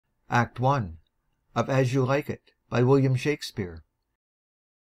Act 1 of As You Like It by William Shakespeare.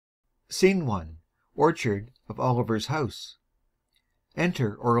 Scene 1. Orchard of Oliver's house.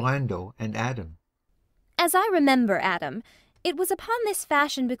 Enter Orlando and Adam. As I remember, Adam, it was upon this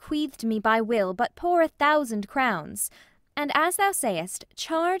fashion bequeathed me by will but poor 1,000 crowns, and as thou sayest,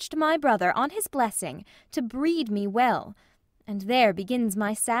 charged my brother on his blessing to breed me well, and there begins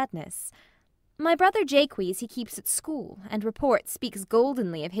my sadness. My brother Jaques he keeps at school, and report speaks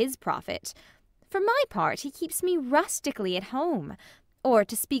goldenly of his profit. For my part, he keeps me rustically at home, or,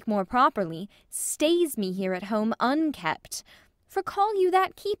 to speak more properly, stays me here at home unkept. For call you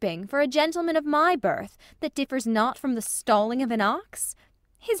that keeping for a gentleman of my birth, that differs not from the stalling of an ox?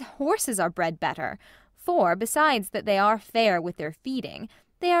 His horses are bred better, for, besides that they are fair with their feeding,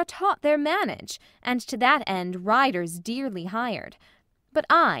 they are taught their manage, and to that end riders dearly hired. But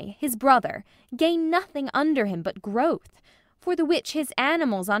I, his brother, gain nothing under him but growth, for the which his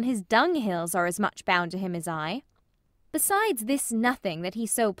animals on his dunghills are as much bound to him as I. Besides this nothing that he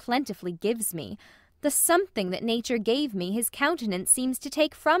so plentifully gives me, the something that nature gave me his countenance seems to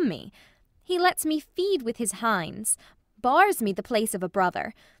take from me. He lets me feed with his hinds, bars me the place of a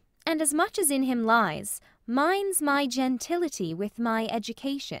brother, and as much as in him lies, minds my gentility with my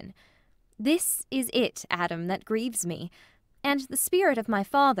education. This is it, Adam, that grieves me, and the spirit of my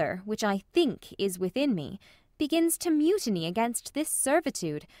father, which I think is within me, begins to mutiny against this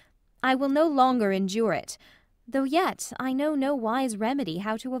servitude. I will no longer endure it, though yet I know no wise remedy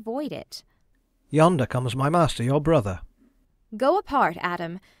how to avoid it. Yonder comes my master, your brother. Go apart,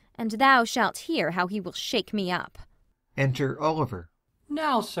 Adam, and thou shalt hear how he will shake me up. Enter Oliver.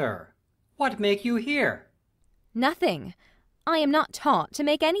 Now, sir, what make you here? Nothing. I am not taught to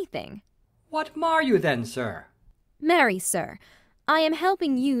make anything. What mar you then, sir? Marry, sir, I am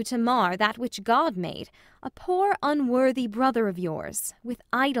helping you to mar that which God made, a poor unworthy brother of yours, with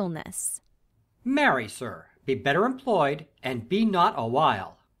idleness. Marry, sir, be better employed, and be not a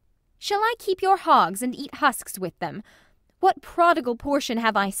while. Shall I keep your hogs and eat husks with them? What prodigal portion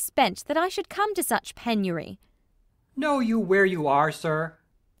have I spent that I should come to such penury? Know you where you are, sir?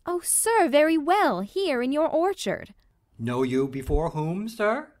 Oh, sir, very well, here in your orchard. Know you before whom,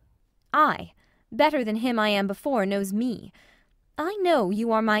 sir? I, better than him I am before, knows me. I know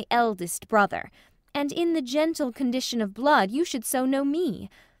you are my eldest brother, and in the gentle condition of blood you should so know me.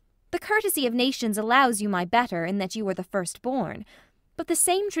 The courtesy of nations allows you my better, in that you are the firstborn. But the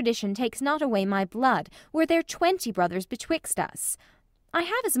same tradition takes not away my blood, were there 20 brothers betwixt us. I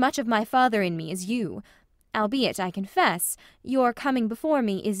have as much of my father in me as you, albeit, I confess, your coming before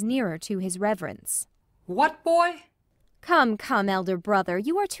me is nearer to his reverence. What, boy? Come, come, elder brother,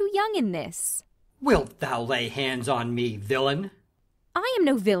 you are too young in this. Wilt thou lay hands on me, villain? I am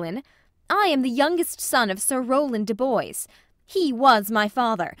no villain. I am the youngest son of Sir Rowland de Boys. He was my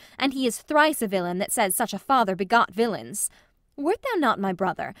father, and he is thrice a villain that says such a father begot villains. Wert thou not my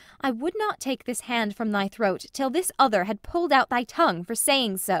brother, I would not take this hand from thy throat till this other had pulled out thy tongue for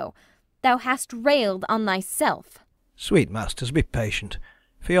saying so. Thou hast railed on thyself. Sweet masters, be patient.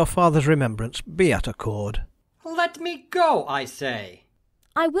 For your father's remembrance, be at accord. Let me go, I say.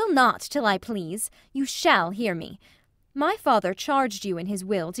 I will not till I please. You shall hear me. My father charged you in his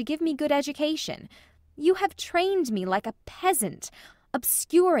will to give me good education. You have trained me like a peasant,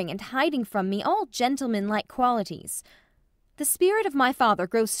 obscuring and hiding from me all gentlemanlike qualities. The spirit of my father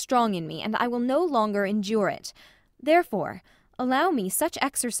grows strong in me, and I will no longer endure it. Therefore, allow me such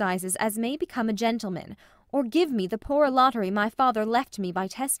exercises as may become a gentleman, or give me the poor lottery my father left me by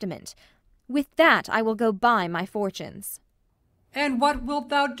testament. With that I will go buy my fortunes. And what wilt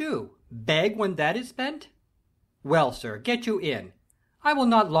thou do? Beg when that is spent? Well, sir, get you in. I will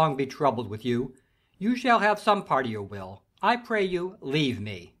not long be troubled with you. You shall have some part of your will. I pray you, leave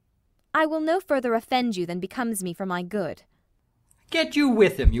me. I will no further offend you than becomes me for my good. Get you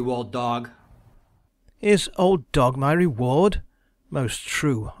with him, you old dog. Is old dog my reward? Most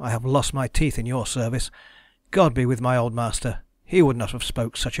true, I have lost my teeth in your service. God be with my old master. He would not have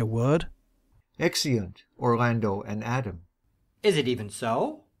spoke such a word. Exeunt Orlando and Adam. Is it even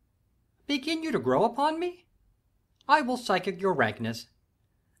so? Begin you to grow upon me? I will psychic your rankness,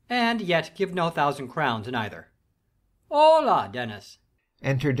 and yet give no 1,000 crowns neither. Hola, Dennis.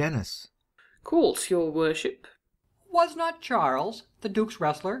 Enter Dennis. Calls your worship. Was not Charles, the Duke's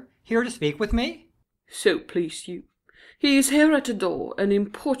wrestler, here to speak with me? So please you. He is here at the door, and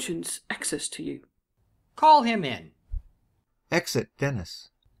importunes access to you. Call him in. Exit Dennis.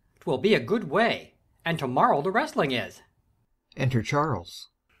 'Twill be a good way, and tomorrow the wrestling is. Enter Charles.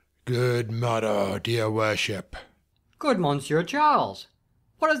 Good motto, dear worship. Good Monsieur Charles.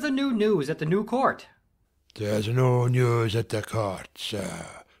 What is the new news at the new court? There's no news at the court,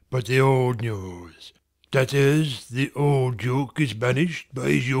 sir, but the old news. That is, the old Duke is banished by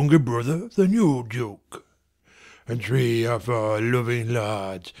his younger brother, the new Duke. And 3 or 4 loving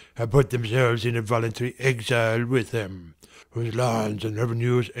lords have put themselves in a voluntary exile with him, whose lands and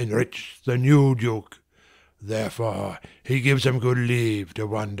revenues enrich the new Duke. Therefore he gives them good leave to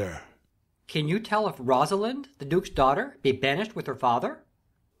wander. Can you tell if Rosalind, the Duke's daughter, be banished with her father?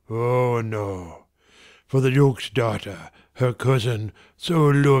 Oh, no. For the Duke's daughter, her cousin, so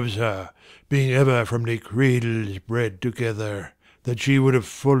loves her, being ever from the cradles bred together, that she would have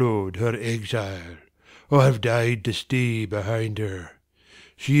followed her exile, or have died to stay behind her.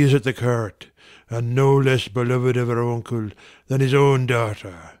 She is at the court, and no less beloved of her uncle than his own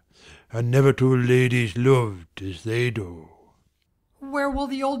daughter, and never two ladies loved as they do. Where will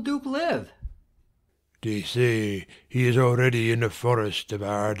the old Duke live? They say he is already in the forest of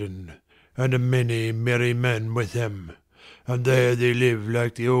Arden, and a many merry men with him, and there they live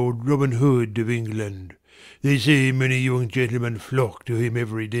like the old Robin Hood of England. They say many young gentlemen flock to him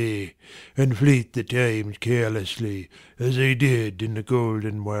every day, and fleet the times carelessly, as they did in the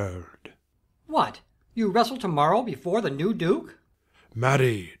golden world. What? You wrestle tomorrow before the new Duke?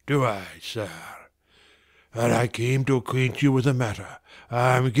 Marry, do I, sir? And I came to acquaint you with the matter.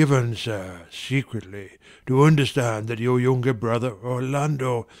 I am given, sir, secretly, to understand that your younger brother,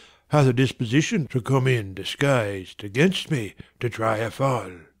 Orlando, hath a disposition to come in disguised against me to try a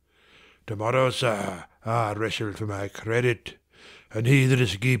fall. Tomorrow, sir, I wrestle for my credit, and he that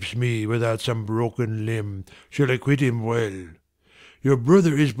escapes me without some broken limb shall acquit him well. Your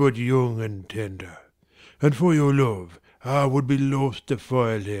brother is but young and tender, and for your love I would be loth to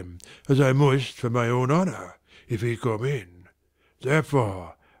foil him, as I must for my own honour, if he come in.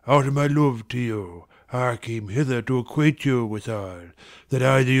 Therefore, out of my love to you, I came hither to acquaint you withal, that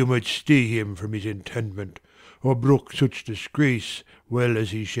either you might stay him from his enchantment, or brook such disgrace well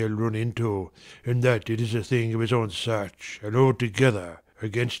as he shall run into, in that it is a thing of his own such, and altogether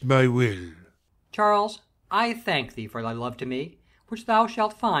against my will. Charles, I thank thee for thy love to me, which thou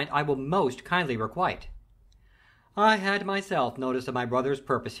shalt find I will most kindly requite. I had myself notice of my brother's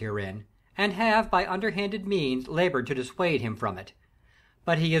purpose herein, and have by underhanded means laboured to dissuade him from it.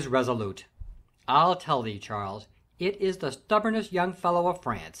 But he is resolute. I'll tell thee, Charles, it is the stubbornest young fellow of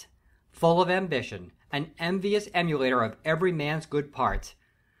France, full of ambition, an envious emulator of every man's good parts,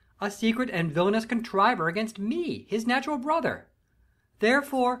 a secret and villainous contriver against me, his natural brother.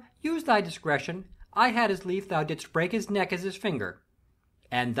 Therefore use thy discretion. I had as lief thou didst break his neck as his finger,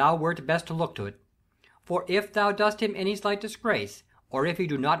 and thou wert best to look to it. For if thou dost him any slight disgrace, or if he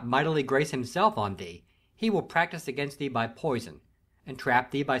do not mightily grace himself on thee, he will practise against thee by poison,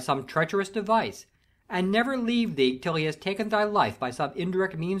 entrap thee by some treacherous device, and never leave thee till he has taken thy life by some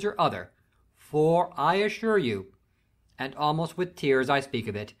indirect means or other. For I assure you, and almost with tears I speak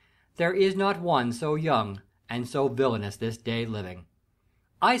of it, there is not one so young and so villainous this day living.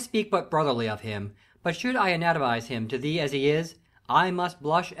 I speak but brotherly of him, but should I anatomize him to thee as he is, I must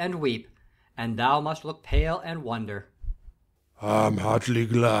blush and weep, and thou must look pale and wonder. I'm heartily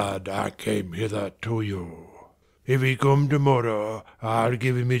glad I came hither to you. If he come tomorrow, I'll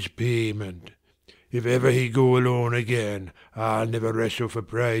give him his payment. If ever he go alone again, I'll never wrestle for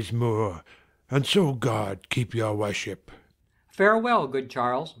prize more, and so God keep your worship. Farewell, good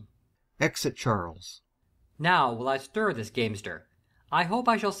Charles. Exit Charles. Now will I stir this gamester. I hope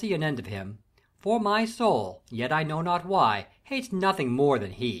I shall see an end of him, for my soul, yet I know not why, hates nothing more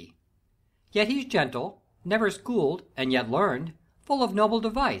than he. Yet he's gentle, never schooled, and yet learned, full of noble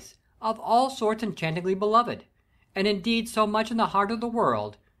device, of all sorts enchantingly beloved, and indeed so much in the heart of the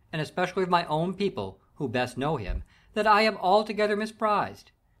world, and especially of my own people, who best know him, that I am altogether misprized.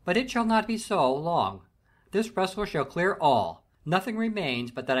 But it shall not be so long. This wrestler shall clear all. Nothing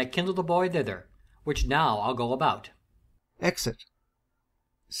remains but that I kindle the boy thither, which now I'll go about. Exit.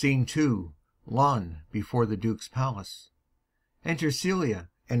 Scene 2. Lawn before the Duke's palace. Enter Celia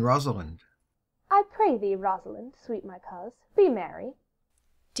and Rosalind. I pray thee, Rosalind, sweet my coz, be merry.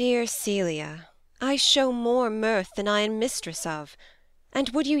 Dear Celia, I show more mirth than I am mistress of, and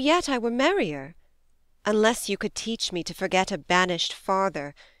would you yet I were merrier? Unless you could teach me to forget a banished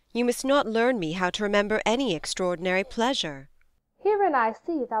father, you must not learn me how to remember any extraordinary pleasure. Herein I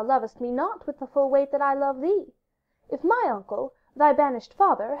see thou lovest me not with the full weight that I love thee. If my uncle, thy banished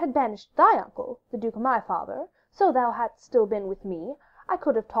father, had banished thy uncle, the Duke my father, so thou hadst still been with me, I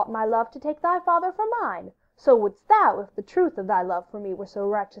could have taught my love to take thy father for mine. So wouldst thou, if the truth of thy love for me were so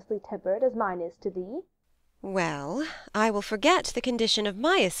righteously tempered as mine is to thee. Well, I will forget the condition of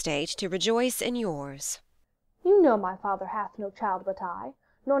my estate to rejoice in yours. You know my father hath no child but I,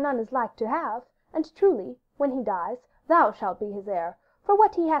 nor none is like to have, and truly, when he dies, thou shalt be his heir, For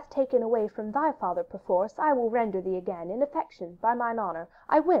what he hath taken away from thy father perforce, I will render thee again in affection, by mine honour,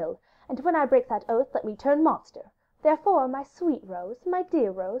 I will, and when I break that oath let me turn monster. Therefore, my sweet Rose, my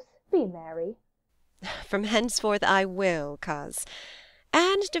dear Rose, be merry. From henceforth I will, coz,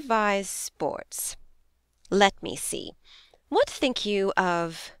 and devise sports. Let me see, what think you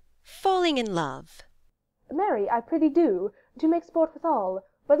of falling in love? Marry, I prithee do, to make sport withal,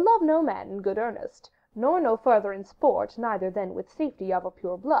 but love no man in good earnest, nor no further in sport, neither than with safety of a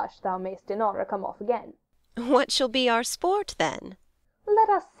pure blush thou mayst in honour come off again. What shall be our sport, then? Let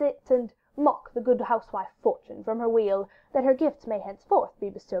us sit and mock the good housewife Fortune from her wheel, that her gifts may henceforth be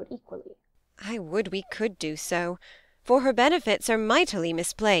bestowed equally. I would we could do so, for her benefits are mightily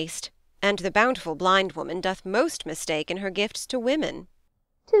misplaced, and the bountiful blind woman doth most mistake in her gifts to women.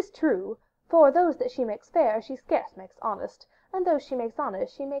 'Tis true, for those that she makes fair she scarce makes honest, and those she makes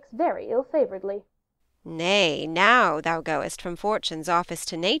honest she makes very ill-favouredly. Nay, now thou goest from Fortune's office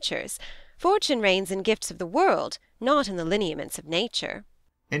to Nature's. Fortune reigns in gifts of the world, not in the lineaments of nature.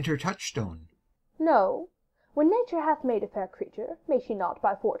 Enter Touchstone. No, when nature hath made a fair creature, may she not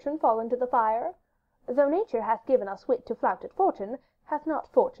by fortune fall into the fire? Though nature hath given us wit to flout at fortune, hath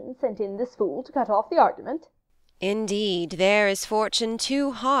not fortune sent in this fool to cut off the argument? Indeed, there is fortune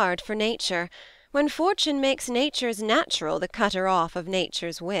too hard for nature, when fortune makes nature's natural the cutter off of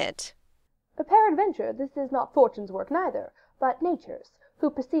nature's wit. Peradventure this is not fortune's work neither, but nature's, who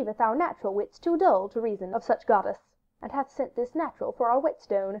perceiveth our natural wits too dull to reason of such goddess, and hath sent this natural for our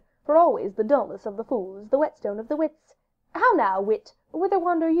whetstone, for always the dullness of the fool is the whetstone of the wits. How now, wit, whither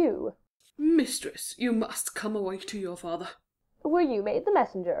wander you? Mistress, you must come away to your father. Were you made the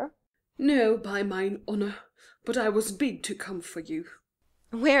messenger? No, by mine honour, but I was bid to come for you.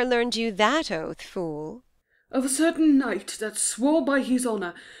 Where learned you that oath, fool? Of a certain knight that swore by his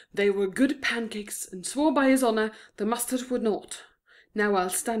honour they were good pancakes, and swore by his honour the mustard would not. Now I'll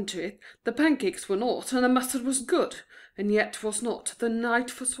stand to it, the pancakes were not, and the mustard was good, and yet was not the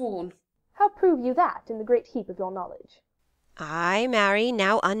knight forsworn. How prove you that in the great heap of your knowledge? Ay, marry,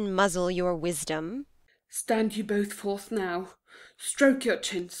 now unmuzzle your wisdom. Stand ye both forth now, stroke your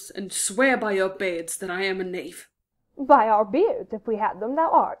chins, and swear by your beards that I am a knave. By our beards, if we had them, thou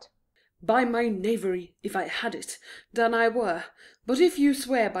art. By my knavery, if I had it, then I were. But if you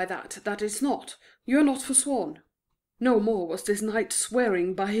swear by that, that is not, you are not forsworn. No more was this knight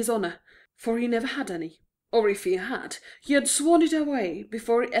swearing by his honour, for he never had any. Or if he had sworn it away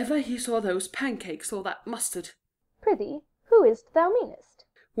before ever he saw those pancakes or that mustard. Prithee, who is't thou meanest?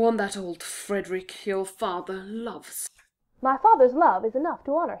 One that old Frederick, your father, loves. My father's love is enough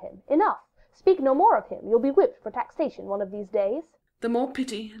to honour him, enough. Speak no more of him, you'll be whipped for taxation one of these days. The more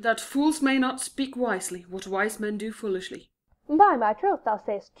pity that fools may not speak wisely what wise men do foolishly. By my troth thou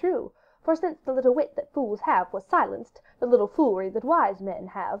sayest true, for since the little wit that fools have was silenced, the little foolery that wise men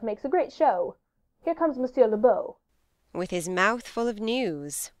have makes a great show. Here comes Monsieur Le Beau. With his mouth full of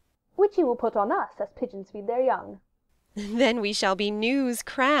news. Which he will put on us, as pigeons feed their young. Then we shall be news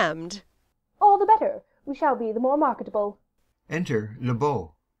crammed. All the better, we shall be the more marketable. Enter Le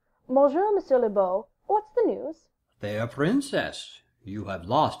Beau. Bonjour, Monsieur Le Beau. What's the news? Fair princess, you have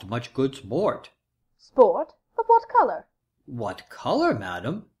lost much good sport. Sport? Of what colour? What colour,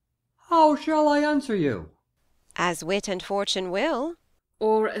 madam? How shall I answer you? As wit and fortune will.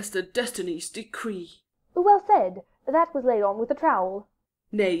 Or as the destinies decree. Well said. That was laid on with a trowel.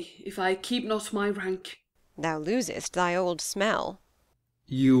 Nay, if I keep not my rank. Thou losest thy old smell.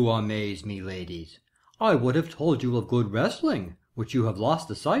 You amaze me, ladies. I would have told you of good wrestling, which you have lost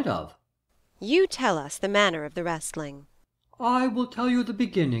the sight of. You tell us the manner of the wrestling. I will tell you the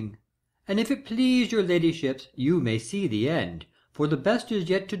beginning, and if it please your ladyships, you may see the end, for the best is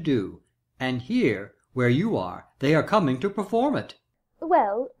yet to do, and here, where you are, they are coming to perform it.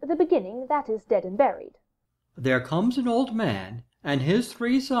 Well, the beginning, that is dead and buried. There comes an old man, and his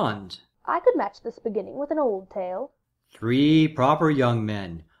 3 sons. I could match this beginning with an old tale. 3 proper young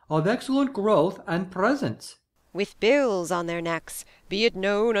men, of excellent growth and presence. With bills on their necks, be it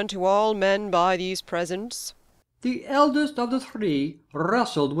known unto all men by these presents. The eldest of the 3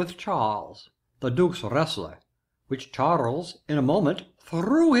 wrestled with Charles, the Duke's wrestler, which Charles in a moment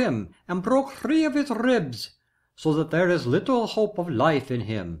threw him and broke 3 of his ribs, so that there is little hope of life in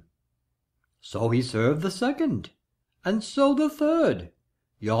him. So he served the 2nd, and so the 3rd.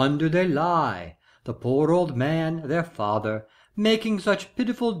 Yonder they lie, the poor old man, their father, making such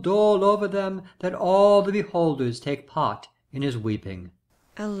pitiful dole over them that all the beholders take part in his weeping.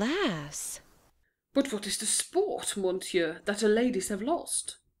 Alas! But what is the sport, monsieur, that the ladies have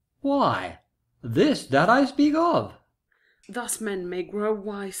lost? Why, this that I speak of. Thus men may grow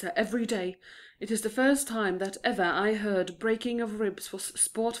wiser every day, It is the first time that ever I heard breaking of ribs was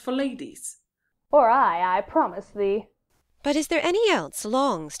sport for ladies. Or I promise thee. But is there any else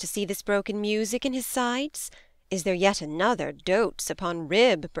longs to see this broken music in his sides? Is there yet another dotes upon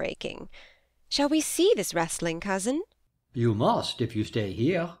rib breaking? Shall we see this wrestling, cousin? You must, if you stay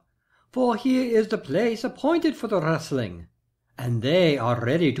here, for here is the place appointed for the wrestling, and they are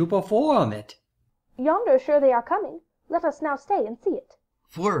ready to perform it. Yonder sure they are coming. Let us now stay and see it.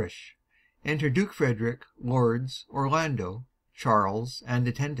 Flourish. Enter Duke Frederick, lords, Orlando, Charles, and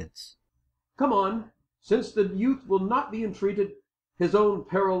attendants. Come on, since the youth will not be entreated, his own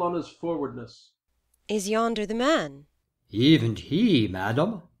peril on his forwardness. Is yonder the man? Even he,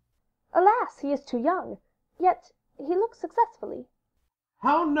 madam. Alas, he is too young, yet he looks successfully.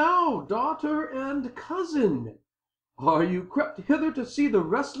 How now, daughter and cousin? Are you crept hither to see the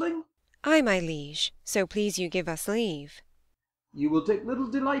wrestling? Ay, my liege, so please you give us leave. You will take little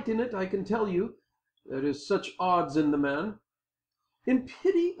delight in it, I can tell you. There is such odds in the man. In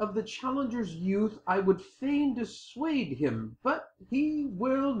pity of the challenger's youth, I would fain dissuade him, but he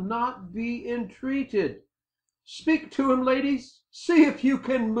will not be entreated. Speak to him, ladies. See if you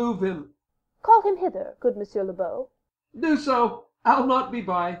can move him. Call him hither, good Monsieur Le Beau. Do so. I'll not be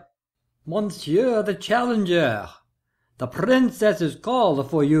by. Monsieur the challenger, the princess is called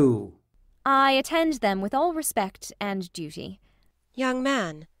for you. I attend them with all respect and duty. Young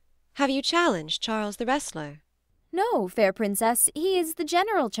man, have you challenged Charles the wrestler? No, fair princess, he is the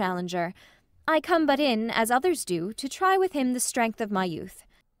general challenger. I come but in, as others do, to try with him the strength of my youth.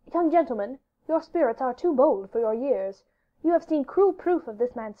 Young gentleman, your spirits are too bold for your years. You have seen cruel proof of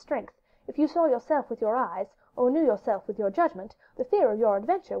this man's strength. If you saw yourself with your eyes, or knew yourself with your judgment, the fear of your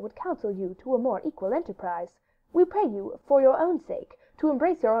adventure would counsel you to a more equal enterprise. We pray you, for your own sake, to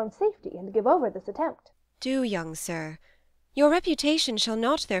embrace your own safety and give over this attempt. Do, young sir. Your reputation shall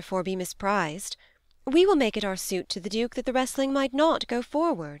not therefore be misprized. We will make it our suit to the Duke that the wrestling might not go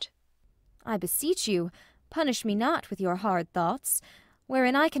forward. I beseech you, punish me not with your hard thoughts,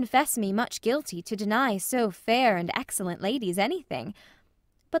 wherein I confess me much guilty to deny so fair and excellent ladies anything.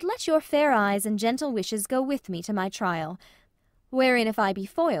 But let your fair eyes and gentle wishes go with me to my trial, wherein if I be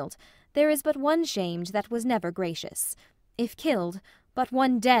foiled, there is but one shamed that was never gracious, if killed, but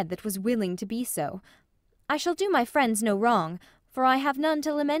one dead that was willing to be so. I shall do my friends no wrong, for I have none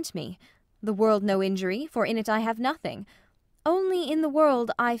to lament me, the world no injury, for in it I have nothing. Only in the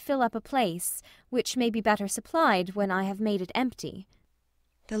world I fill up a place, which may be better supplied when I have made it empty.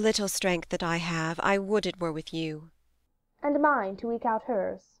 The little strength that I have, I would it were with you. And mine to eke out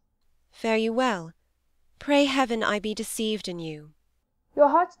hers. Fare you well. Pray heaven I be deceived in you. Your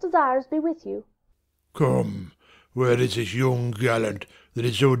heart's desires be with you. Come, where is this young gallant that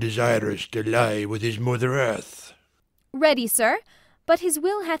is so desirous to lie with his mother earth? Ready, sir, but his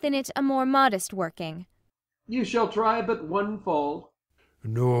will hath in it a more modest working. You shall try but one fall.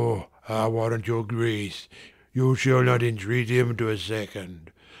 No, I warrant your grace, you shall not entreat him to a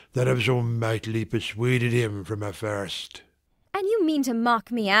second, that have so mightily persuaded him from a first. And you mean to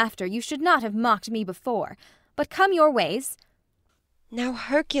mock me after, you should not have mocked me before. But come your ways. Now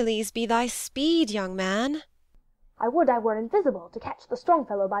Hercules be thy speed, young man. I would I were invisible to catch the strong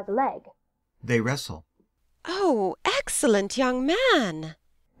fellow by the leg. They wrestle. Oh, excellent young man!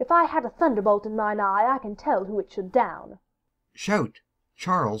 If I had a thunderbolt in mine eye, I can tell who it should down. Shout.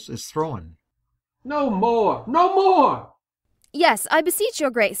 Charles is thrown. No more! No more! Yes, I beseech your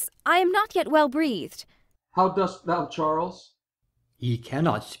grace, I am not yet well breathed. How dost thou, Charles? He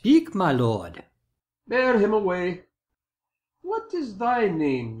cannot speak, my lord. Bear him away. What is thy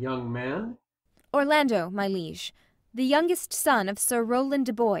name, young man? Orlando, my liege, the youngest son of Sir Rowland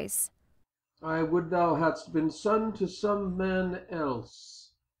de Boys. I would thou hadst been son to some man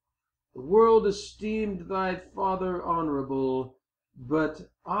else. The world esteemed thy father honourable, but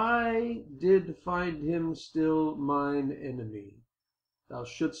I did find him still mine enemy. Thou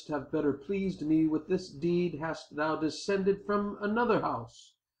shouldst have better pleased me with this deed hadst thou descended from another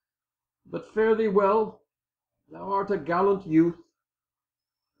house. But fare thee well, thou art a gallant youth.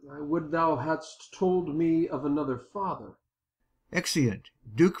 I would thou hadst told me of another father. Exeunt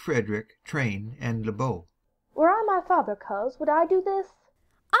Duke Frederick, Train, and Le Beau. Were I my father, coz, would I do this?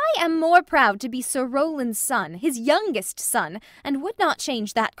 I am more proud to be Sir Rowland's son, his youngest son, and would not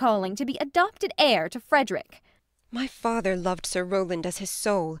change that calling to be adopted heir to Frederick. My father loved Sir Rowland as his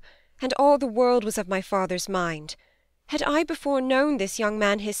soul, and all the world was of my father's mind. Had I before known this young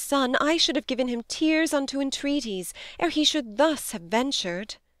man his son, I should have given him tears unto entreaties, ere he should thus have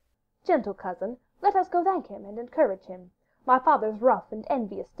ventured. Gentle cousin, let us go thank him and encourage him. My father's rough and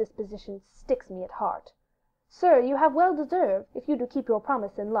envious disposition sticks me at heart. Sir, you have well deserved, if you do keep your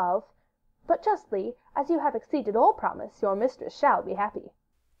promise in love. But justly, as you have exceeded all promise, your mistress shall be happy.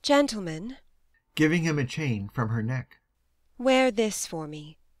 Gentlemen, giving him a chain from her neck. wear this for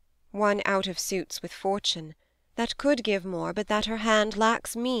me, one out of suits with fortune, that could give more, but that her hand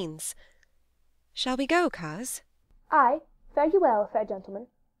lacks means. Shall we go, coz? Ay, fare you well, fair gentleman.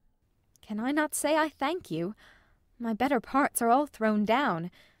 Can I not say I thank you? My better parts are all thrown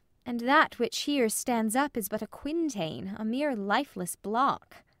down, and that which here stands up is but a quintain, a mere lifeless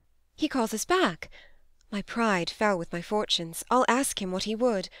block. He calls us back. My pride fell with my fortunes. I'll ask him what he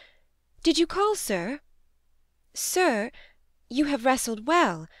would. Did you call, sir? Sir, you have wrestled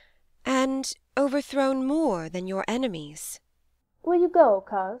well, and overthrown more than your enemies. Will you go,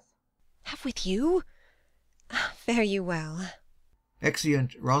 coz? Have with you? Fare you well.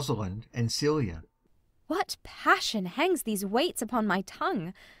 Exeunt Rosalind and Celia. What passion hangs these weights upon my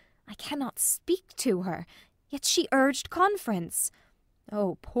tongue? I cannot speak to her, yet she urged conference.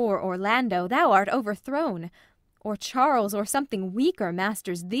 O poor Orlando, thou art overthrown, or Charles or something weaker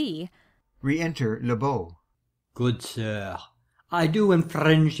masters thee. Re-enter Le Beau. Good sir, I do in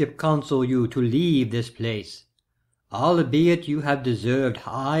friendship counsel you to leave this place, albeit you have deserved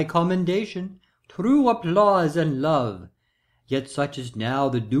high commendation, true applause and love, yet such is now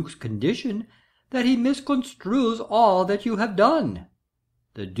the Duke's condition, that he misconstrues all that you have done.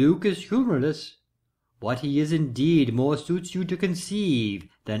 The Duke is humorless. What he is indeed more suits you to conceive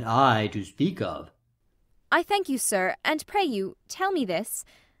than I to speak of. I thank you, sir, and pray you, tell me this.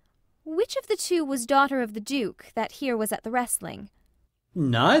 Which of the two was daughter of the Duke that here was at the wrestling?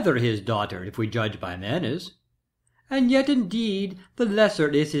 Neither his daughter, if we judge by manners. And yet indeed the lesser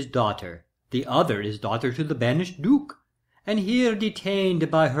is his daughter, the other is daughter to the banished Duke, and here detained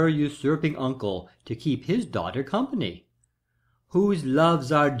by her usurping uncle to keep his daughter company, whose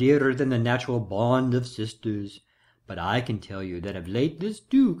loves are dearer than the natural bond of sisters. But I can tell you that of late this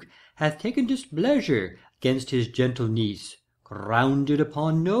Duke hath taken displeasure against his gentle niece, grounded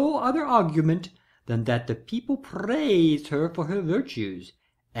upon no other argument than that the people praise her for her virtues,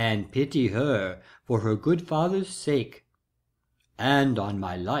 and pity her for her good father's sake. And on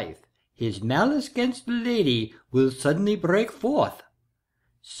my life, his malice against the lady will suddenly break forth.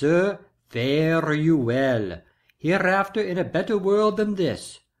 Sir, fare you well. Hereafter in a better world than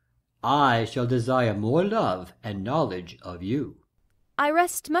this, I shall desire more love and knowledge of you. I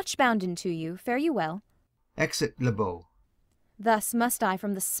rest much bounden to you, fare you well. Exit Le Beau. Thus must I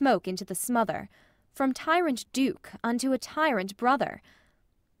from the smoke into the smother, from tyrant Duke unto a tyrant brother.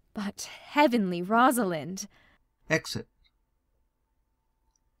 But heavenly Rosalind! Exit.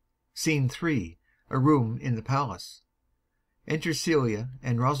 Scene 3. A room in the palace. Enter Celia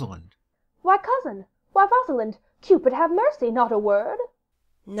and Rosalind. Why, cousin! Why, Rosalind! Cupid have mercy, not a word.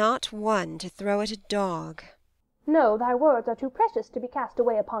 Not one to throw at a dog. No, thy words are too precious to be cast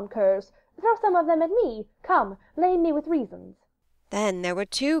away upon curs. Throw some of them at me. Come, lame me with reasons. Then there were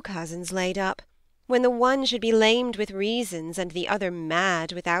two cousins laid up, when the one should be lamed with reasons, and the other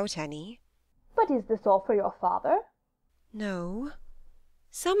mad without any. But is this all for your father? No,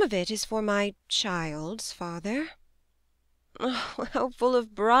 some of it is for my child's father. Oh, how full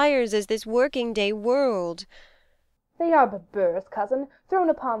of briars is this working-day world! They are but burrs, cousin, thrown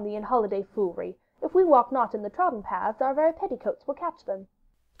upon thee in holiday foolery. If we walk not in the trodden paths, our very petticoats will catch them.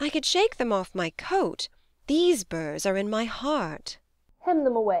 I could shake them off my coat. These burrs are in my heart. Hem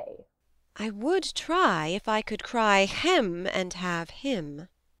them away. I would try if I could cry hem and have him.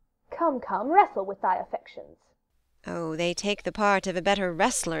 Come, come, wrestle with thy affections. Oh, they take the part of a better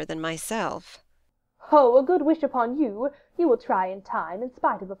wrestler than myself. Oh, a good wish upon you! You will try in time, in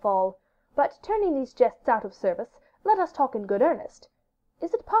spite of the fall. But turning these jests out of service, let us talk in good earnest.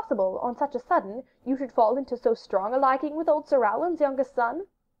 Is it possible, on such a sudden, you should fall into so strong a liking with old Sir Rowland's youngest son?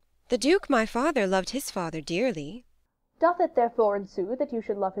 The Duke my father loved his father dearly. Doth it therefore ensue that you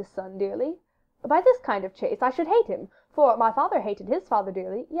should love his son dearly? By this kind of chase I should hate him, for my father hated his father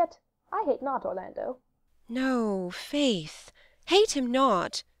dearly, yet I hate not Orlando. No, faith, hate him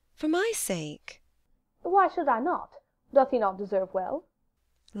not, for my sake. Why should I not? Doth he not deserve well?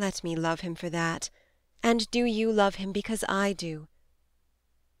 Let me love him for that, and do you love him because I do.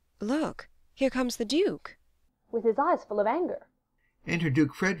 Look, here comes the Duke. With his eyes full of anger. Enter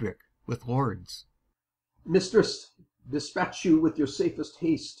Duke Frederick with lords. Mistress, dispatch you with your safest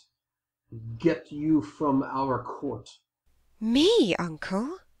haste. Get you from our court. Me,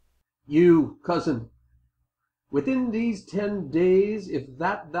 uncle? You, cousin. Within these 10 days, if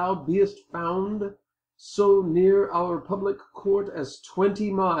that thou beest found so near our public court as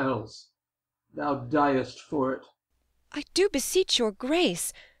 20 miles, thou diest for it. I do beseech your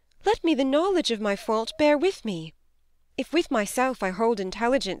grace, let me the knowledge of my fault bear with me. If with myself I hold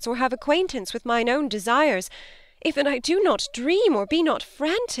intelligence, or have acquaintance with mine own desires, if and I do not dream, or be not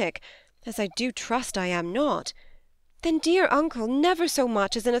frantic, as I do trust I am not, then, dear uncle, never so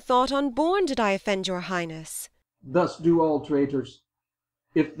much as in a thought unborn did I offend your highness. Thus do all traitors.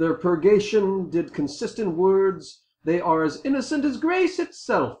 If their purgation did consist in words, they are as innocent as grace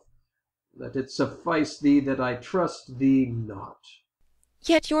itself. Let it suffice thee that I trust thee not.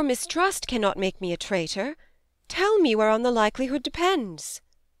 Yet your mistrust cannot make me a traitor. Tell me whereon the likelihood depends.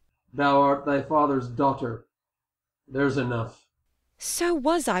 Thou art thy father's daughter. There's enough. So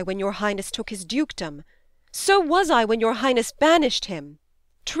was I when your highness took his dukedom. So was I when your highness banished him.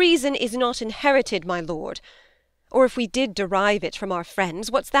 Treason is not inherited, my lord. Or if we did derive it from our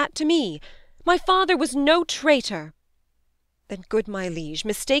friends, what's that to me? My father was no traitor. Then, good my liege,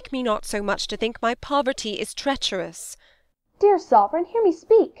 mistake me not so much to think my poverty is treacherous. Dear sovereign, hear me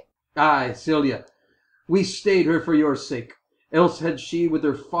speak. Ay, Celia, we stayed her for your sake, else had she with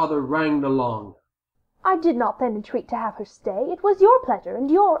her father ranged along. I did not then entreat to have her stay. It was your pleasure and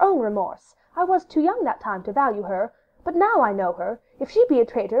your own remorse. I was too young that time to value her, but now I know her. If she be a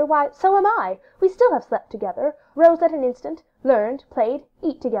traitor, why, so am I. We still have slept together, rose at an instant, learned, played,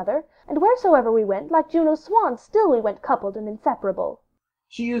 eat together, and wheresoever we went, like Juno's swan, still we went coupled and inseparable.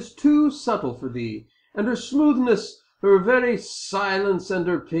 She is too subtle for thee, and her smoothness, her very silence, and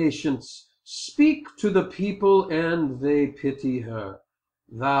her patience speak to the people, and they pity her.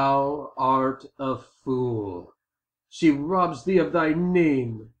 Thou art a fool. She robs thee of thy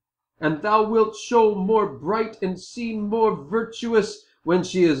name, and thou wilt show more bright and seem more virtuous when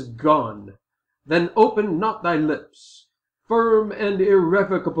she is gone. Then open not thy lips. Firm and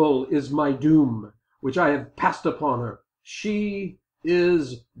irrevocable is my doom, which I have passed upon her. She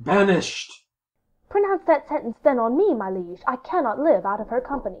is banished. Pronounce that sentence then on me, my liege. I cannot live out of her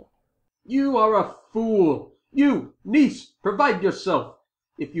company. You are a fool. You, niece, provide yourself.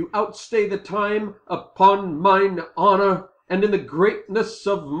 If you outstay the time, upon mine honour, and in the greatness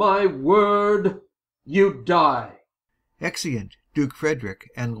of my word, you die. Exeunt Duke Frederick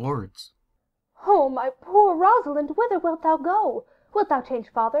and lords. Oh, my poor Rosalind, whither wilt thou go? Wilt thou change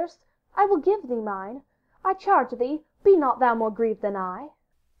fathers? I will give thee mine. I charge thee, be not thou more grieved than I.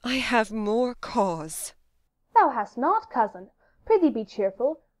 I have more cause. Thou hast not, cousin. Prithee be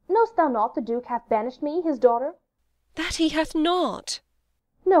cheerful. Know'st thou not the Duke hath banished me, his daughter? That he hath not.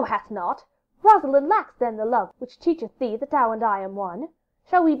 No, hath not. Rosalind lacks then the love which teacheth thee that thou and I am one.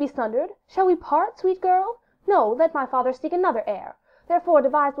 Shall we be sundered? Shall we part, sweet girl? No, let my father seek another heir. Therefore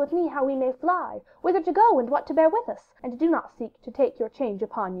devise with me how we may fly, whither to go, and what to bear with us, and do not seek to take your change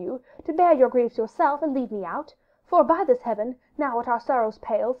upon you, to bear your griefs yourself, and leave me out. For by this heaven, now at our sorrow's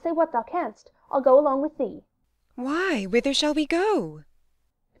pale, say what thou canst, I'll go along with thee. Why, whither shall we go?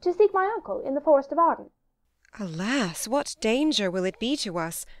 To seek my uncle in the forest of Arden. Alas, what danger will it be to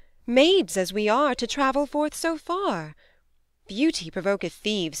us, maids as we are, to travel forth so far? Beauty provoketh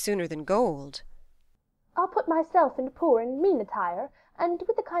thieves sooner than gold. I'll put myself in poor and mean attire, and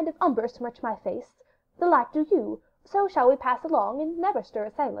with a kind of umber smirch my face. The like do you, so shall we pass along, and never stir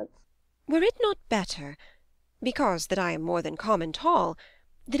assailants. Were it not better, because that I am more than common tall,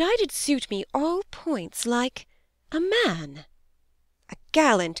 that I did suit me all points like a man? A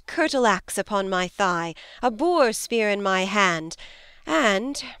gallant curtle-axe upon my thigh, a boar-spear in my hand,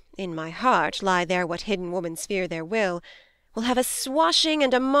 and, in my heart lie there what hidden woman's fear there will have a swashing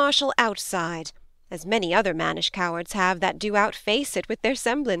and a martial outside, as many other mannish cowards have that do outface it with their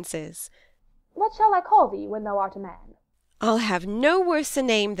semblances. What shall I call thee when thou art a man? I'll have no worse a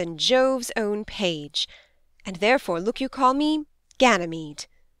name than Jove's own page, and therefore look you call me Ganymede.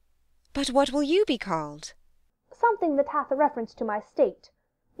 But what will you be called? Something that hath a reference to my state.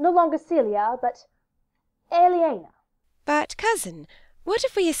 No longer Celia, but Aliena. But, cousin, what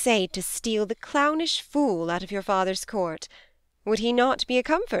if we essayed to steal the clownish fool out of your father's court? Would he not be a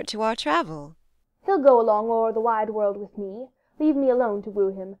comfort to our travel? He'll go along o'er the wide world with me. Leave me alone to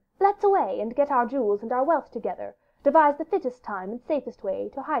woo him. Let's away, and get our jewels and our wealth together. Devise the fittest time and safest way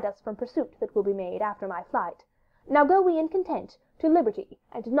to hide us from pursuit that will be made after my flight. Now go we in content to liberty,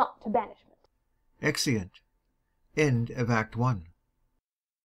 and not to banishment. Exeunt. End of Act 1.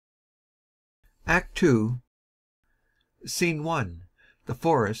 Act 2. Scene 1. The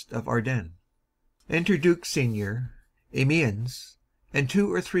forest of Ardennes. Enter Duke Senior, Amiens, and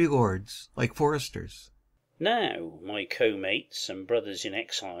 2 or 3 lords, like foresters. Now, my co-mates and brothers in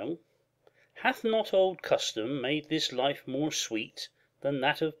exile, hath not old custom made this life more sweet than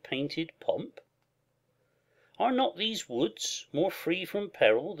that of painted pomp? Are not these woods more free from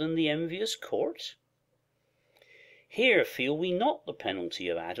peril than the envious court? Here feel we not the penalty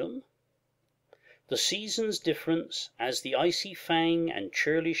of Adam. The seasons' difference, as the icy fang and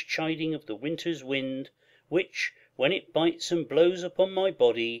churlish chiding of the winter's wind, which, when it bites and blows upon my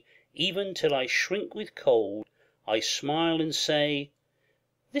body, even till I shrink with cold, I smile and say,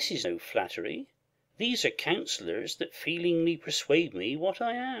 this is no flattery, these are counsellors that feelingly persuade me what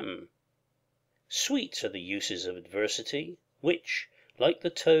I am. Sweet are the uses of adversity, which, like the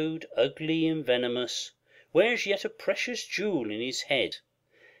toad, ugly and venomous, wears yet a precious jewel in his head,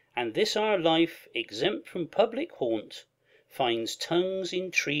 and this our life, exempt from public haunt, finds tongues in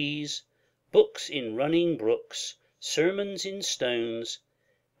trees, books in running brooks, sermons in stones,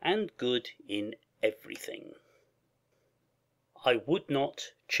 and good in everything. I would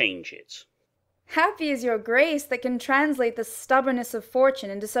not change it. Happy is your grace that can translate the stubbornness of fortune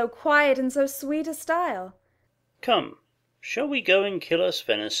into so quiet and so sweet a style. Come, shall we go and kill us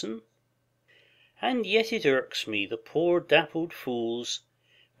venison? And yet it irks me the poor dappled fools,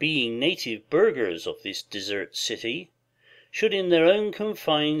 being native burghers of this desert city, should in their own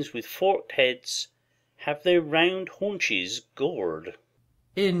confines with forked heads have their round haunches gored.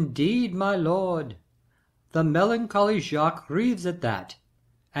 Indeed, my lord, the melancholy Jacques grieves at that,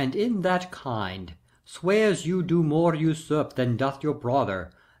 and in that kind swears you do more usurp than doth your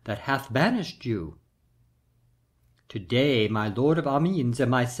brother that hath banished you. To-day my lord of Amiens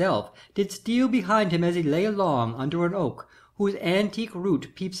and myself did steal behind him as he lay along under an oak, whose antique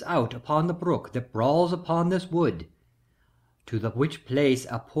root peeps out upon the brook that brawls upon this wood, to the which place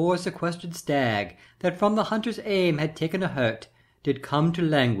a poor sequestered stag, that from the hunter's aim had taken a hurt, did come to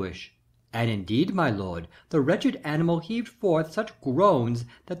languish, and indeed, my lord, the wretched animal heaved forth such groans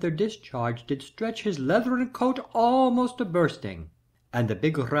that their discharge did stretch his leathern coat almost to bursting, and the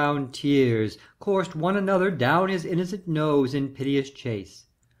big round tears coursed one another down his innocent nose in piteous chase.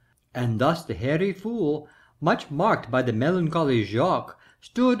 And thus the hairy fool, much marked by the melancholy Jacques,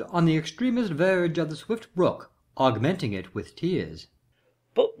 stood on the extremest verge of the swift brook, augmenting it with tears.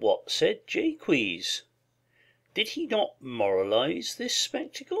 But what said Jaques? Did he not moralize this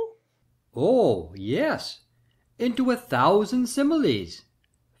spectacle? Oh, yes, into 1,000 similes.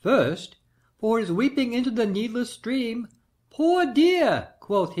 First, for his weeping into the needless stream, poor dear,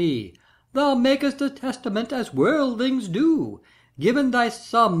 quoth he, thou makest a testament as worldlings do, given thy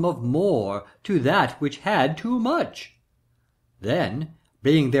sum of more to that which had too much. Then,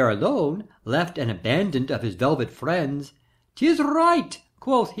 being there alone, left and abandoned of his velvet friends, 'tis right,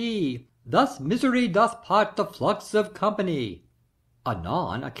 quoth he, thus misery doth part the flocks of company.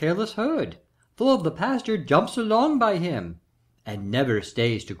 Anon a careless herd, full of the pasture, jumps along by him, and never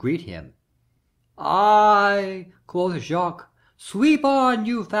stays to greet him. Ay, quoth Jacques, sweep on,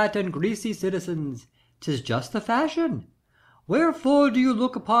 you fat and greasy citizens, 'tis just the fashion. Wherefore do you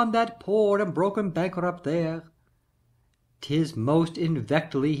look upon that poor and broken bankrupt there? 'Tis most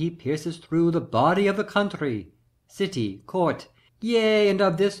invectly he pierces through the body of the country, city, court, yea, and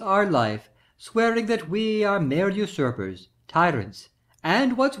of this our life, swearing that we are mere usurpers, tyrants,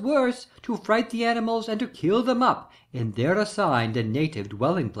 and what's worse, to fright the animals and to kill them up in their assigned and native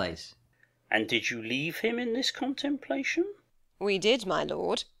dwelling place. And did you leave him in this contemplation? We did, my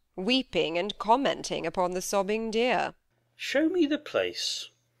lord, weeping and commenting upon the sobbing deer. Show me the place.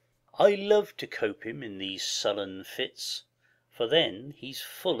 I love to cope him in these sullen fits, for then he's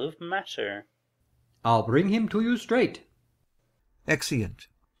full of matter. I'll bring him to you straight. Exeunt.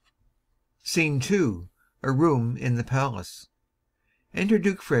 Scene 2. A room in the palace. Enter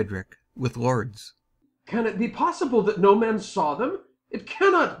Duke Frederick with lords. Can it be possible that no man saw them? It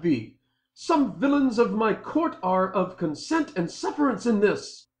cannot be. Some villains of my court are of consent and sufferance in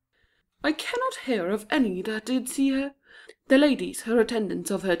this. I cannot hear of any that did see her. The ladies, her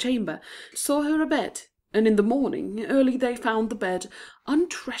attendants of her chamber, saw her abed, and in the morning early they found the bed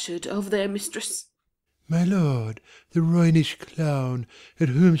untreasured of their mistress. My lord, the roynish clown, at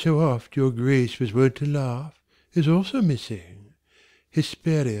whom so oft your grace was wont to laugh, is also missing.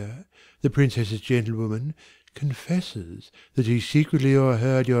 Hesperia, the princess's gentlewoman, confesses that she secretly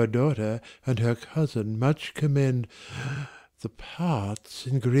o'erheard your daughter and her cousin much commend the parts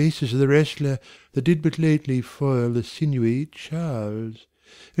and graces of the wrestler that did but lately foil the sinewy Charles,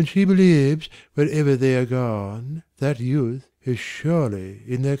 and she believes, wherever they are gone, that youth is surely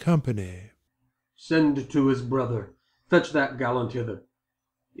in their company. Send to his brother. Fetch that gallant hither.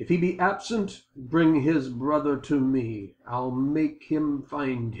 If he be absent, bring his brother to me. I'll make him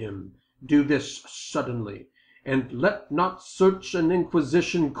find him. Do this suddenly, and let not search and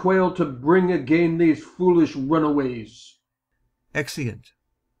inquisition quail to bring again these foolish runaways. Exeunt.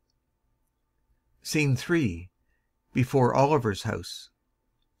 Scene 3. Before Oliver's house.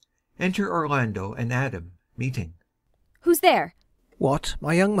 Enter Orlando and Adam, meeting. Who's there? What,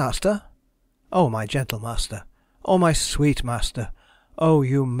 my young master? O my gentle master, O my sweet master, O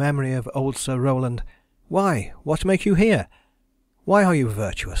you memory of old Sir Roland, why, what make you here? Why are you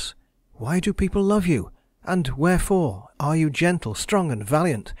virtuous? Why do people love you? And wherefore are you gentle, strong, and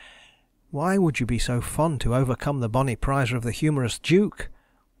valiant? Why would you be so fond to overcome the bonny prizer of the humorous Duke?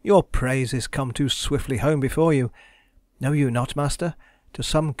 Your praises come too swiftly home before you. Know you not, master, to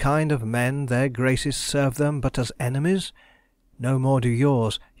some kind of men their graces serve them but as enemies? No more do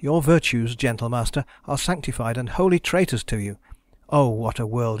yours. Your virtues, gentle master, are sanctified and holy traitors to you. Oh, what a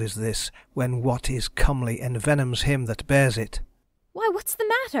world is this, when what is comely envenoms him that bears it! Why, what's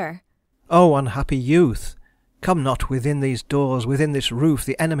the matter? O unhappy youth! Come not within these doors, within this roof,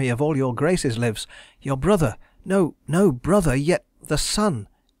 the enemy of all your graces lives, your brother, no, brother, yet the son,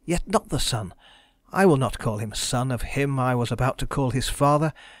 yet not the son. I will not call him son of him I was about to call his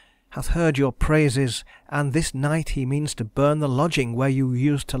father, hath heard your praises, and this night he means to burn the lodging where you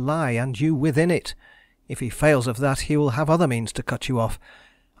used to lie, and you within it. If he fails of that, he will have other means to cut you off.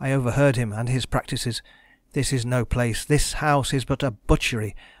 I overheard him and his practices. This is no place, this house is but a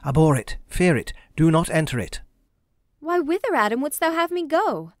butchery. Abhor it, fear it, do not enter it. Why, whither, Adam, wouldst thou have me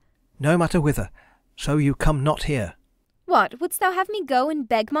go? No matter whither, so you come not here. What, wouldst thou have me go and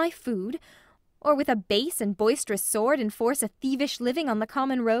beg my food? Or with a base and boisterous sword enforce a thievish living on the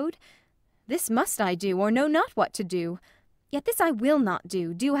common road? This must I do, or know not what to do. Yet this I will not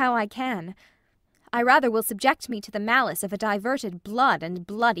do how I can. I rather will subject me to the malice of a diverted blood and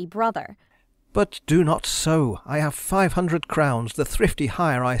bloody brother. But do not so. I have 500 crowns, the thrifty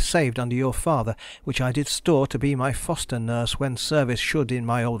hire I saved under your father, which I did store to be my foster nurse when service should in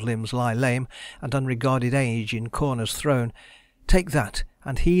my old limbs lie lame, and unregarded age in corners thrown. Take that,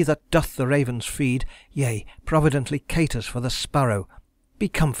 and he that doth the ravens feed, yea, providently caters for the sparrow. Be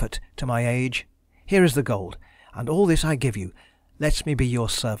comfort to my age. Here is the gold, and all this I give you. Let me be your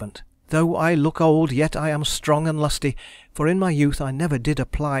servant. Though I look old, yet I am strong and lusty, for in my youth I never did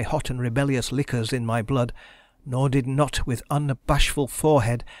apply hot and rebellious liquors in my blood, nor did not with unbashful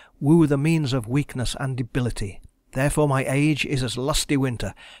forehead woo the means of weakness and debility. Therefore my age is as lusty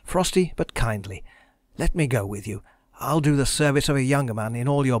winter, frosty but kindly. Let me go with you. I'll do the service of a younger man in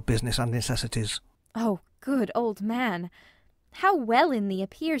all your business and necessities. Oh, good old man! How well in thee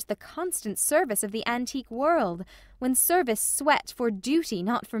appears the constant service of the antique world, when service sweat for duty,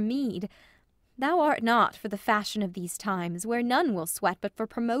 not for meed. Thou art not for the fashion of these times, where none will sweat but for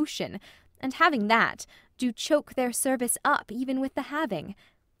promotion, and having that, do choke their service up even with the having.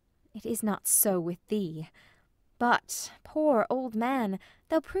 It is not so with thee. But, poor old man,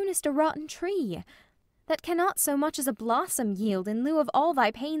 thou prunest a rotten tree, that cannot so much as a blossom yield in lieu of all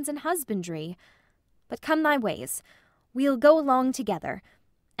thy pains and husbandry. But come thy ways. We'll go along together,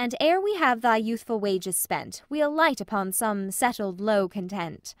 and ere we have thy youthful wages spent, we'll light upon some settled low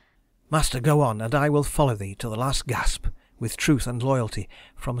content. Master, go on, and I will follow thee to the last gasp, with truth and loyalty.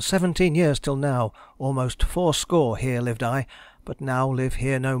 From 17 years till now, almost 80 here lived I, but now live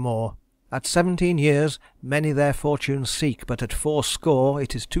here no more. At 17 years many their fortunes seek, but at 80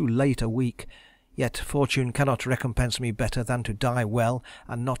 it is too late a week. Yet fortune cannot recompense me better than to die well,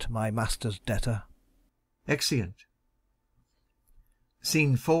 and not my master's debtor. Exeunt.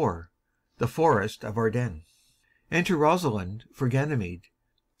 Scene 4. The forest of Ardennes. Enter Rosalind for Ganymede,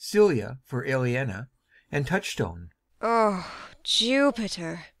 Celia for Aliena, and Touchstone. Oh,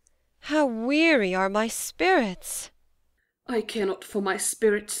 Jupiter, how weary are my spirits! I care not for my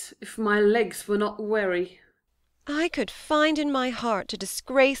spirits, if my legs were not weary. I could find in my heart to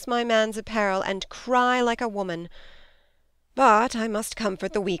disgrace my man's apparel, and cry like a woman. But I must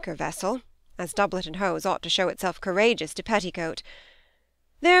comfort the weaker vessel, as doublet and hose ought to show itself courageous to petticoat.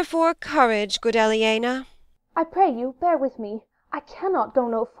 Therefore courage, good Aliena. I pray you, bear with me. I cannot go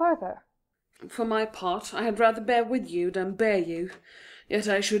no further. For my part, I had rather bear with you than bear you. Yet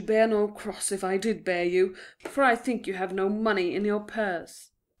I should bear no cross if I did bear you, for I think you have no money in your purse.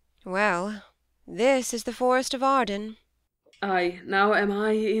 Well, this is the forest of Arden. Ay, now am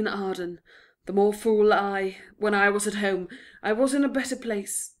I in Arden. The more fool I. When I was at home, I was in a better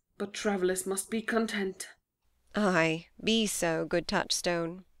place. But travellers must be content. Ay, be so, good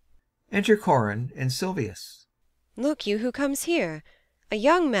Touchstone. Enter Corin and Silvius. Look you who comes here, a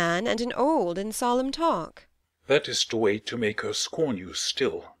young man and an old in solemn talk. That is the way to make her scorn you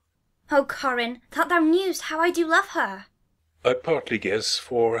still. O Corin, thought thou knewst how I do love her? I partly guess,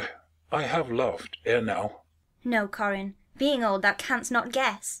 for I have loved ere now. No, Corin, being old thou canst not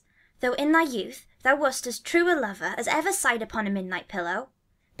guess, though in thy youth thou wast as true a lover as ever sighed upon a midnight pillow.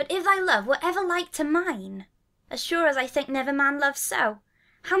 But if thy love were ever like to mine, as sure as I think never man loved so,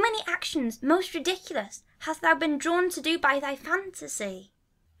 how many actions most ridiculous hast thou been drawn to do by thy fantasy?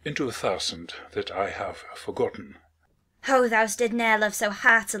 into 1,000 that I have forgotten. Oh, thou did ne'er love so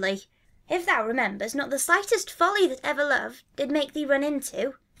heartily. If thou remembers, not the slightest folly that ever love did make thee run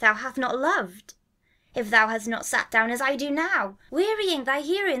into, thou hast not loved. If thou hast not sat down as I do now, wearying thy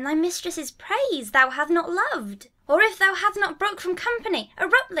hearing thy mistress's praise, thou hast not loved. Or if thou hast not broke from company,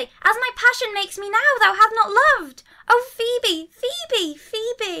 abruptly, as my passion makes me now, thou hast not loved. Oh, Phoebe, Phoebe,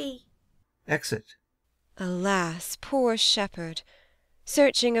 Phoebe! Exit. Alas, poor shepherd,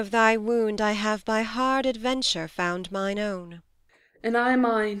 searching of thy wound I have by hard adventure found mine own. And I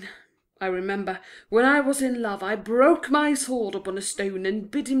mine. I remember, when I was in love, I broke my sword upon a stone, and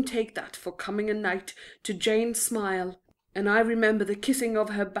bid him take that for coming a night to Jane's smile. And I remember the kissing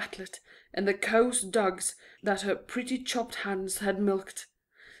of her batlet, and the cow's dugs that her pretty chopped hands had milked.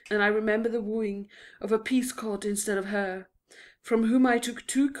 And I remember the wooing of a peace cod instead of her, from whom I took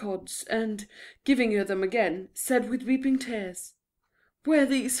 2 cods, and, giving her them again, said with weeping tears, "Wear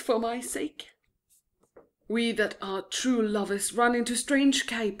these for my sake." We that are true lovers run into strange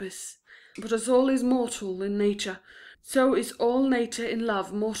capers, but as all is mortal in nature, so is all nature in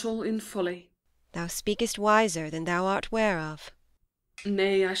love mortal in folly. Thou speakest wiser than thou art ware of.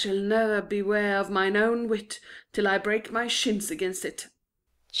 Nay, I shall never be ware of mine own wit, till I break my shins against it.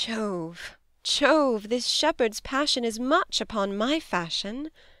 Jove, Jove, this shepherd's passion is much upon my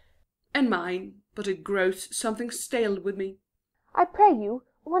fashion. And mine, but it grows something stale with me. I pray you,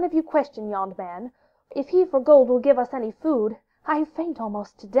 one of you question yond man. If he for gold will give us any food, I faint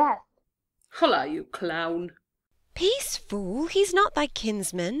almost to death. Holla, you clown. Peace, fool, he's not thy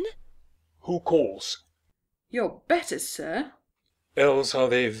kinsman. Who calls? Your betters, sir. Else are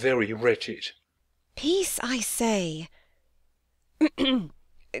they very wretched. Peace, I say.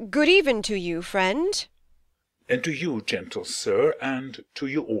 Good even to you, friend. And to you, gentle sir, and to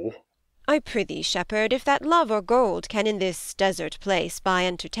you all. I prithee, shepherd, if that love or gold can in this desert place buy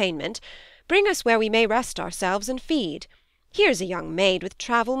entertainment, bring us where we may rest ourselves and feed. Here's a young maid with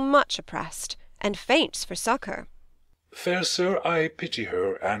travel much oppressed, and faints for succour. Fair sir, I pity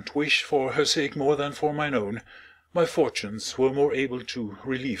her, and wish for her sake more than for mine own. My fortunes were more able to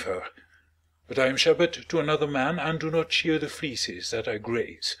relieve her. But I am shepherd to another man, and do not shear the fleeces that I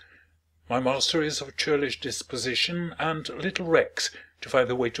graze. My master is of churlish disposition, and little recks to find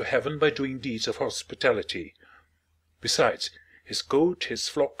the way to heaven by doing deeds of hospitality. Besides, his goat, his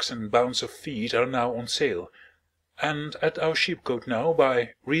flocks, and bounds of feed are now on sale, and at our sheepcote now,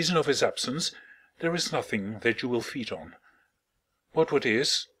 by reason of his absence, there is nothing that you will feed on. What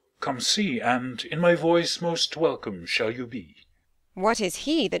is, come see, and in my voice most welcome shall you be. What is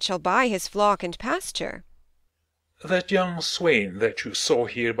he that shall buy his flock and pasture? That young swain that you saw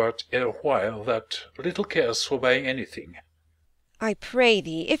here but erewhile, that little cares for buying anything. I pray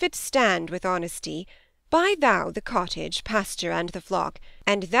thee, if it stand with honesty, buy thou the cottage, pasture, and the flock,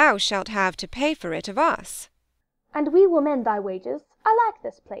 and thou shalt have to pay for it of us. And we will mend thy wages. I like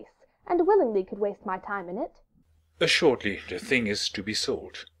this place, and willingly could waste my time in it. Assuredly the thing is to be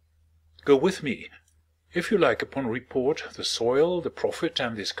sold. Go with me. If you like upon report the soil, the profit,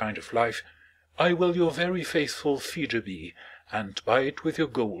 and this kind of life, I will your very faithful feeder be, and buy it with your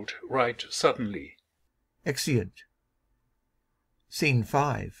gold right suddenly. Exeunt. Scene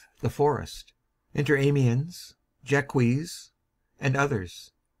 5. The forest. Enter Amiens, Jacques, and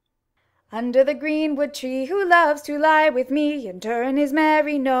others. Under the greenwood tree, who loves to lie with me, and turn his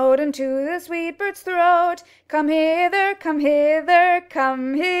merry note unto the sweet bird's throat. Come hither, come hither,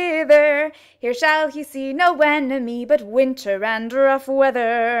 come hither. Here shall he see no enemy, but winter and rough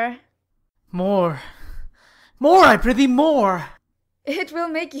weather. More, I prithee, more. It will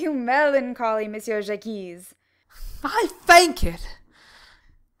make you melancholy, Monsieur Jacques. I thank it.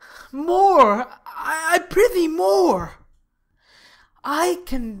 More, I prithee, more. I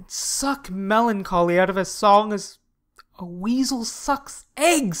can suck melancholy out of a song as a weasel sucks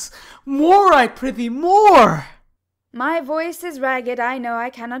eggs. More, I prithee, more. My voice is ragged, I know I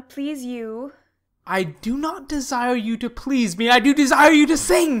cannot please you. I do not desire you to please me, I do desire you to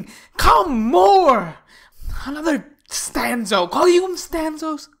sing. Come, more. Another stanzo. Call you them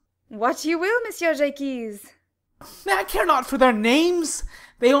stanzos? What you will, Monsieur Jacques. I care not for their names.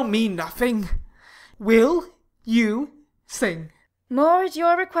 They don't mean nothing. Will you sing? More at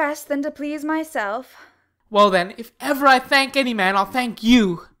your request than to please myself. Well then, if ever I thank any man, I'll thank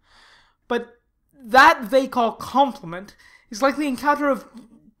you. But that they call compliment is like the encounter of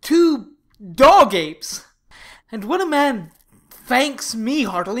 2 dog apes. And when a man thanks me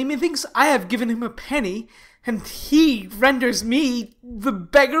heartily, methinks I have given him a penny, and he renders me the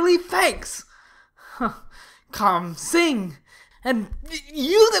beggarly thanks. Come, sing, and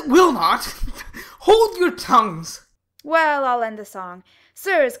you that will not, hold your tongues. Well, I'll end the song.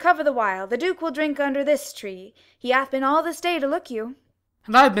 Sirs, cover the while, the Duke will drink under this tree. He hath been all this day to look you.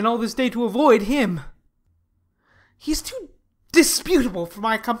 And I've been all this day to avoid him. He is too disputable for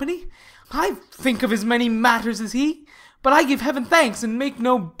my company. I think of as many matters as he, but I give heaven thanks and make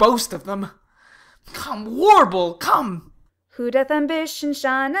no boast of them. Come, warble, come! Who doth ambition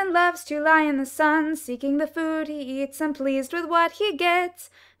shun and loves to lie in the sun, seeking the food he eats and pleased with what he gets?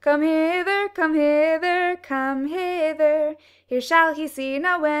 Come hither, come hither, come hither. Here shall he see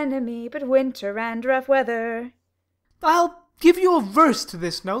no enemy but winter and rough weather. I'll give you a verse to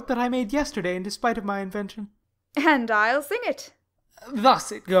this note that I made yesterday in despite of my invention. And I'll sing it.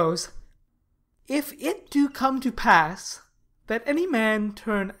 Thus it goes. If it do come to pass that any man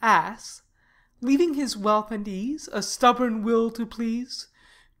turn ass, leaving his wealth and ease, a stubborn will to please,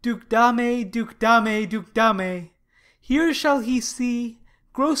 Duke dame, Duke dame, Duke dame, here shall he see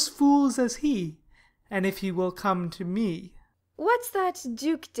gross fools as he, and if he will come to me. What's that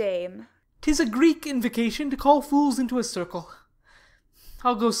Duke dame? 'Tis a Greek invocation to call fools into a circle.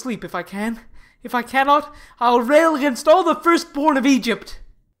 I'll go sleep if I can. If I cannot, I'll rail against all the firstborn of Egypt.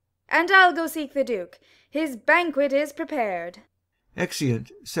 And I'll go seek the Duke. His banquet is prepared.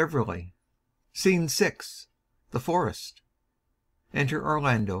 Exeunt severally. Scene 6. The Forest. Enter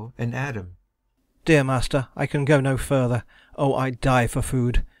Orlando and Adam. Dear master, I can go no further. Oh, I die for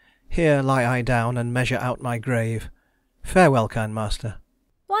food. Here lie I down and measure out my grave. Farewell, kind master.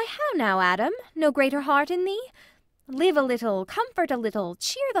 Why, how now, Adam? No greater heart in thee? Live a little, comfort a little,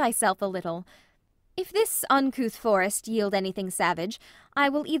 cheer thyself a little. If this uncouth forest yield anything savage, I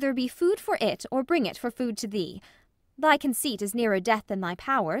will either be food for it or bring it for food to thee. Thy conceit is nearer death than thy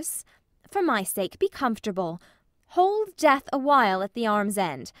powers. For my sake, be comfortable. Hold death a while at the arm's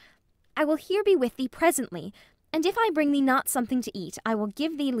end. I will here be with thee presently, and if I bring thee not something to eat, I will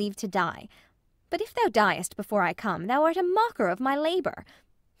give thee leave to die. But if thou diest before I come, thou art a mocker of my labour.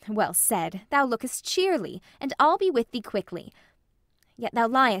 Well said, thou lookest cheerly, and I'll be with thee quickly. Yet thou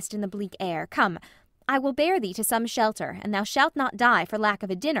liest in the bleak air. Come, I will bear thee to some shelter, and thou shalt not die for lack of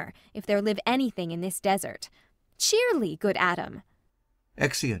a dinner, if there live anything in this desert. Cheerly, good Adam.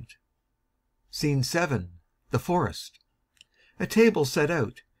 Exeunt. Scene 7. The Forest. A table set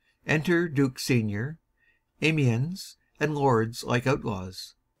out. Enter Duke Senior, Amiens, and lords like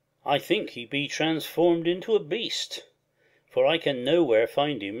outlaws. I think he be transformed into a beast, for I can nowhere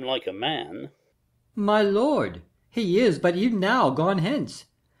find him like a man. My lord, he is but even now gone hence.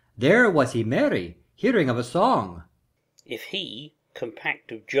 There was he merry, hearing of a song. If he,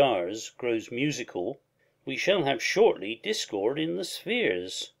 compact of jars, grows musical, we shall have shortly discord in the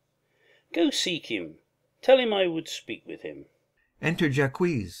spheres. Go seek him. Tell him I would speak with him. Enter Jacques.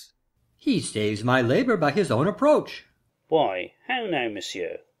 He saves my labour by his own approach. Why, how now,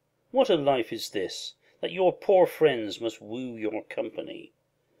 monsieur? What a life is this, that your poor friends must woo your company?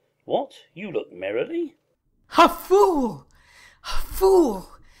 What, you look merrily? A fool! A fool!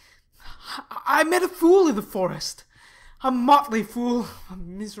 I met a fool in the forest. A motley fool, a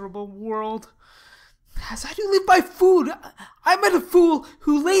miserable world. As I do live by food, I met a fool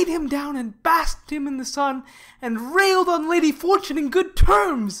who laid him down and basked him in the sun, and railed on Lady Fortune in good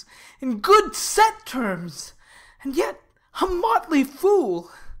terms, in good set terms, and yet a motley fool.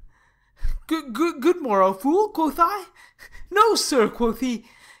 Good morrow, fool, quoth I. No, sir, quoth he,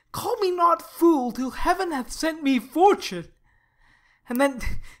 call me not fool till heaven hath sent me fortune. And then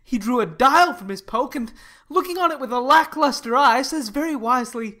he drew a dial from his poke, and looking on it with a lacklustre eye, says very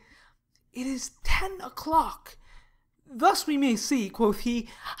wisely, It is 10 o'clock. Thus we may see, quoth he,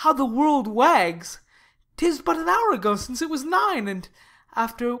 how the world wags. 'Tis but an hour ago since it was 9, and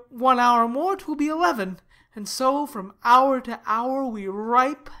after 1 hour more 'twill be 11. And so from hour to hour we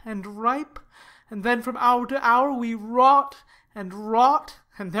ripe, and then from hour to hour we rot, and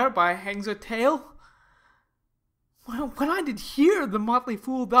thereby hangs a tale. When I did hear the motley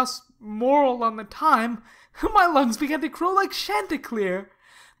fool thus moral on the time, my lungs began to crow like chanticleer,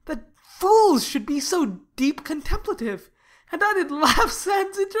 that fools should be so deep contemplative, and I did laugh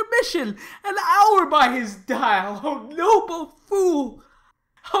sans intermission, an hour by his dial. O noble fool!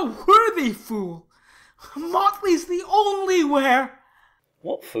 A worthy fool! Motley's the only wear.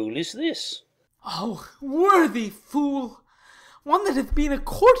 What fool is this? Oh, worthy fool! One that hath been a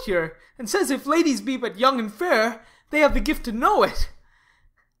courtier, and says if ladies be but young and fair, they have the gift to know it.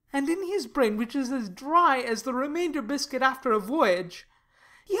 And in his brain, which is as dry as the remainder biscuit after a voyage,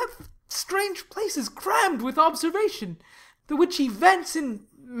 he hath strange places crammed with observation, the which he vents in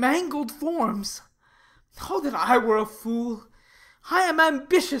mangled forms. Oh, that I were a fool! I am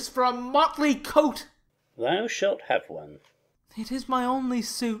ambitious for a motley coat. Thou shalt have one. It is my only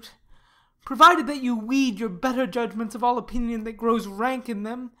suit. provided that you weed your better judgments of all opinion that grows rank in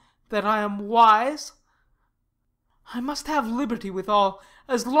them, that I am wise. I must have liberty withal,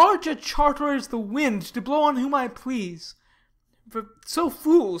 as large a charter as the wind, to blow on whom I please. For so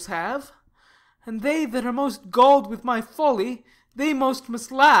fools have, and they that are most galled with my folly, they most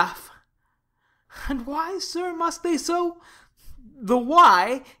must laugh. And why, sir, must they so? The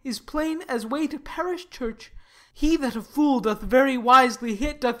why is plain as way to parish church. He that a fool doth very wisely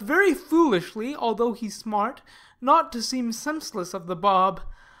hit, doth very foolishly, although he smart, not to seem senseless of the bob.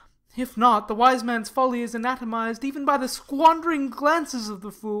 If not, the wise man's folly is anatomized even by the squandering glances of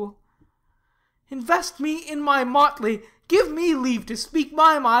the fool. Invest me in my motley, give me leave to speak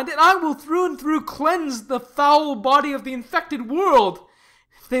my mind, and I will through and through cleanse the foul body of the infected world,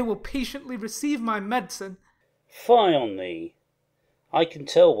 if they will patiently receive my medicine. Fie on thee! I can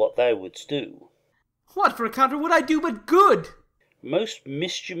tell what thou wouldst do. What for a counter would I do but good? Most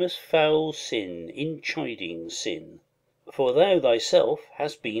mischievous foul sin, in chiding sin. For thou thyself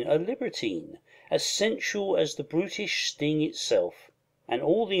hast been a libertine, as sensual as the brutish sting itself, and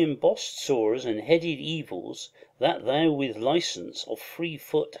all the embossed sores and headed evils that thou with licence of free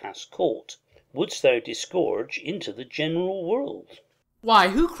foot hast caught, wouldst thou disgorge into the general world. Why,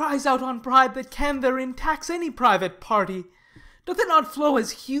 who cries out on pride that can therein tax any private party? Doth it not flow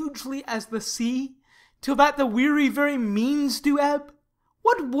as hugely as the sea, till that the weary very means do ebb?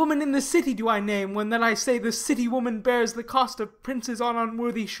 What woman in the city do I name, when that I say the city woman bears the cost of princes on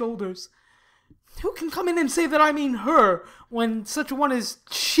unworthy shoulders? Who can come in and say that I mean her, when such a one as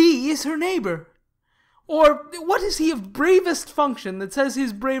she is her neighbour? Or what is he of bravest function, that says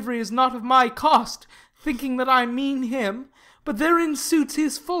his bravery is not of my cost, thinking that I mean him, but therein suits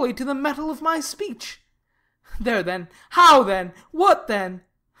his folly to the metal of my speech? There then, how then, what then?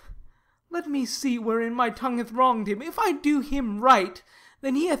 Let me see wherein my tongue hath wronged him. If I do him right,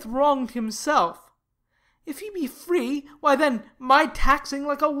 then he hath wronged himself. If he be free, why then my taxing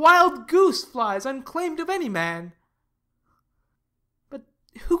like a wild goose flies, unclaimed of any man. But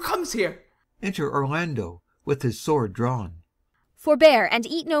who comes here? Enter Orlando, with his sword drawn. Forbear, and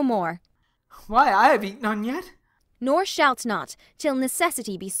eat no more. Why, I have eaten none yet. Nor shalt not, till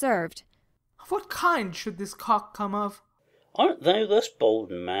necessity be served. Of what kind should this cock come of? Art thou thus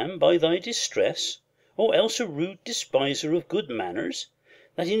bolden, man, by thy distress, or else a rude despiser of good manners,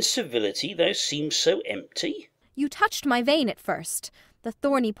 that in civility thou seem'st so empty? You touched my vein at first. The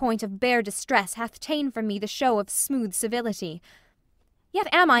thorny point of bare distress hath ta'en from me the show of smooth civility. Yet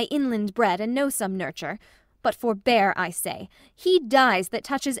am I inland bred, and know some nurture. But forbear, I say. He dies that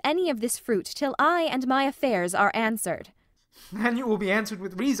touches any of this fruit, till I and my affairs are answered. And you will be answered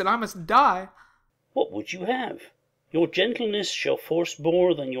with reason. I must die. What would you have? Your gentleness shall force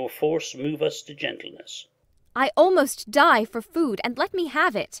more than your force move us to gentleness. I almost die for food, and let me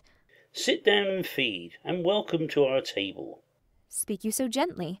have it. Sit down and feed, and welcome to our table. Speak you so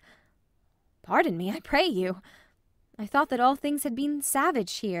gently? Pardon me, I pray you. I thought that all things had been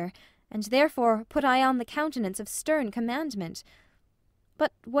savage here, and therefore put I on the countenance of stern commandment.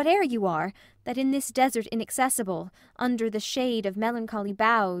 But whate'er you are, that in this desert inaccessible, under the shade of melancholy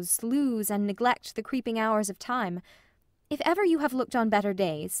boughs, lose and neglect the creeping hours of time, if ever you have looked on better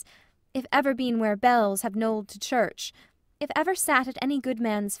days, if ever been where bells have knolled to church, if ever sat at any good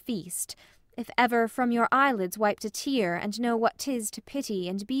man's feast, if ever from your eyelids wiped a tear, and know what 'tis to pity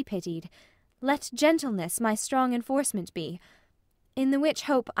and be pitied, let gentleness my strong enforcement be, in the which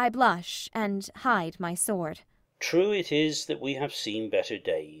hope I blush and hide my sword. True it is that we have seen better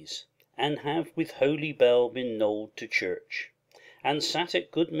days, and have with holy bell been knolled to church, and sat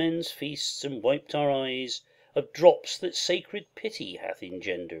at good men's feasts, and wiped our eyes of drops that sacred pity hath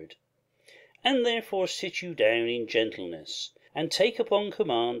engendered. And therefore sit you down in gentleness, and take upon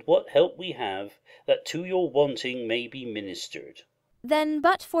command what help we have, that to your wanting may be ministered. Then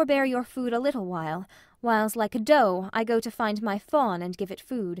but forbear your food a little whiles like a doe I go to find my fawn and give it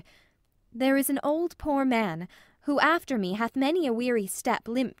food. There is an old poor man, who after me hath many a weary step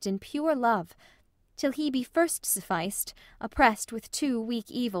limped in pure love, till he be first sufficed, oppressed with two weak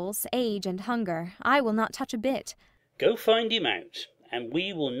evils, age and hunger, I will not touch a bit. Go find him out, and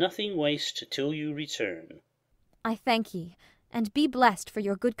we will nothing waste till you return. I thank ye, and be blessed for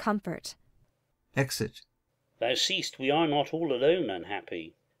your good comfort. Exit. Thou seest we are not all alone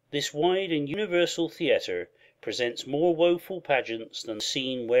unhappy. This wide and universal theatre presents more woeful pageants than the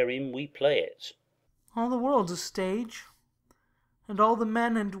scene wherein we play it. All the world's a stage, and all the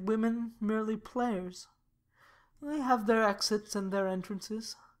men and women merely players. They have their exits and their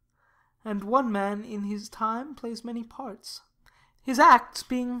entrances, and one man in his time plays many parts, his acts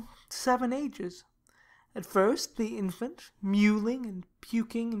being 7 ages, At first the infant, mewling and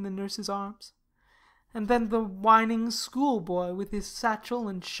puking in the nurse's arms, and then the whining schoolboy with his satchel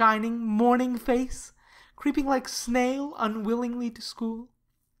and shining morning face, creeping like snail unwillingly to school,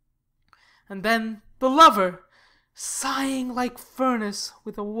 and then the lover, sighing like furnace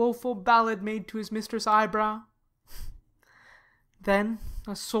with a woeful ballad made to his mistress' eyebrow, then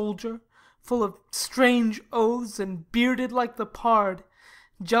a soldier, full of strange oaths and bearded like the pard,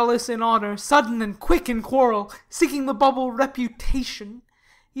 jealous in honour, sudden and quick in quarrel, seeking the bubble reputation,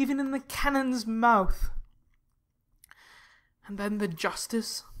 even in the cannon's mouth. And then the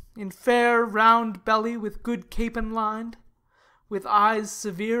justice, in fair round belly with good capon lined, with eyes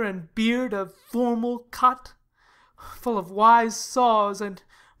severe and beard of formal cut, full of wise saws and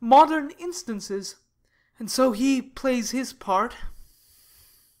modern instances, and so he plays his part.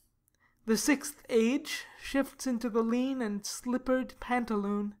 The sixth age shifts into the lean and slippered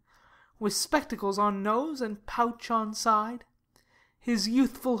pantaloon, with spectacles on nose and pouch on side, his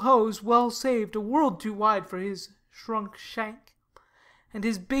youthful hose well saved a world too wide for his shrunk shank, and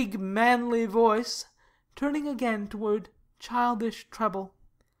his big manly voice turning again toward childish treble,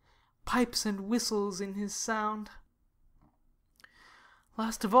 pipes and whistles in his sound.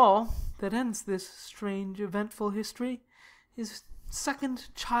 Last of all, that ends this strange eventful history, is second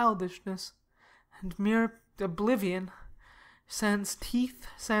childishness, and mere oblivion, sans teeth,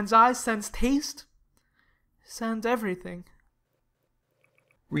 sans eyes, sans taste, sans everything.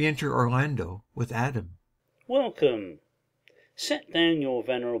 Re-enter Orlando with Adam. Welcome. Set down your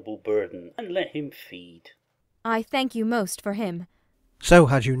venerable burden, and let him feed. I thank you most for him. So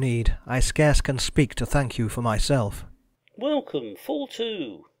had you need. I scarce can speak to thank you for myself. Welcome, fall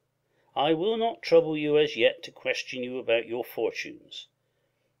to. I will not trouble you as yet to question you about your fortunes.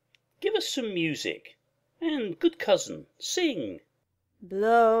 Give us some music, and, good cousin, sing.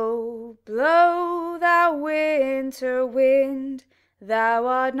 Blow, blow, thou winter wind, thou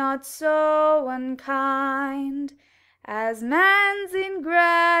art not so unkind as man's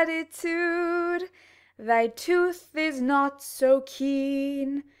ingratitude. Thy tooth is not so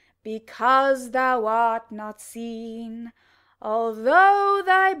keen, because thou art not seen, although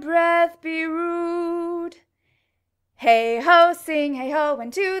thy breath be rude. Hey ho, sing, hey ho,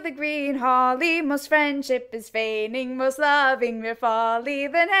 and to the green holly, most friendship is feigning, most loving mere folly.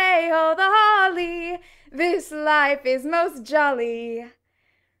 Then hey ho, the holly, this life is most jolly.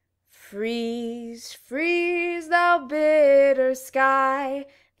 Freeze, freeze, thou bitter sky,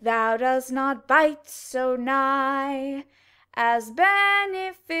 thou dost not bite so nigh as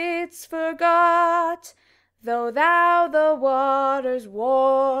benefits forgot. Though thou the waters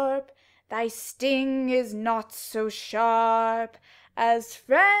warp, thy sting is not so sharp as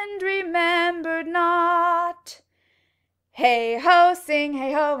friend remembered not. Hey ho, sing,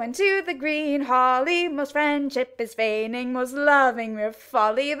 hey ho, and to the green holly, most friendship is feigning, most loving mere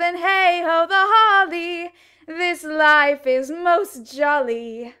folly. Then hey ho, the holly, this life is most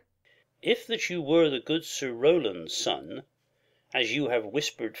jolly. If that you were the good Sir Rowland's son, as you have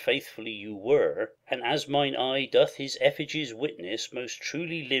whispered faithfully you were, and as mine eye doth his effigies witness, most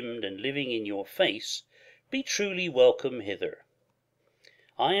truly limbed and living in your face, be truly welcome hither.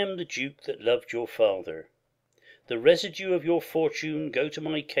 I am the Duke that loved your father. The residue of your fortune go to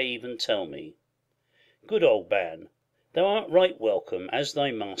my cave and tell me. Good old man, thou art right welcome, as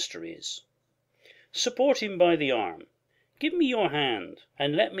thy master is. Support him by the arm, give me your hand,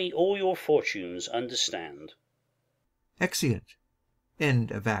 and let me all your fortunes understand. Exeunt.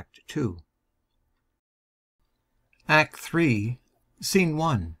 End of Act 2. Act 3, Scene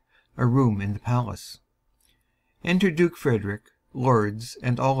 1. A room in the palace. Enter Duke Frederick, lords,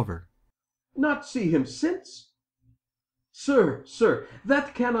 and Oliver. Not see him since? Sir, sir,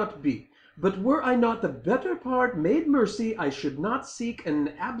 that cannot be. But were I not the better part made mercy, I should not seek an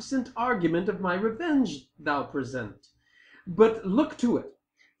absent argument of my revenge thou present. But look to it.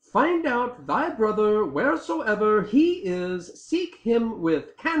 Find out thy brother wheresoever he is, seek him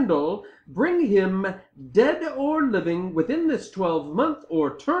with candle, bring him dead or living within this 12-month,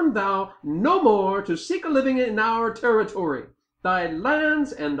 or turn thou no more to seek a living in our territory. Thy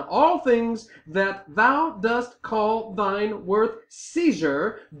lands and all things that thou dost call thine worth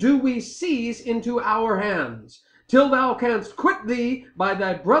seizure do we seize into our hands, till thou canst quit thee by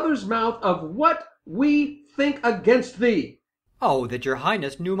thy brother's mouth of what we think against thee. Oh, that your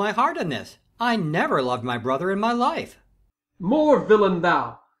highness knew my heart in this! I never loved my brother in my life. More villain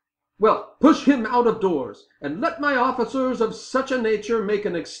thou! Well, push him out of doors, and let my officers of such a nature make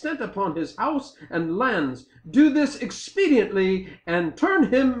an extent upon his house and lands. Do this expediently, and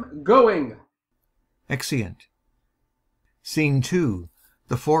turn him going. Exeunt. Scene 2.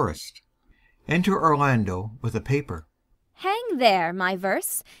 The forest. Enter Orlando with a paper. Hang there, my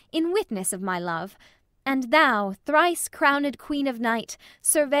verse, in witness of my love. And thou, thrice crowned queen of night,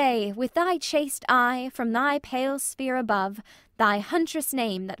 survey with thy chaste eye from thy pale sphere above thy huntress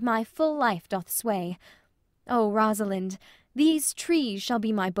name that my full life doth sway. O Rosalind, these trees shall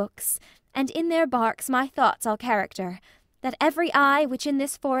be my books, and in their barks my thoughts I'll character, that every eye which in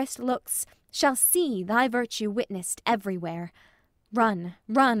this forest looks shall see thy virtue witnessed everywhere. Run,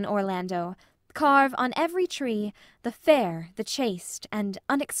 run, Orlando, carve on every tree the fair, the chaste, and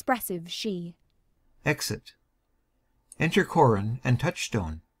unexpressive she. Exit. Enter Corin and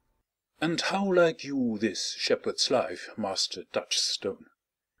Touchstone. And how like you this shepherd's life, Master Touchstone?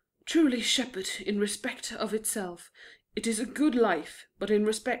 Truly, shepherd, in respect of itself, it is a good life, but in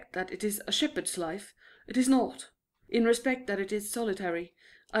respect that it is a shepherd's life, it is not. In respect that it is solitary,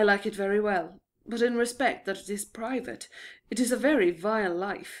 I like it very well, but in respect that it is private, it is a very vile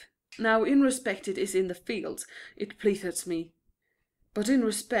life. Now in respect it is in the fields, it pleaseth me. But in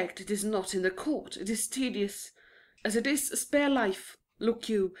respect it is not in the court, it is tedious. As it is a spare life, look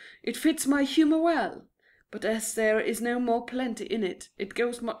you, it fits my humour well. But as there is no more plenty in it, it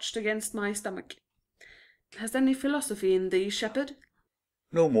goes much against my stomach. Hast any philosophy in thee, shepherd?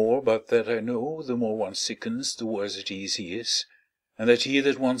 No more, but that I know the more one sickens, the worse at ease he is, and that he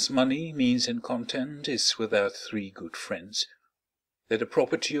that wants money, means, and content is without 3 good friends. That the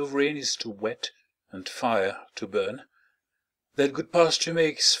property of rain is to wet, and fire to burn. That good pasture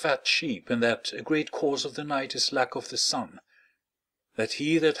makes fat sheep, and that a great cause of the night is lack of the sun. That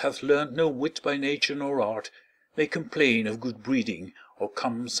he that hath learned no wit by nature nor art may complain of good breeding, or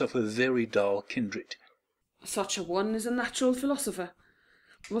comes of a very dull kindred. Such a one is a natural philosopher.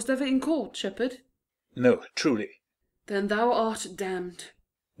 Wast ever in court, shepherd? No, truly. Then thou art damned.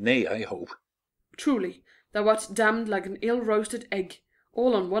 Nay, I hope. Truly, thou art damned like an ill-roasted egg,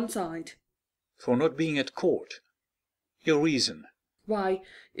 all on one side. For not being at court. Your reason? Why,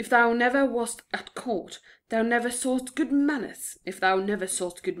 if thou never wast at court, thou never saw'st good manners. If thou never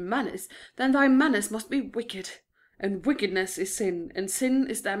saw'st good manners, then thy manners must be wicked. And wickedness is sin, and sin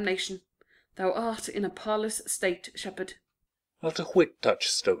is damnation. Thou art in a parlous state, shepherd. Not a whit,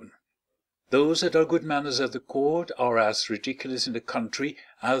 Touchstone. Those that are good manners at the court are as ridiculous in the country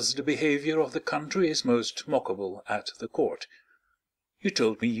as the behaviour of the country is most mockable at the court. You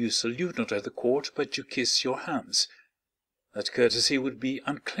told me you salute not at the court, but you kiss your hands. That courtesy would be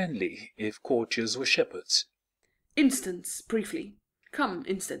uncleanly if courtiers were shepherds. Instance, briefly. Come,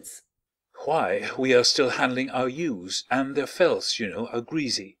 instance. Why, we are still handling our ewes, and their fells, you know, are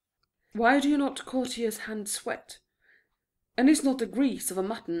greasy. Why do you not courtiers' hands sweat? And is not the grease of a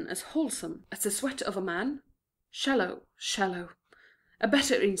mutton as wholesome as the sweat of a man? Shallow, shallow. A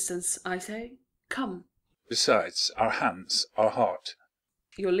better instance, I say. Come. Besides, our hands are hard.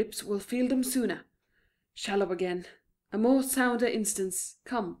 Your lips will feel them sooner. Shallow again. A more sounder instance.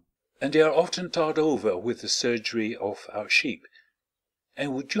 Come. And they are often tarred over with the surgery of our sheep.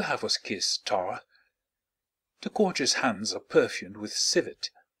 And would you have us kiss tar? The courtier's hands are perfumed with civet.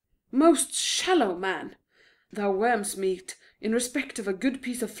 Most shallow man! Thou worm's meat, in respect of a good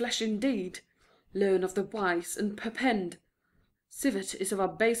piece of flesh indeed. Learn of the wise, and perpend. Civet is of a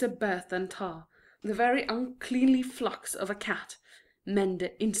baser birth than tar, the very uncleanly flux of a cat. Mend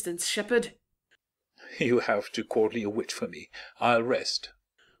the instance, shepherd. You have too courtly a wit for me. I'll rest.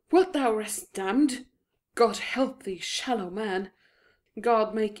 Wilt thou rest, damned? God help thee, shallow man.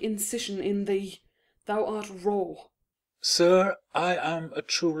 God make incision in thee. Thou art raw. Sir, I am a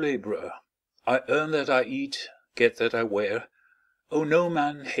true labourer. I earn that I eat, get that I wear. Owe no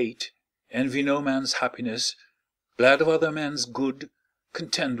man hate, envy no man's happiness, glad of other men's good,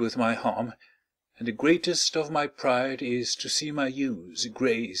 content with my harm, and the greatest of my pride is to see my ewes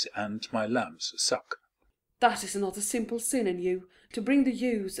graze and my lambs suck. That is not a simple sin in you, to bring the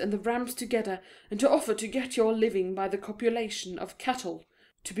ewes and the rams together, and to offer to get your living by the copulation of cattle,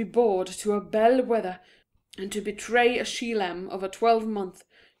 to be bored to a bell wether, and to betray a she-lamb of a 12-month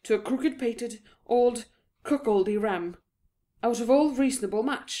to a crooked-pated, old, cuckoldy ram, out of all reasonable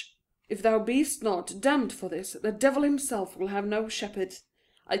match. If thou beest not damned for this, the devil himself will have no shepherd.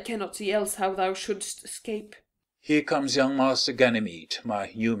 I cannot see else how thou shouldst escape. Here comes young Master Ganymede,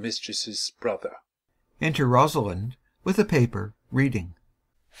 my new mistress's brother. Enter Rosalind with a paper, reading.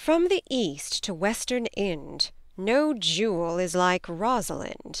 From the east to western Ind, no jewel is like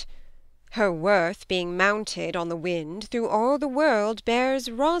Rosalind. Her worth being mounted on the wind, through all the world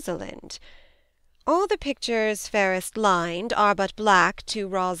bears Rosalind. All the pictures fairest lined are but black to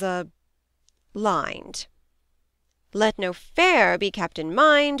lined. Let no fair be kept in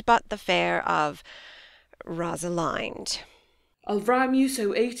mind but the fair of Rosalind. I'll rhyme you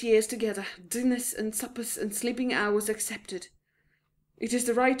so 8 years together, dinners and suppers and sleeping hours excepted. It is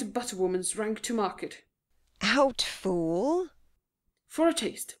the right butterwoman's rank to market. Out, fool! For a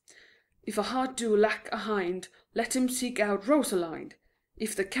taste, if a heart do lack a hind, let him seek out Rosalind.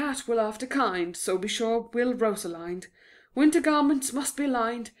 If the cat will after kind, so be sure will Rosalind. Winter garments must be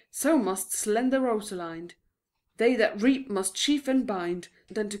lined, so must slender Rosalind. They that reap must sheaf and bind,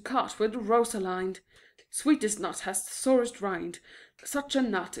 then to cart with Rosalind. Sweetest nut has the sorest rind, such a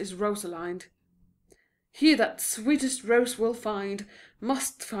nut is Rosalind. He that sweetest rose will find,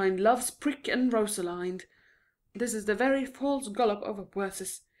 must find love's prick and Rosalind. This is the very false gollop of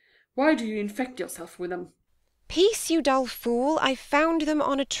verses. Why do you infect yourself with them? Peace, you dull fool, I found them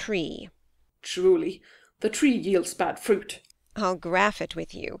on a tree. Truly, the tree yields bad fruit. I'll graff it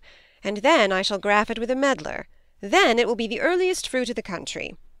with you, and then I shall graff it with a medlar. Then it will be the earliest fruit of the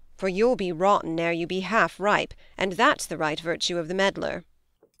country. For you'll be rotten ere you be half ripe, and that's the right virtue of the medlar.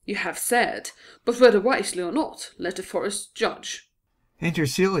 You have said, but whether wisely or not, let the forest judge. Enter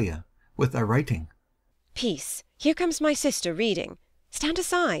Celia, with a writing. Peace, here comes my sister reading. Stand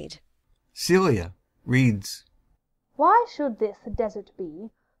aside. Celia reads. Why should this a desert be?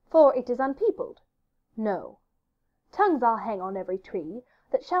 For it is unpeopled. No. Tongues I'll hang on every tree,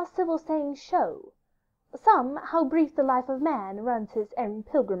 that shall civil sayings show. Some, how brief the life of man runs his airy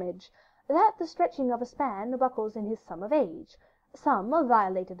pilgrimage, that the stretching of a span buckles in his sum of age. Some of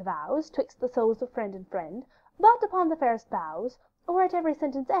violated vows, twixt the souls of friend and friend, but upon the fairest boughs, or at every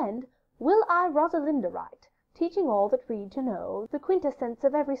sentence end, will I Rosalinda write, teaching all that read to know the quintessence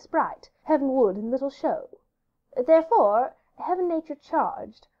of every sprite, heaven would in little show. Therefore, heaven nature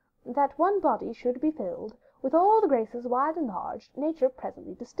charged, that one body should be filled with all the graces wide and large nature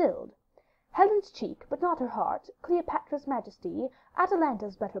presently distilled. Helen's cheek, but not her heart, Cleopatra's majesty,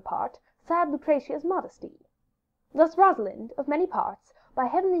 Atalanta's better part, sad Lucretia's modesty. Thus Rosalind, of many parts, by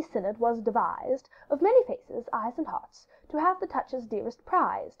heavenly synod was devised, of many faces, eyes, and hearts, to have the touches dearest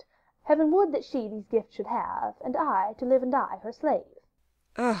prized. Heaven would that she these gifts should have, and I to live and die her slave.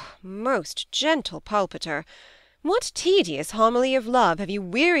 Most gentle pulpiter, what tedious homily of love have you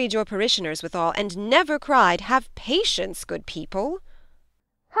wearied your parishioners withal, and never cried, Have patience, good people?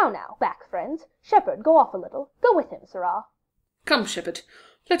 How now, back, friends. Shepherd, go off a little. Go with him, sirrah. Come, shepherd,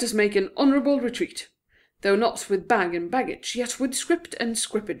 let us make an honourable retreat, though not with bag and baggage, yet with script and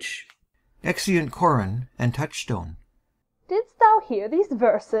scrippage. Exeunt Corin and Touchstone. Didst thou hear these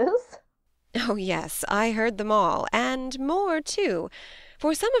verses? Oh, yes, I heard them all, and more too,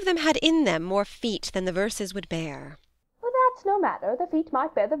 for some of them had in them more feet than the verses would bear. Well, that's no matter, the feet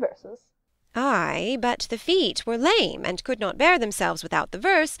might bear the verses. Ay, but the feet were lame, and could not bear themselves without the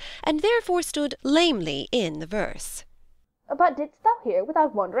verse, and therefore stood lamely in the verse. But didst thou hear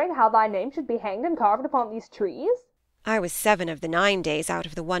without wondering how thy name should be hanged and carved upon these trees? I was 7 of the 9 days out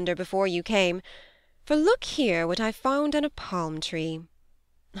of the wonder before you came. For look here what I found on a palm tree.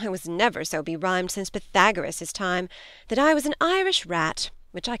 I was never so berhymed since Pythagoras' time, that I was an Irish rat,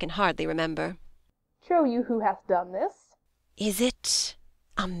 which I can hardly remember. Trow you who hath done this? Is it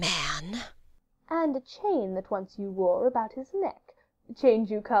a man? And a chain that once you wore about his neck, change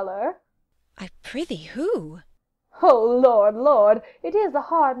you colour? I prithee who? Oh, Lord, Lord, it is a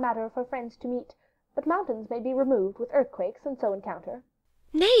hard matter for friends to meet, but mountains may be removed with earthquakes, and so encounter.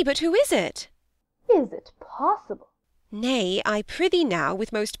 Nay, but who is it? Is it possible? Nay, I prithee now,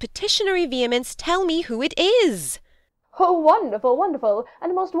 with most petitionary vehemence, tell me who it is. Oh, wonderful, wonderful,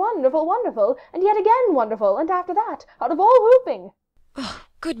 and most wonderful, wonderful, and yet again wonderful, and after that, out of all whooping. Oh,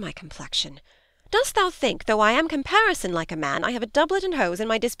 good my complexion! Dost thou think, though I am comparison like a man, I have a doublet and hose in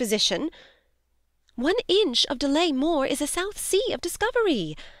my disposition? 1 inch of delay more is a South Sea of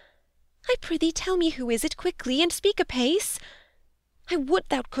discovery. I prithee tell me who is it quickly, and speak apace. I would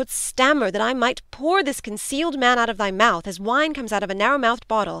thou couldst stammer, that I might pour this concealed man out of thy mouth, as wine comes out of a narrow-mouthed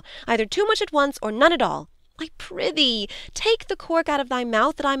bottle, either too much at once, or none at all. I prithee, take the cork out of thy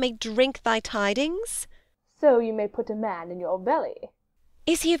mouth, that I may drink thy tidings. So you may put a man in your belly.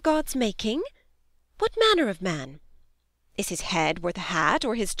 Is he of God's making? What manner of man? Is his head worth a hat,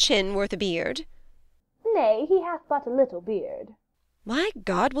 or his chin worth a beard? Nay, he hath but a little beard. Why,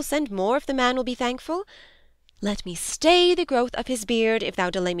 God will send more if the man will be thankful. Let me stay the growth of his beard, if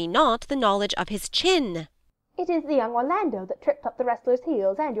thou delay me not the knowledge of his chin. It is the young Orlando that tripped up the wrestler's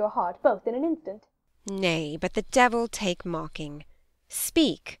heels and your heart both in an instant. Nay, but the devil take mocking.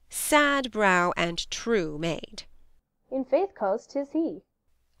 Speak, sad brow and true maid. In faith, cause 'tis he.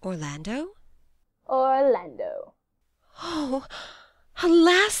 Orlando? Orlando. Oh,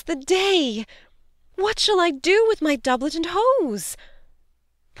 alas the day! What shall I do with my doublet and hose?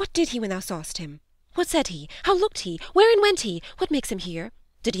 What did he when thou saw'st him? What said he? How looked he? Wherein went he? What makes him here?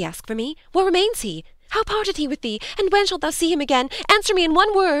 Did he ask for me? Where remains he? How parted he with thee? And when shalt thou see him again? Answer me in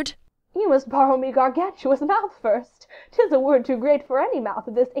one word. You must borrow me gargantuous mouth first. 'Tis a word too great for any mouth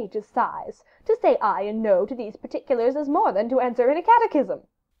of this age's size. To say aye and no to these particulars is more than to answer in a catechism.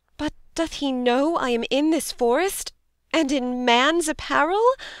 But doth he know I am in this forest, and in man's apparel?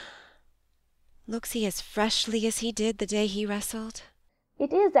 Looks he as freshly as he did the day he wrestled?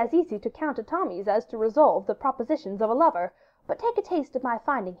 It is as easy to count a Tommies as to resolve the propositions of a lover, but take a taste of my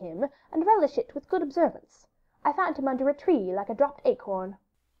finding him, and relish it with good observance. I found him under a tree like a dropped acorn.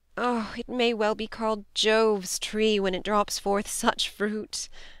 Oh, it may well be called Jove's tree when it drops forth such fruit.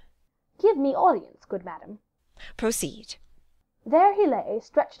 Give me audience, good madam. Proceed. There he lay,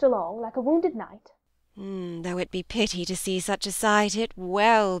 stretched along like a wounded knight. Though it be pity to see such a sight, it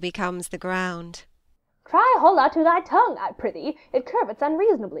well becomes the ground. Try holla to thy tongue, I prithee, it curvets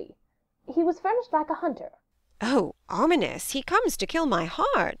unreasonably. He was furnished like a hunter. Oh, ominous, he comes to kill my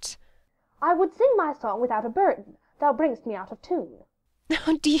heart. I would sing my song without a burden, thou bring'st me out of tune.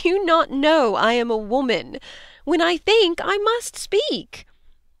 Do you not know I am a woman? When I think, I must speak.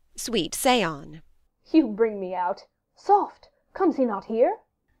 Sweet, say on. You bring me out. Soft, comes he not here?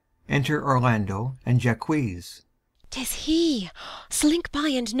 Enter Orlando and Jaques. 'Tis he. Slink by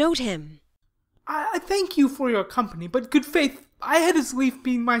and note him. I thank you for your company, but good faith, I had as lief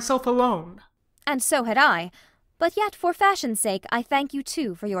be myself alone. And so had I. But yet, for fashion's sake, I thank you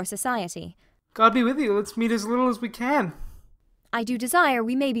too for your society. God be with you, let's meet as little as we can. I do desire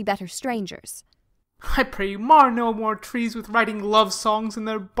we may be better strangers. I pray you, mar no more trees with writing love songs in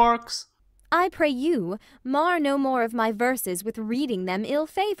their barks. I pray you, mar no more of my verses with reading them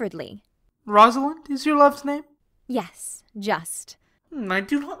ill-favouredly. Rosalind is your love's name? Yes, just. I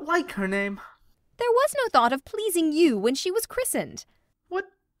do not like her name. There was no thought of pleasing you when she was christened. What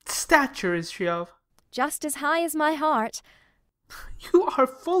stature is she of? Just as high as my heart. You are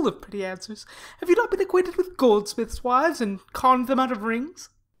full of pretty answers. Have you not been acquainted with goldsmiths' wives, and conned them out of rings?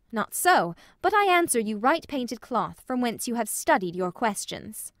 Not so, but I answer you right painted cloth, from whence you have studied your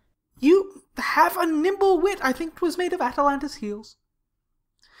questions. You have a nimble wit, I think 'twas made of Atalanta's heels.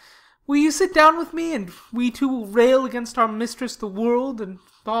 Will you sit down with me, and we two will rail against our mistress the world, and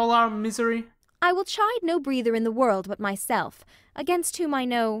all our misery? I will chide no breather in the world but myself, against whom I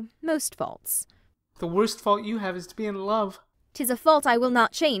know most faults. The worst fault you have is to be in love. 'Tis a fault I will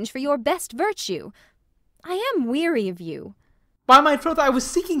not change for your best virtue. I am weary of you. By my troth, I was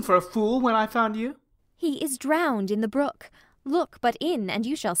seeking for a fool when I found you. He is drowned in the brook. Look but in, and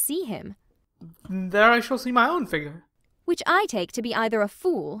you shall see him. There I shall see my own figure. Which I take to be either a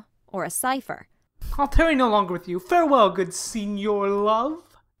fool or a cipher. I'll tarry no longer with you. Farewell, good Signor Love.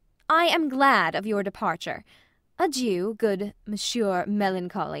 I am glad of your departure. Adieu, good Monsieur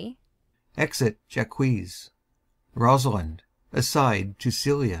Melancholy. Exit Jaques. Rosalind, aside to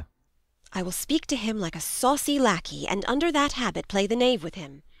Celia. I will speak to him like a saucy lackey, and under that habit play the knave with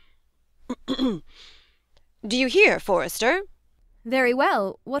him. Do you hear, Forester? Very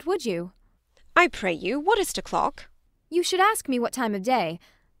well. What would you? I pray you, what is 'clock? You should ask me what time of day.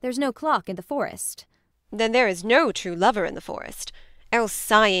 There's no clock in the forest. Then there is no true lover in the forest, else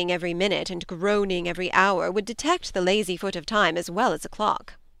sighing every minute and groaning every hour would detect the lazy foot of time as well as a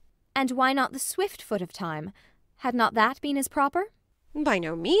clock. And why not the swift foot of time? Had not that been as proper? By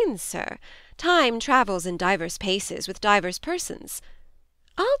no means, sir. Time travels in divers paces with divers persons.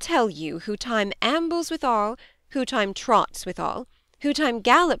 I'll tell you who time ambles withal, who time trots withal, who time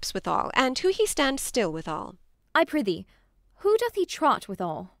gallops withal, and who he stands still withal. I prithee, who doth he trot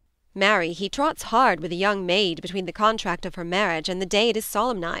withal? Marry, he trots hard with a young maid between the contract of her marriage and the day it is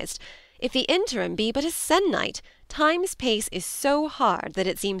solemnized. If the interim be but a se'nnight, time's pace is so hard that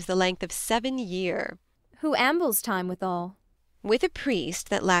it seems the length of 7 year. Who ambles time withal? With a priest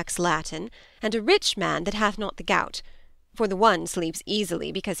that lacks Latin, and a rich man that hath not the gout. For the one sleeps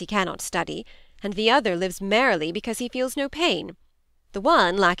easily because he cannot study, and the other lives merrily because he feels no pain. The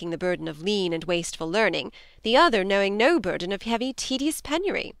one lacking the burden of lean and wasteful learning, the other knowing no burden of heavy tedious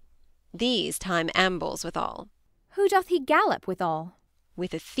penury. These time ambles withal. Who doth he gallop withal?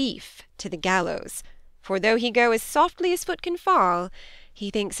 With a thief to the gallows. For though he go as softly as foot can fall, he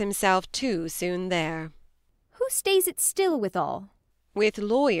thinks himself too soon there. Who stays it still withal? With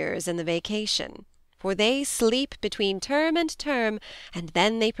lawyers in the vacation. For they sleep between term and term, and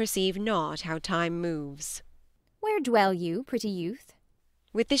then they perceive not how time moves. Where dwell you, pretty youth?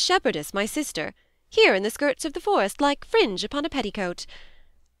 With this shepherdess, my sister, here in the skirts of the forest, like fringe upon a petticoat.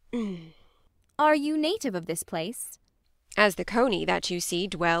 Are you native of this place? As the coney that you see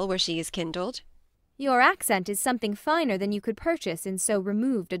dwell where she is kindled. Your accent is something finer than you could purchase in so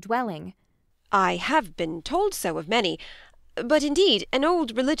removed a dwelling. I have been told so of many, but indeed an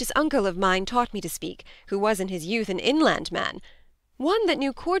old religious uncle of mine taught me to speak, who was in his youth an inland man, one that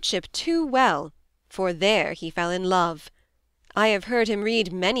knew courtship too well, for there he fell in love. I have heard him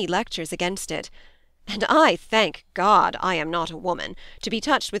read many lectures against it, and I thank God I am not a woman, to be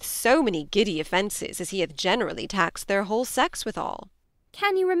touched with so many giddy offences as he hath generally taxed their whole sex withal.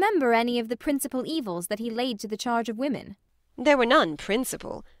 Can you remember any of the principal evils that he laid to the charge of women? There were none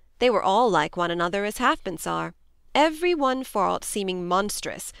principal. They were all like one another as halfpence are, every one fault seeming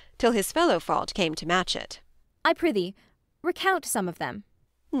monstrous, till his fellow fault came to match it. I prithee, recount some of them.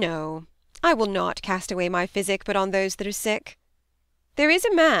 No, I will not cast away my physic but on those that are sick. There is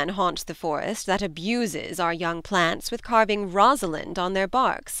a man haunts the forest that abuses our young plants with carving Rosalind on their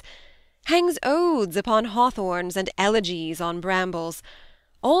barks, hangs odes upon hawthorns and elegies on brambles,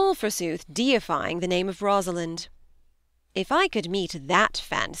 all forsooth deifying the name of Rosalind. If I could meet that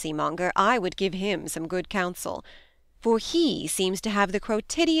fancy-monger, I would give him some good counsel, for he seems to have the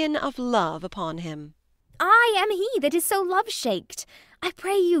quotidian of love upon him. I am he that is so love-shaked. I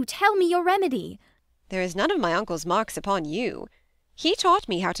pray you, tell me your remedy. There is none of my uncle's marks upon you. He taught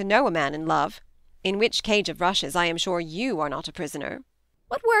me how to know a man in love, in which cage of rushes I am sure you are not a prisoner.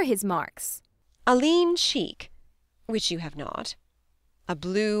 What were his marks? A lean cheek, which you have not, a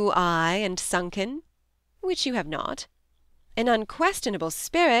blue eye and sunken, which you have not, an unquestionable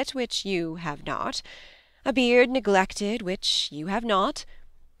spirit, which you have not, a beard neglected, which you have not,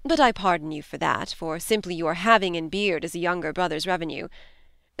 but I pardon you for that, for simply your having in beard is a younger brother's revenue.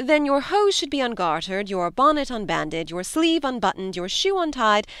 Then your hose should be ungartered, your bonnet unbanded, your sleeve unbuttoned, your shoe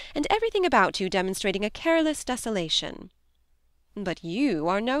untied, and everything about you demonstrating a careless desolation. But you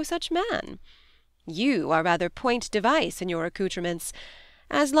are no such man. You are rather point device in your accoutrements,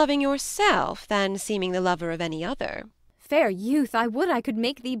 as loving yourself than seeming the lover of any other. Fair youth, I would I could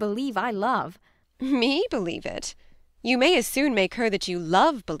make thee believe I love. Me believe it? You may as soon make her that you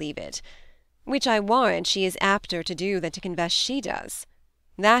love believe it, which I warrant she is apter to do than to confess she does.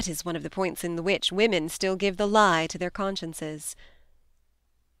 That is one of the points in the which women still give the lie to their consciences.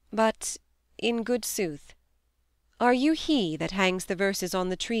 But, in good sooth, are you he that hangs the verses on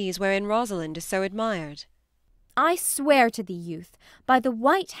the trees wherein Rosalind is so admired? I swear to thee, youth, by the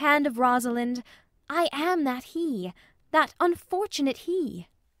white hand of Rosalind, I am that he, that unfortunate he.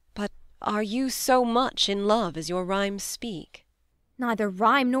 But are you so much in love as your rhymes speak? Neither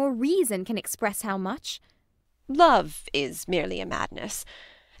rhyme nor reason can express how much. Love is merely a madness,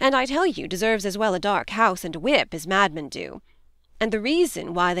 and I tell you deserves as well a dark house and a whip as madmen do. And the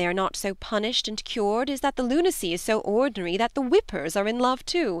reason why they are not so punished and cured is that the lunacy is so ordinary that the whippers are in love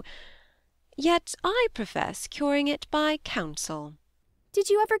too. Yet I profess curing it by counsel. Did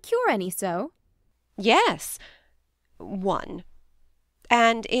you ever cure any so? Yes, one,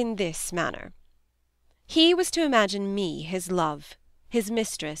 and in this manner. He was to imagine me his love, his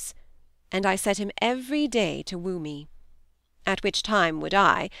mistress, and I set him every day to woo me. At which time would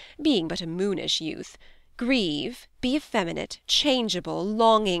I, being but a moonish youth, grieve, be effeminate, changeable,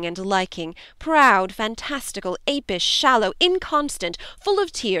 longing and liking, proud, fantastical, apish, shallow, inconstant, full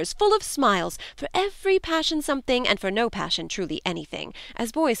of tears, full of smiles, for every passion something, and for no passion truly anything,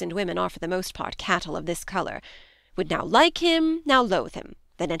 as boys and women are for the most part cattle of this colour, would now like him, now loathe him,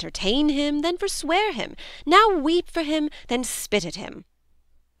 then entertain him, then forswear him, now weep for him, then spit at him.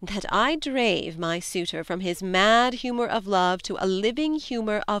 That I drave my suitor from his mad humour of love to a living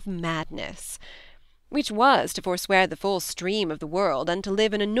humour of madness, which was to forswear the full stream of the world, and to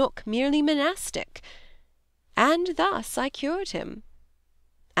live in a nook merely monastic. And thus I cured him.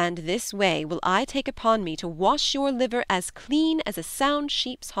 And this way will I take upon me to wash your liver as clean as a sound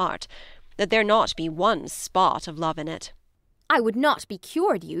sheep's heart, that there not be one spot of love in it. I would not be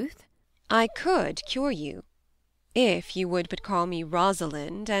cured, youth. I could cure you, if you would but call me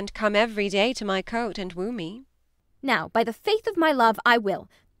Rosalind, and come every day to my cote and woo me. Now, by the faith of my love, I will.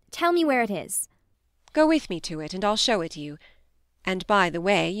 Tell me where it is. Go with me to it, and I'll show it you. And by the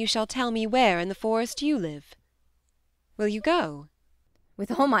way, you shall tell me where in the forest you live. Will you go?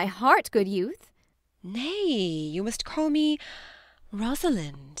 With all my heart, good youth. Nay, you must call me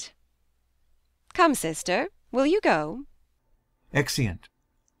Rosalind. Come, sister, will you go? Exeunt.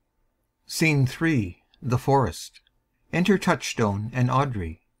 Scene 3. The forest. Enter Touchstone and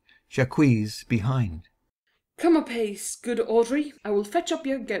Audrey. Jacques behind. Come apace, good Audrey. I will fetch up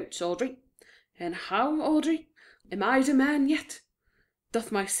your goats, Audrey. And how, Audrey? Am I the man yet?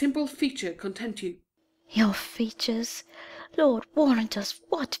 Doth my simple feature content you? Your features? Lord warrant us,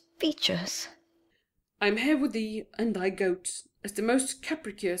 what features? I am here with thee and thy goats, as the most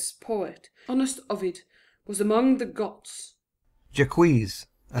capricious poet, honest Ovid, was among the Goths. Jacques,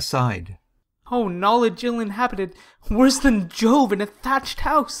 aside. Oh, knowledge ill inhabited, worse than Jove in a thatched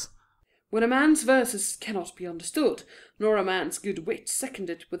house. When a man's verses cannot be understood, nor a man's good wit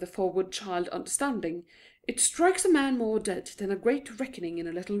seconded with a forward child understanding, it strikes a man more dead than a great reckoning in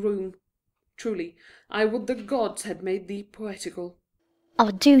a little room. Truly, I would the gods had made thee poetical.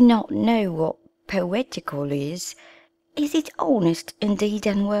 I do not know what poetical is. Is it honest in deed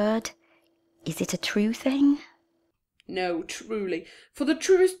and word? Is it a true thing? No, truly, for the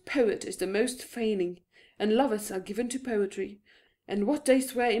truest poet is the most feigning, and lovers are given to poetry, and what they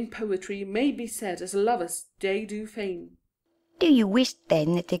swear in poetry may be said as lovers they do feign. Do you wish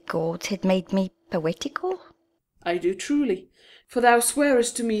then that the gods had made me poetical? I do truly, for thou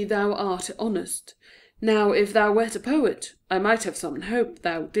swearest to me thou art honest. Now if thou wert a poet, I might have some hope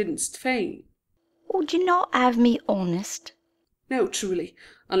thou didn't feign. Would you not have me honest? No, truly,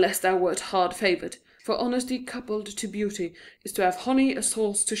 unless thou wert hard-favoured, for honesty coupled to beauty is to have honey as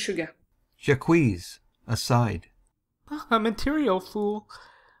sauce to sugar. Jacques, aside. A material fool.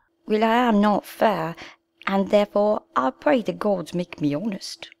 Well, I am not fair, and therefore I pray the gods make me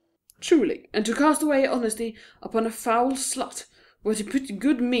honest. Truly, and to cast away honesty upon a foul slut were to put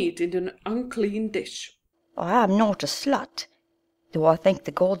good meat into an unclean dish. I am not a slut, though I thank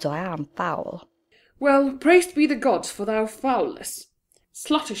the gods I am foul. Well, praised be the gods for thy foulness.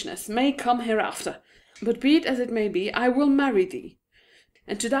 Sluttishness may come hereafter, but be it as it may be, I will marry thee.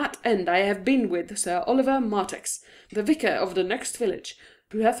 And to that end I have been with Sir Oliver Martex, the vicar of the next village,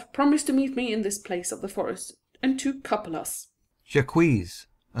 who hath promised to meet me in this place of the forest, and to couple us. Jacques,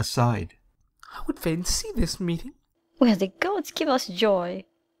 aside. I would fain see this meeting. Well, the gods give us joy.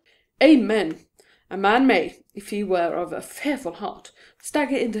 Amen. A man may, if he were of a fearful heart,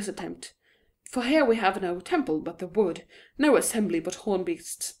 stagger in this attempt. For here we have no temple but the wood, no assembly but horn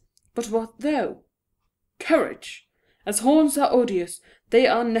beasts. But what though? Courage! As horns are odious, they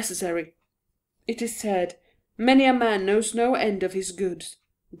are necessary. It is said, many a man knows no end of his goods.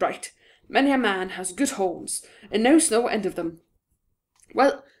 Right, many a man has good horns, and knows no end of them.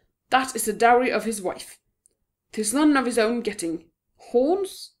 Well, that is the dowry of his wife. 'Tis none of his own getting.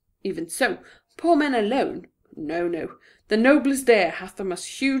 Horns? Even so, poor men alone. No, no, the noblest there hath them as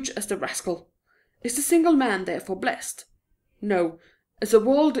huge as the rascal. Is the single man therefore blessed? No, as a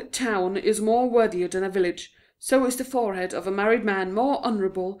walled town is more worthier than a village, so is the forehead of a married man more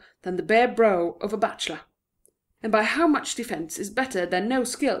honourable than the bare brow of a bachelor. And by how much defence is better than no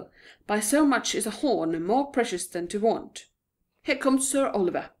skill, by so much is a horn more precious than to want. Here comes Sir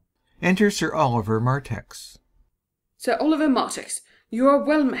Oliver. Enter Sir Oliver Martex. Sir Oliver Martex, you are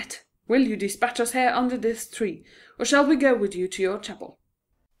well met. Will you dispatch us here under this tree, or shall we go with you to your chapel?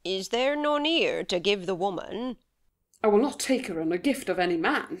 Is there none here to give the woman? I will not take her on a gift of any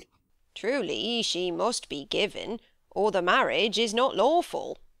man. Truly she must be given, or the marriage is not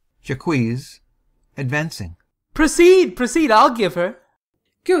lawful. Jacques, advancing. Proceed, proceed, I'll give her.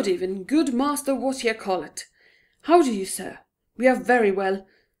 Good even, good master, what ye call it. How do you, sir? We are very well.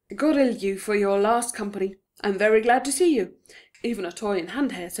 God ill you for your last company. I am very glad to see you. Even a toy in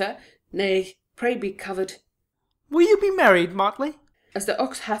hand here, sir. Nay, pray be covered. Will you be married, Motley? As the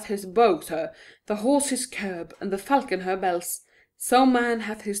ox hath his bow, sir, the horse his curb, and the falcon her bells, so man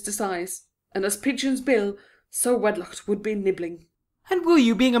hath his desires, and as pigeon's bill, so wedlock would be nibbling. And will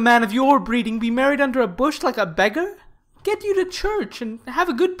you, being a man of your breeding, be married under a bush like a beggar? Get you to church, and have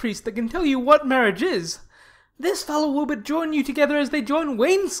a good priest that can tell you what marriage is. This fellow will but join you together as they join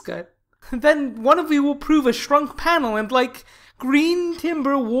wainscot. Then one of you will prove a shrunk panel, and like green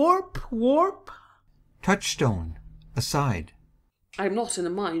timber warp. Touchstone, aside. I am not in a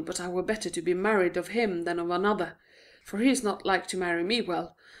mind but I were better to be married of him than of another, for he is not like to marry me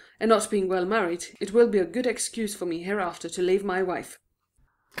well, and not being well married, it will be a good excuse for me hereafter to leave my wife.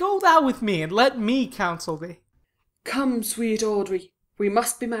 Go thou with me, and let me counsel thee. Come, sweet Audrey, we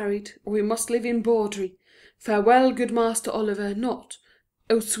must be married, or we must live in bawdry. Farewell, good master Oliver, not,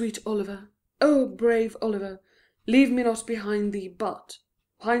 O sweet Oliver, O brave Oliver, leave me not behind thee, but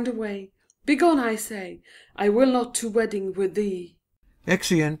wind away. Begone, I say, I will not to wedding with thee.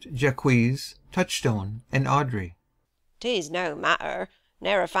 Exeunt Jacques, Touchstone, and Audrey. 'Tis no matter,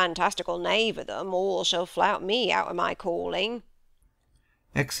 ne'er a fantastical knave of them all shall flout me out of my calling.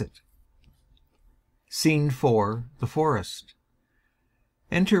 Exit. Scene 4. The forest.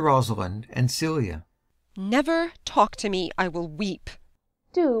 Enter Rosalind and Celia. Never talk to me, I will weep.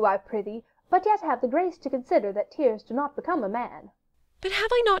 Do, I prithee, but yet have the grace to consider that tears do not become a man. But have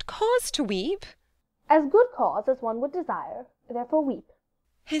I not cause to weep? As good cause as one would desire, therefore weep.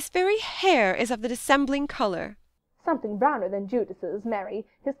 His very hair is of the dissembling colour. Something browner than Judas's, Mary.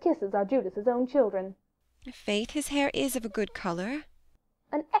 His kisses are Judas's own children. Faith, his hair is of a good colour.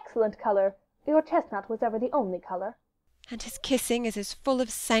 An excellent colour, Your chestnut was ever the only colour. And his kissing is as full of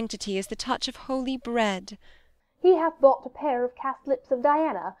sanctity as the touch of holy bread. He hath bought a pair of cast lips of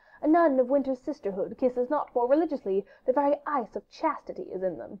Diana. A nun of Winter's sisterhood kisses not more religiously. The very ice of chastity is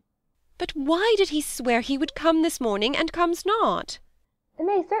in them. But why did he swear he would come this morning, and comes not?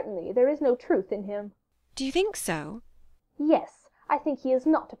 Nay, certainly, there is no truth in him. Do you think so? Yes, I think he is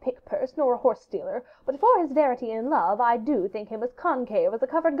not a pick-purse nor a horse-stealer, but for his verity in love, I do think him as concave as a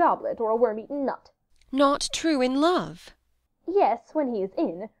covered goblet or a worm-eaten nut. Not true in love? Yes, when he is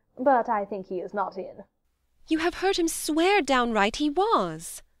in, but I think he is not in. You have heard him swear downright he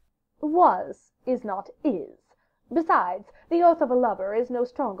was. Was is not is. Besides, the oath of a lover is no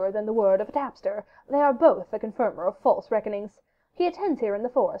stronger than the word of a tapster. They are both the confirmer of false reckonings. He attends here in the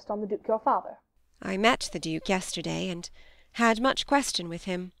forest on the Duke your father. I met the Duke yesterday, and had much question with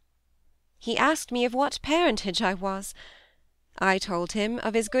him. He asked me of what parentage I was. I told him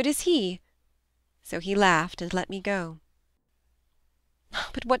of as good as he. So he laughed and let me go.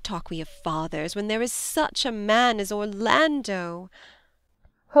 But what talk we of fathers, when there is such a man as Orlando?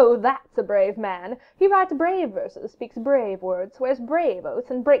 Oh, that's a brave man. He writes brave verses, speaks brave words, swears brave oaths,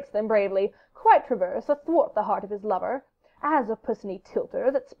 and breaks them bravely, quite traverse athwart the heart of his lover. As a pussny tilter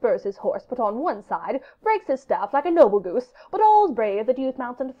that spurs his horse but on one side, breaks his staff like a noble goose, but all's brave that youth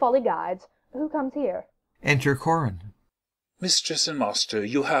mounts and folly guides. Who comes here? Enter Corin. Mistress and master,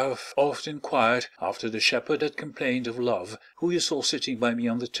 you have oft inquired after the shepherd that complained of love, who you saw sitting by me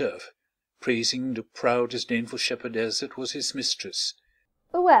on the turf, praising the proud disdainful shepherdess that was his mistress.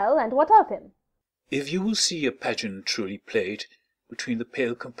 Well, and what of him? If you will see a pageant truly played, between the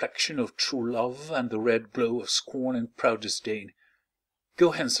pale complexion of true love and the red glow of scorn and proud disdain,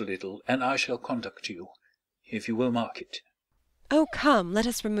 go hence a little, and I shall conduct you, if you will mark it. Oh, come, let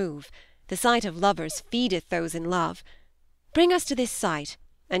us remove. The sight of lovers feedeth those in love. Bring us to this sight,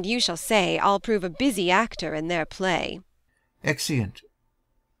 and you shall say I'll prove a busy actor in their play. Exeunt.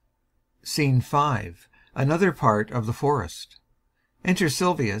 Scene 5. Another part of the forest. Enter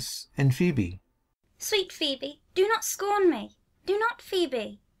Silvius and Phoebe. Sweet Phoebe, do not scorn me. Do not,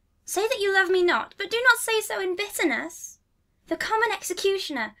 Phoebe. Say that you love me not, but do not say so in bitterness. The common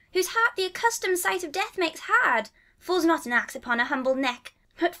executioner, whose heart the accustomed sight of death makes hard, falls not an axe upon a humble neck,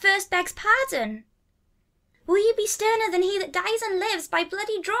 but first begs pardon. Will you be sterner than he that dies and lives by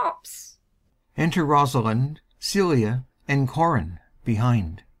bloody drops? Enter Rosalind, Celia, and Corin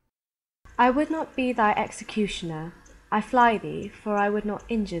behind. I would not be thy executioner. I fly thee, for I would not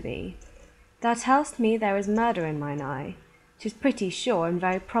injure thee. Thou tell'st me there is murder in mine eye. 'Tis pretty sure and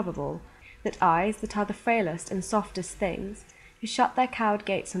very probable, that eyes that are the frailest and softest things, who shut their coward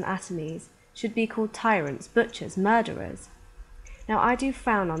gates on atomies, should be called tyrants, butchers, murderers. Now I do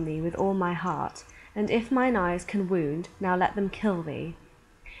frown on thee with all my heart, and if mine eyes can wound, now let them kill thee.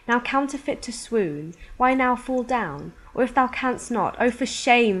 Now counterfeit to swoon, why now fall down? Or if thou canst not, oh for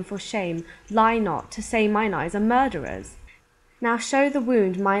shame, lie not to say mine eyes are murderers. Now show the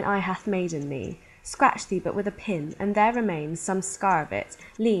wound mine eye hath made in thee. Scratch thee but with a pin, and there remains some scar of it,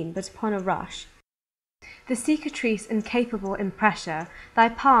 lean but upon a rush. The cicatrice incapable impressure thy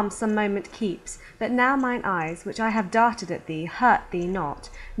palm some moment keeps, but now mine eyes, which I have darted at thee, hurt thee not,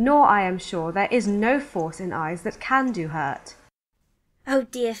 nor I am sure there is no force in eyes that can do hurt. Oh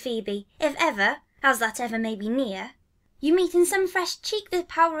dear Phoebe, if ever, as that ever may be near, you meet in some fresh cheek the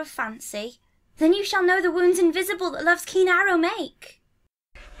power of fancy, then you shall know the wounds invisible that love's keen arrow make.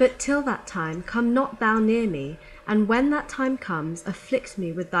 But till that time come not thou near me, and when that time comes, afflict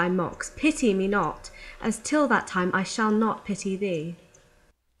me with thy mocks, pity me not, as till that time I shall not pity thee.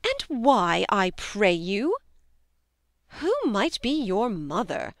 And why, I pray you? Who might be your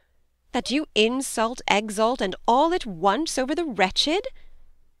mother, that you insult, exalt, and all at once over the wretched?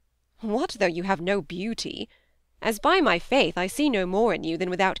 What though you have no beauty? As by my faith I see no more in you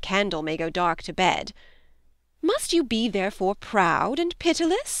than without candle may go dark to bed. Must you be therefore proud and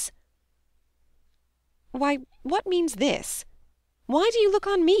pitiless? Why, what means this? Why do you look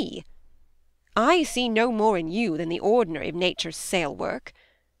on me? I see no more in you than the ordinary of nature's sail work.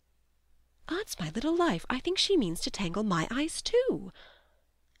 Odds my little life, I think she means to tangle my eyes too.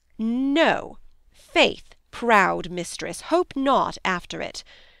 No, faith, proud mistress, hope not after it.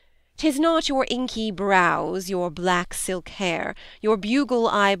 'Tis not your inky brows, your black silk hair, your bugle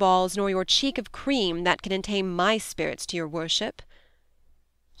eyeballs, nor your cheek of cream that can entame my spirits to your worship.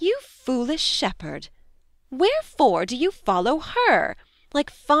 You foolish shepherd, wherefore do you follow her,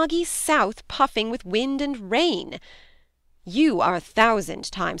 like foggy south puffing with wind and rain? You are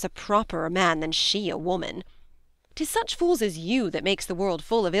 1,000 times a properer man than she a woman. 'Tis such fools as you that makes the world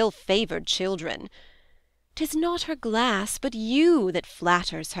full of ill-favoured children. 'Tis not her glass, but you, that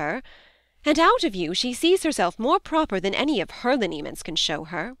flatters her, and out of you she sees herself more proper than any of her lineaments can show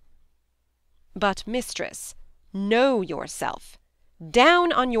her. But, mistress, know yourself.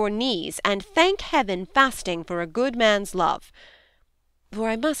 Down on your knees, and thank heaven fasting for a good man's love. For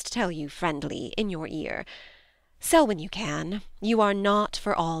I must tell you friendly, in your ear, sell when you can, you are not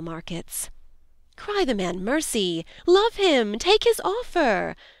for all markets. Cry the man mercy, love him, take his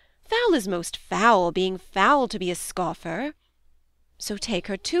offer. Foul is most foul, being foul to be a scoffer. So take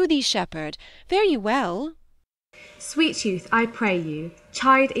her to thee, shepherd, fare you well. Sweet youth, I pray you,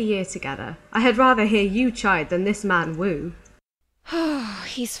 chide a year together. I had rather hear you chide than this man woo.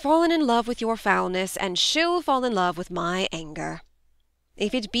 He's fallen in love with your foulness, and she'll fall in love with my anger.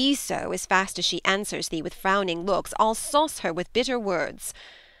 If it be so, as fast as she answers thee with frowning looks, I'll sauce her with bitter words.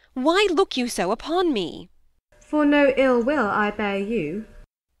 Why look you so upon me? For no ill will I bear you.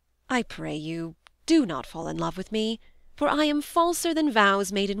 I pray you, do not fall in love with me, for I am falser than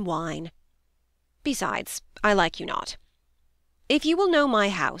vows made in wine. Besides, I like you not. If you will know my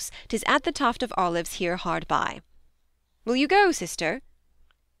house, 'tis at the tuft of olives here hard by. Will you go, sister?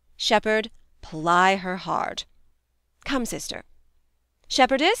 Shepherd, ply her hard. Come, sister.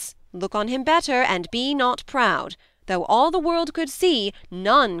 Shepherdess, look on him better, and be not proud. Though all the world could see,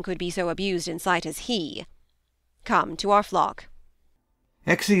 none could be so abused in sight as he. Come to our flock.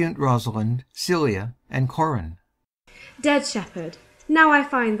 Exeunt Rosalind, Celia, and Corin. Dead shepherd, now I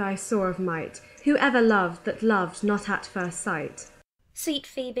find thy sore of might. Who ever loved that loved not at first sight? Sweet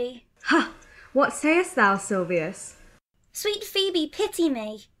Phoebe. Ha! What sayest thou, Silvius? Sweet Phoebe, pity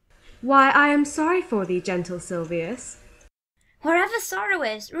me. Why, I am sorry for thee, gentle Silvius. Wherever sorrow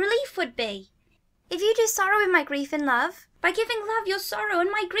is, relief would be. If you do sorrow with my grief in love, by giving love your sorrow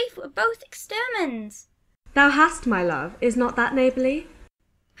and my grief were both extermins. Thou hast, my love, is not that neighbourly?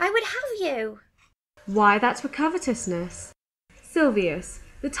 I would have you. Why, that were covetousness. Silvius,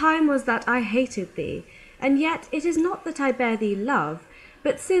 the time was that I hated thee, and yet it is not that I bear thee love,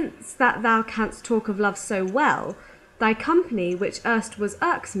 but since that thou canst talk of love so well, thy company, which erst was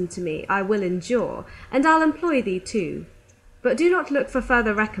irksome to me, I will endure, and I'll employ thee too. But do not look for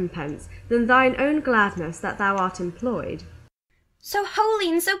further recompense than thine own gladness that thou art employed. So holy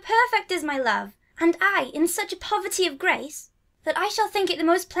and so perfect is my love, and I in such a poverty of grace, that I shall think it the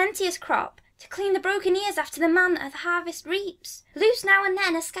most plenteous crop, to clean the broken ears after the man that the harvest reaps, loose now and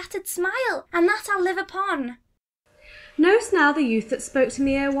then a scattered smile, and that I'll live upon. Know'st now the youth that spoke to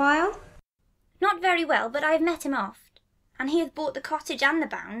me erewhile? Not very well, but I have met him oft, and he hath bought the cottage and the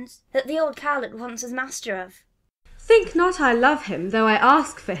bounds, that the old carlet once was master of. Think not I love him, though I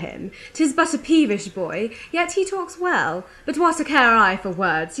ask for him. 'Tis but a peevish boy, yet he talks well. But what a care I for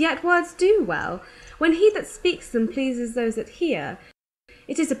words, yet words do well. When he that speaks them pleases those that hear.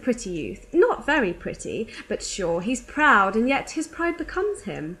 It is a pretty youth, not very pretty, but sure he's proud, and yet his pride becomes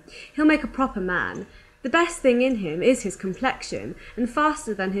him. He'll make a proper man. The best thing in him is his complexion, and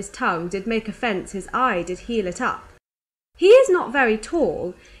faster than his tongue did make offence his eye did heel it up. He is not very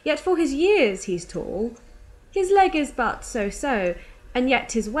tall, yet for his years he's tall. His leg is but so, and yet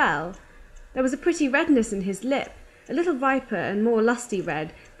 'tis well. There was a pretty redness in his lip, a little riper and more lusty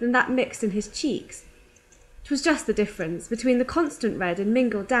red than that mixed in his cheeks. 'Twas just the difference between the constant red and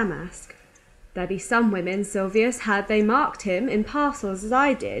mingled damask. There be some women, Silvius, had they marked him in parcels as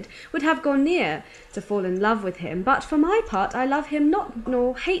I did, would have gone near to fall in love with him, but for my part I love him not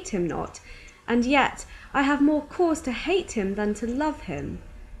nor hate him not, and yet I have more cause to hate him than to love him.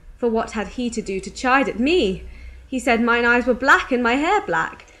 For what had he to do to chide at me? He said mine eyes were black and my hair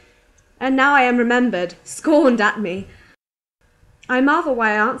black. And now I am remembered, scorned at me. I marvel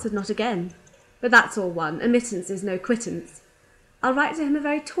why I answered not again. But that's all one, admittance is no quittance. I'll write to him a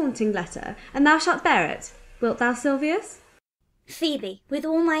very taunting letter, and thou shalt bear it. Wilt thou, Silvius? Phoebe, with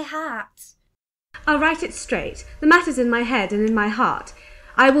all my heart. I'll write it straight. The matter's in my head and in my heart.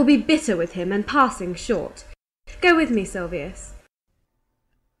 I will be bitter with him and passing short. Go with me, Silvius.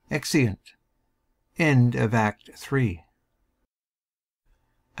 Exeunt. End of Act 3.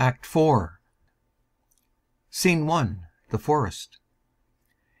 Act 4. Scene 1. The forest.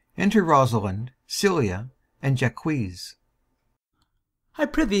 Enter Rosalind, Celia, and Jacques. I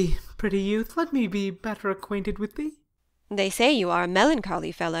prithee, pretty youth, let me be better acquainted with thee. They say you are a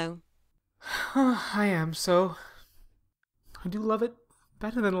melancholy fellow. I am so. I do love it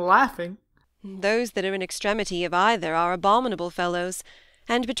better than laughing. Those that are in extremity of either are abominable fellows,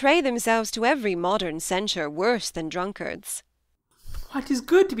 and betray themselves to every modern censure worse than drunkards. Why, 'tis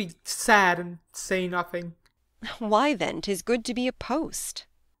good to be sad and say nothing. Why, then, 'tis good to be a post.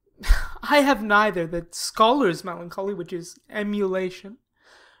 I have neither the scholar's melancholy, which is emulation,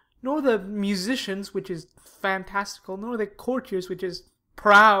 nor the musician's, which is fantastical, nor the courtier's, which is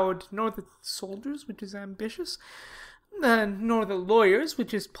proud, nor the soldier's, which is ambitious, nor the lawyer's,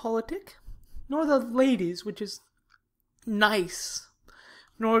 which is politic, nor the lady's, which is nice,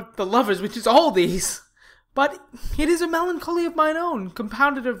 nor the lover's, which is all these. But it is a melancholy of mine own,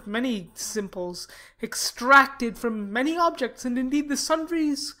 compounded of many simples, extracted from many objects, and indeed the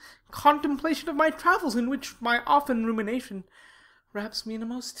sundries contemplation of my travels, in which my often rumination wraps me in a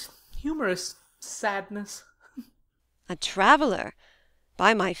most humorous sadness. A traveller?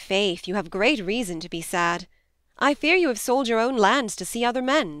 By my faith, you have great reason to be sad. I fear you have sold your own lands to see other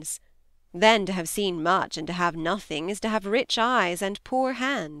men's. Then to have seen much and to have nothing is to have rich eyes and poor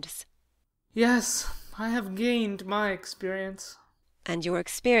hands. Yes, I have gained my experience. And your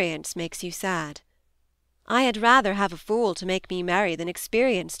experience makes you sad. I had rather have a fool to make me merry than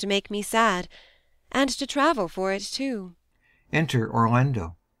experience to make me sad, and to travel for it too. Enter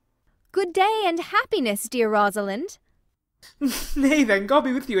Orlando. Good day and happiness, dear Rosalind. Nay, then, God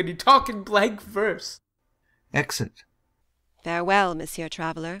be with you, and you talk in blank verse. Exit. Farewell, Monsieur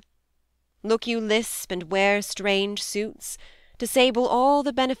Traveller. Look you lisp and wear strange suits, disable all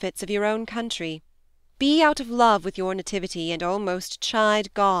the benefits of your own country, be out of love with your nativity, and almost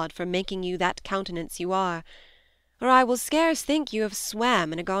chide God for making you that countenance you are, or I will scarce think you have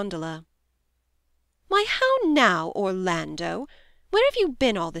swam in a gondola. Why, how now, Orlando? Where have you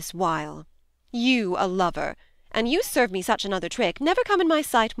been all this while? You a lover, and you serve me such another trick, never come in my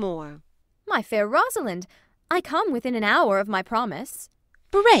sight more. My fair Rosalind, I come within an hour of my promise.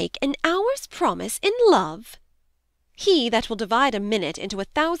 Break an hour's promise in love? He that will divide a minute into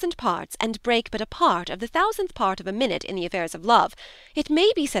 1,000 parts, and break but a part of the 1,000th part of a minute in the affairs of love, it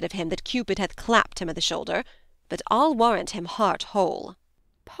may be said of him that Cupid hath clapped him o' the shoulder, but I'll warrant him heart whole.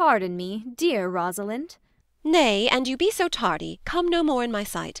 Pardon me, dear Rosalind. Nay, and you be so tardy, come no more in my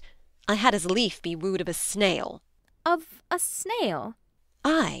sight. I had as lief be wooed of a snail. Of a snail?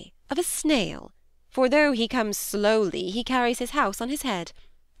 Ay, of a snail. For though he comes slowly, he carries his house on his head.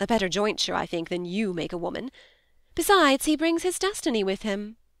 A better jointure, I think, than you make a woman. Besides, he brings his destiny with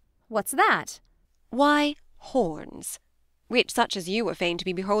him. What's that? Why, horns, which such as you are fain to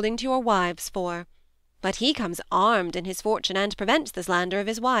be beholding to your wives for. But he comes armed in his fortune, and prevents the slander of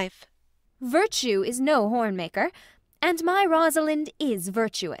his wife. Virtue is no horn-maker, and my Rosalind is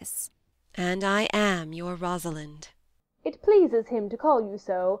virtuous. And I am your Rosalind. It pleases him to call you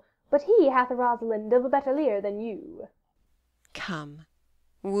so, but he hath a Rosalind of a better leer than you. Come,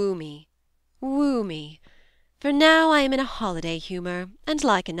 woo me, woo me. For now I am in a holiday humour, and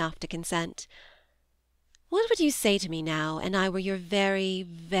like enough to consent. What would you say to me now, and I were your very,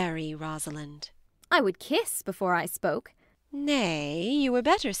 very Rosalind? I would kiss before I spoke. Nay, you were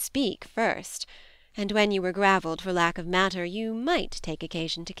better speak first, and when you were gravelled for lack of matter, you might take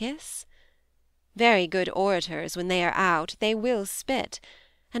occasion to kiss. Very good orators, when they are out, they will spit,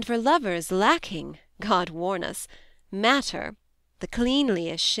 and for lovers lacking, God warn us, matter, the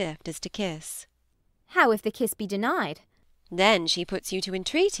cleanliest shift is to kiss. How if the kiss be denied? Then she puts you to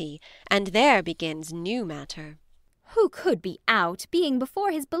entreaty, and there begins new matter. Who could be out, being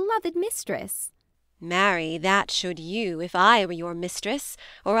before his beloved mistress? Marry, that should you, if I were your mistress,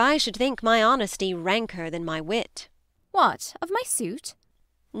 or I should think my honesty ranker than my wit. What, of my suit?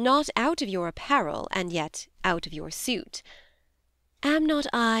 Not out of your apparel, and yet out of your suit. Am not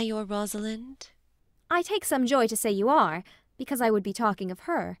I your Rosalind? I take some joy to say you are, because I would be talking of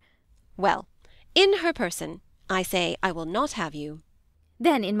her. Well, in her person, I say I will not have you.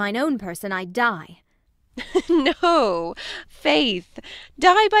 Then in mine own person I die. No, faith,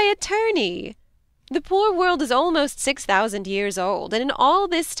 die by attorney. The poor world is almost 6,000 years old, and in all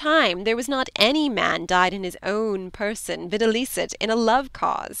this time there was not any man died in his own person, videlicet, in a love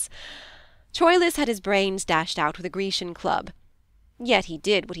cause. Troilus had his brains dashed out with a Grecian club. Yet he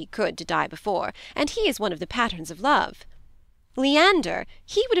did what he could to die before, and he is one of the patterns of love. Leander,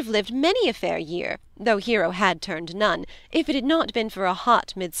 he would have lived many a fair year, though Hero had turned nun, if it had not been for a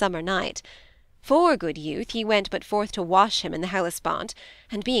hot midsummer night. For, good youth, he went but forth to wash him in the Hellespont,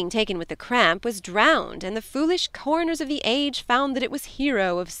 and being taken with the cramp, was drowned, and the foolish coroners of the age found that it was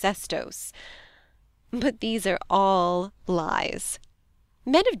Hero of Sestos. But these are all lies.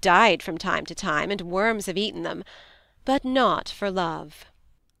 Men have died from time to time, and worms have eaten them, but not for love.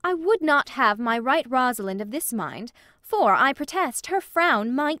 I would not have my right Rosalind of this mind, for, I protest, her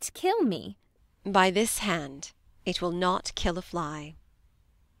frown might kill me. By this hand it will not kill a fly.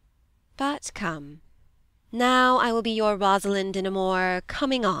 But come, now I will be your Rosalind in a more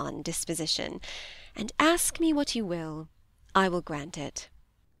coming-on disposition, and ask me what you will, I will grant it.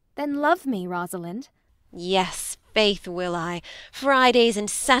 Then love me, Rosalind. Yes, faith will I, Fridays and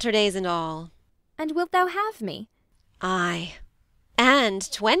Saturdays and all. And wilt thou have me? Ay,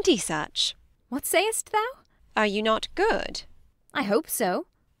 And 20 such. What sayest thou? Are you not good? I hope so.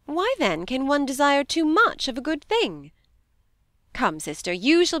 Why then can one desire too much of a good thing? Come, sister,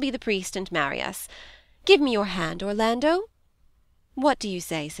 you shall be the priest and marry us. Give me your hand, Orlando. What do you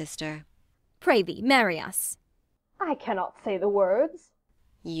say, sister? Pray thee, marry us. I cannot say the words.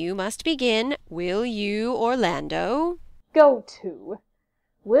 You must begin. Will you, Orlando? Go to.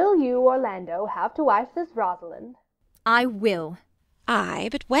 Will you, Orlando, have to wife this Rosalind? I will. Aye,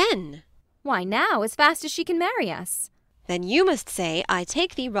 but when? Why now, as fast as she can marry us. Then you must say, I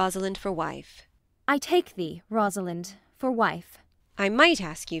take thee, Rosalind, for wife. I take thee, Rosalind, for wife. I might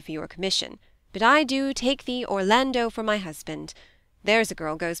ask you for your commission, but I do take thee, Orlando, for my husband. There's a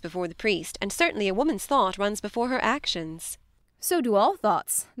girl goes before the priest, and certainly a woman's thought runs before her actions. So do all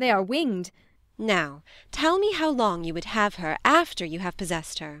thoughts. They are winged. Now, tell me how long you would have her after you have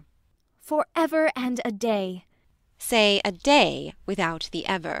possessed her. For ever and a day. Say a day without the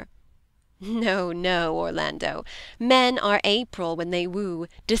ever. No, no, Orlando. Men are April when they woo,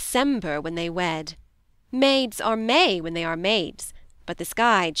 December when they wed. Maids are May when they are maids, but the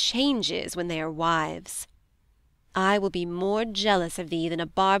sky changes when they are wives. I will be more jealous of thee than a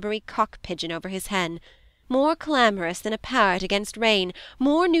Barbary cock-pigeon over his hen, more clamorous than a parrot against rain,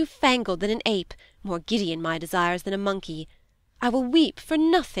 more new-fangled than an ape, more giddy in my desires than a monkey. I will weep for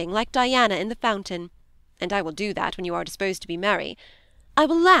nothing like Diana in the fountain, and I will do that when you are disposed to be merry. I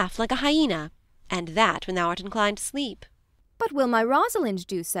will laugh like a hyena, and that when thou art inclined to sleep. But will my Rosalind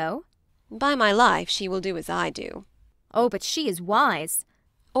do so? By my life, she will do as I do. Oh, but she is wise.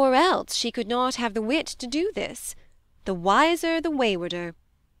 Or else she could not have the wit to do this. The wiser, the waywarder.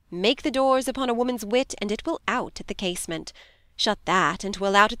 Make the doors upon a woman's wit, and it will out at the casement. Shut that, and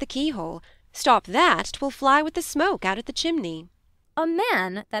 'twill out at the keyhole. Stop that, 'twill fly with the smoke out at the chimney. A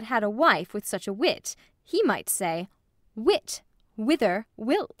man that had a wife with such a wit, he might say, Wit, whither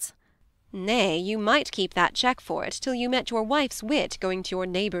wilt? Nay, you might keep that check for it till you met your wife's wit going to your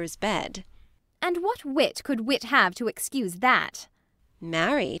neighbour's bed. And what wit could wit have to excuse that?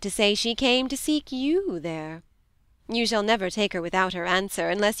 Marry, to say she came to seek you there. You shall never take her without her answer,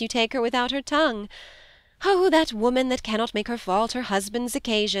 unless you take her without her tongue. Oh, that woman that cannot make her fault her husband's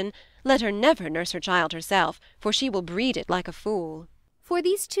occasion, let her never nurse her child herself, for she will breed it like a fool. For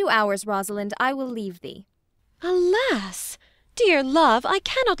these 2 hours, Rosalind, I will leave thee. Alas! Dear love, I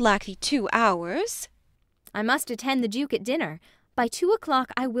cannot lack thee 2 hours. I must attend the Duke at dinner. By 2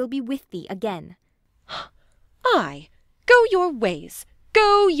 o'clock I will be with thee again. Ay, go your ways,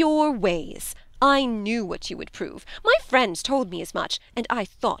 go your ways. I knew what you would prove. My friends told me as much, and I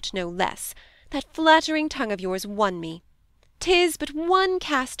thought no less. That flattering tongue of yours won me. 'Tis but one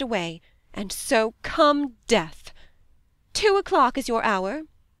cast away, and so come death. 2 o'clock is your hour?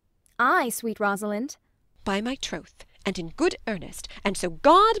 Ay, sweet Rosalind. By my troth, and in good earnest, and so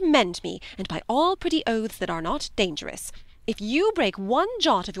God mend me, and by all pretty oaths that are not dangerous, if you break one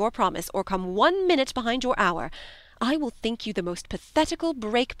jot of your promise, or come 1 minute behind your hour, I will think you the most pathetical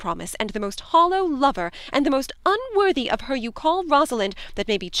break promise, and the most hollow lover, and the most unworthy of her you call Rosalind, that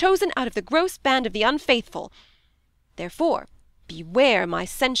may be chosen out of the gross band of the unfaithful. Therefore, beware my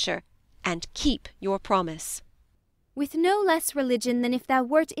censure, and keep your promise. With no less religion than if thou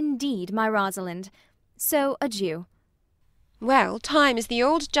wert indeed my Rosalind. So adieu. Well, time is the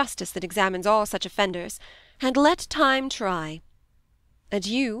old justice that examines all such offenders, and let time try.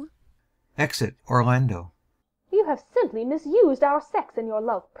 Adieu. Exit Orlando. You have simply misused our sex in your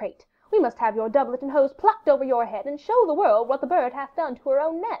love prate. We must have your doublet and hose plucked over your head, and show the world what the bird hath done to her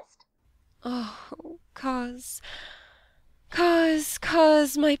own nest. Oh, cause,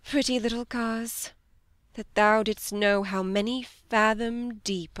 my pretty little cause, that thou didst know how many fathom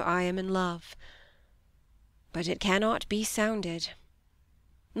deep I am in love. But it cannot be sounded.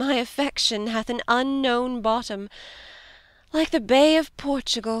 My affection hath an unknown bottom, like the Bay of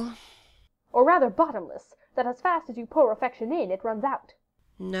Portugal. Or rather bottomless, that as fast as you pour affection in, it runs out.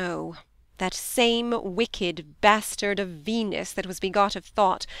 No, that same wicked bastard of Venus that was begot of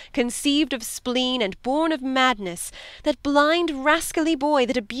thought, conceived of spleen, and born of madness, that blind rascally boy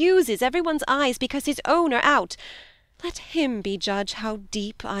that abuses every one's eyes because his own are out, let him be judge how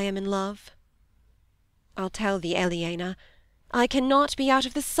deep I am in love. I'll tell thee, Eliana, I cannot be out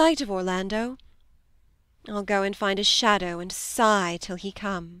of the sight of Orlando. I'll go and find a shadow and sigh till he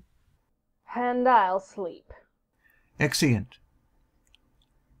come. And I'll sleep. Exeunt.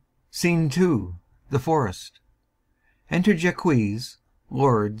 Scene 2. The forest. Enter Jaques,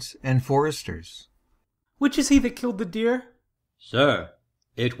 lords, and foresters. Which is he that killed the deer? Sir,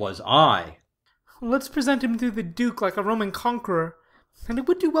 it was I. Let's present him to the Duke like a Roman conqueror, and it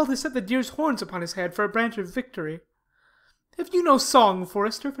would do well to set the deer's horns upon his head for a branch of victory. Have you no song,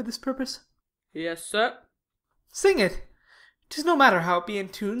 Forester, for this purpose? Yes, sir. Sing it. 'Tis no matter how it be in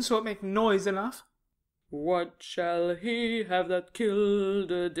tune, so it make noise enough. What shall he have that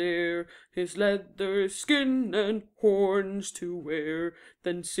killed a deer, his leather skin and horns to wear?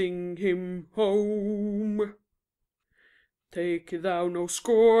 Then sing him home. Take thou no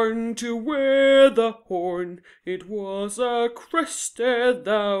scorn to wear the horn, it was a crest ere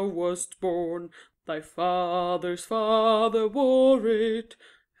thou wast born. Thy father's father wore it,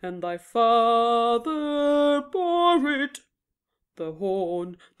 and thy father bore it. The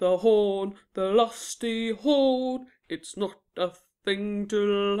horn, the lusty horn, it's not a thing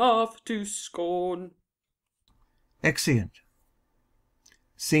to laugh to scorn. Exeunt.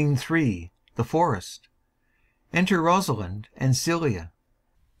 Scene 3. The Forest. Enter Rosalind and Celia.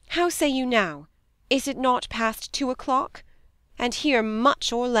 How say you now? Is it not past 2 o'clock? And here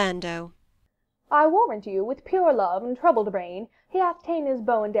much Orlando. I warrant you, with pure love and troubled brain, he hath ta'en his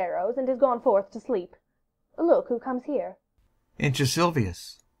bow and arrows, and is gone forth to sleep. Look who comes here. Enter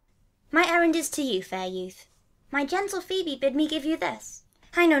Silvius. My errand is to you, fair youth. My gentle Phoebe bid me give you this.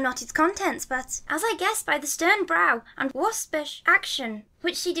 I know not its contents, but, as I guessed by the stern brow and waspish action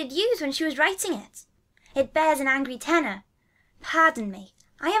which she did use when she was writing it, it bears an angry tenor. Pardon me,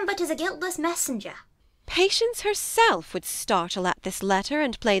 I am but as a guiltless messenger. Patience herself would startle at this letter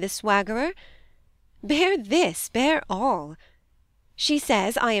and play the swaggerer. Bear this, bear all. She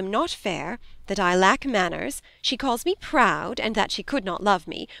says I am not fair, that I lack manners, she calls me proud, and that she could not love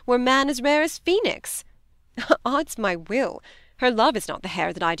me, were man as rare as Phoenix. Odds my will, her love is not the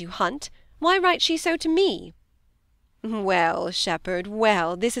hare that I do hunt, why writes she so to me? Well, shepherd,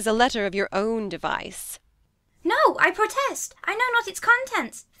 well, this is a letter of your own device. No, I protest, I know not its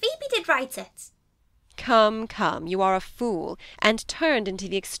contents. Phoebe did write it. Come, come, you are a fool, and turned into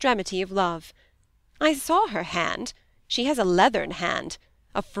the extremity of love. I saw her hand. She has a leathern hand,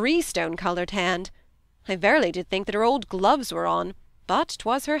 a freestone-coloured hand. I verily did think that her old gloves were on, but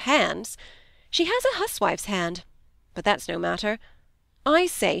 'twas her hands. She has a huswife's hand, but that's no matter. I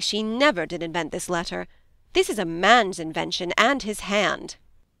say she never did invent this letter. This is a man's invention, and his hand.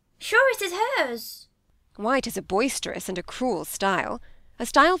 Sure it is hers. Why, 'tis a boisterous and a cruel style, a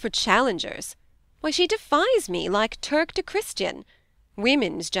style for challengers. Why, she defies me, like Turk to Christian.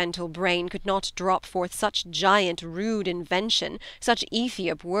 Women's gentle brain could not drop forth such giant rude invention, such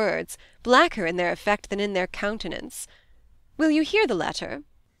Ethiop words, blacker in their effect than in their countenance. Will you hear the letter?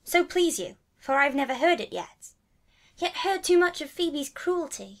 So please you, for I've never heard it yet heard too much of Phoebe's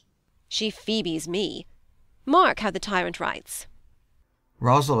cruelty. She Phoebes me. Mark how the tyrant writes.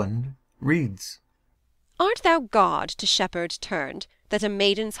 Rosalind reads. Art thou God to shepherd turned, that a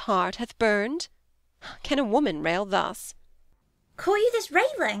maiden's heart hath burned? Can a woman rail thus? Call you this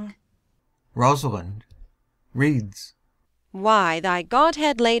railing? Rosalind reads. Why, thy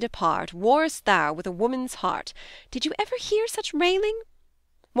godhead laid apart, warst thou with a woman's heart. Did you ever hear such railing?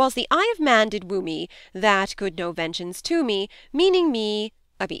 Whiles the eye of man did woo me, that could no vengeance to me, meaning me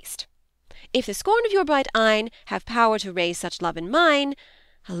a beast. If the scorn of your bright eyne have power to raise such love in mine,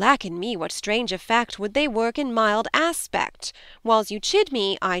 alack in me, what strange effect would they work in mild aspect? Whiles you chid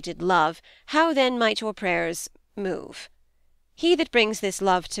me, I did love, how then might your prayers move? He that brings this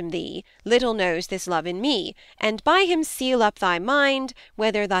love to thee, little knows this love in me, and by him seal up thy mind,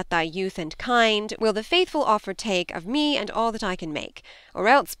 whether that thy youth and kind will the faithful offer take of me and all that I can make, or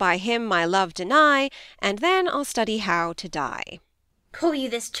else by him my love deny, and then I'll study how to die. Call you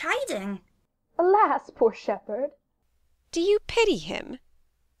this chiding? Alas, poor shepherd! Do you pity him?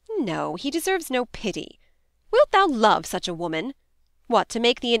 No, he deserves no pity. Wilt thou love such a woman? What, to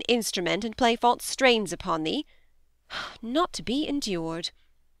make thee an instrument, and play false strains upon thee? Not to be endured.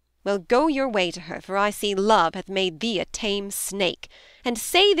 Well, go your way to her, for I see love hath made thee a tame snake, and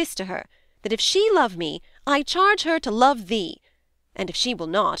say this to her, that if she love me, I charge her to love thee, and if she will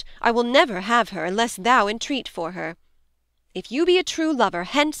not, I will never have her unless thou entreat for her. If you be a true lover,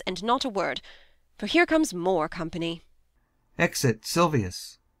 hence and not a word, for here comes more company. Exit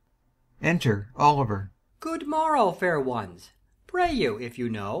Silvius. Enter Oliver. Good morrow, fair ones. Pray you, if you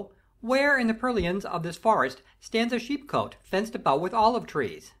know, where in the purlieus of this forest stands a sheepcote fenced about with olive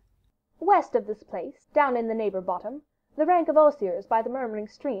trees? West of this place, down in the neighbour bottom, the rank of osiers by the murmuring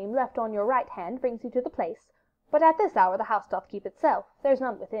stream left on your right hand brings you to the place, but at this hour the house doth keep itself, there's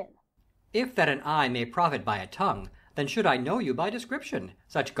none within. If that an eye may profit by a tongue, then should I know you by description,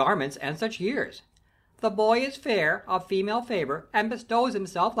 such garments and such years. The boy is fair, of female favour, and bestows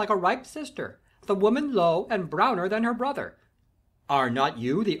himself like a ripe sister, the woman low and browner than her brother. Are not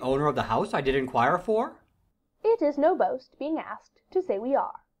you the owner of the house I did inquire for? It is no boast, being asked, to say we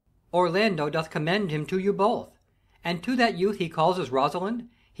are. Orlando doth commend him to you both, and to that youth he calls his Rosalind,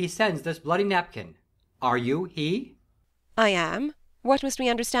 he sends this bloody napkin. Are you he? I am. What must we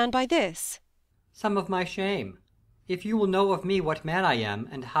understand by this? Some of my shame. If you will know of me what man I am,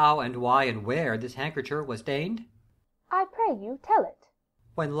 and how and why and where this handkercher was stained? I pray you, tell it.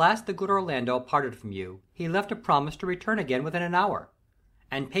 When last the good Orlando parted from you, he left a promise to return again within an hour.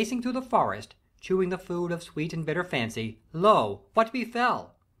 And pacing through the forest, chewing the food of sweet and bitter fancy, lo, what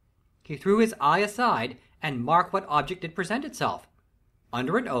befell? He threw his eye aside, and mark what object did present itself.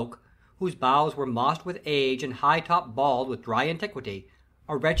 Under an oak, whose boughs were mossed with age and high-top bald with dry antiquity,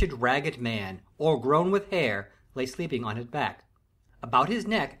 a wretched ragged man, o'ergrown with hair, lay sleeping on his back. About his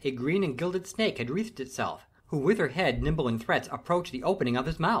neck a green and gilded snake had wreathed itself, who with her head nimble in threats approached the opening of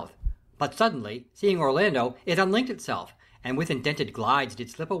his mouth. But suddenly, seeing Orlando, it unlinked itself, and with indented glides did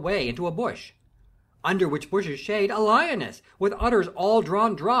slip away into a bush. Under which bush's shade a lioness, with udders all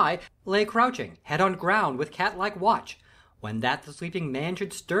drawn dry, lay crouching, head on ground, with cat-like watch, when that the sleeping man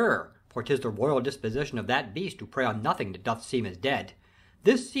should stir, for 'tis the royal disposition of that beast to prey on nothing that doth seem as dead.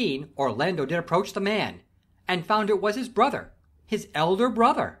 This seen, Orlando did approach the man, and found it was his brother, his elder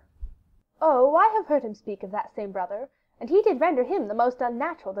brother. Oh, I have heard him speak of that same brother, and he did render him the most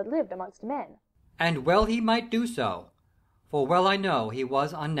unnatural that lived amongst men. And well he might do so, for well I know he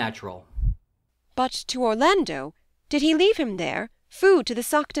was unnatural. But to Orlando, did he leave him there, food to the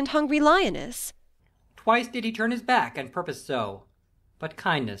sucked and hungry lioness? Twice did he turn his back and purpose so, but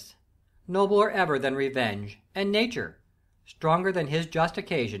kindness, nobler ever than revenge, and nature, stronger than his just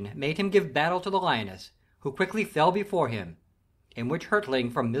occasion, made him give battle to the lioness, who quickly fell before him, in which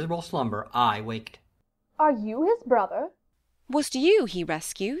hurtling from miserable slumber I waked. Are you his brother? Was't you he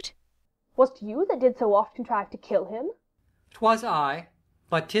rescued? Was't you that did so oft contrive to kill him? 'Twas I,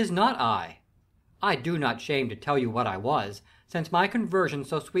 but 'tis not I. I do not shame to tell you what I was, since my conversion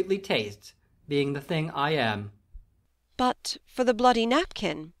so sweetly tastes, being the thing I am. But for the bloody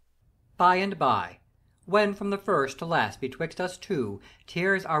napkin? By and by, when from the first to last betwixt us two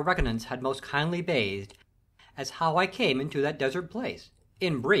tears our reckonance had most kindly bathed, as how I came into that desert place.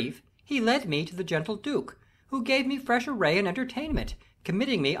 In brief, he led me to the gentle Duke, who gave me fresh array and entertainment,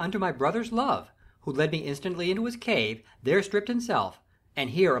 committing me unto my brother's love, who led me instantly into his cave, there stripped himself,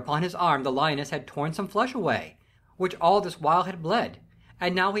 and here upon his arm the lioness had torn some flesh away, which all this while had bled,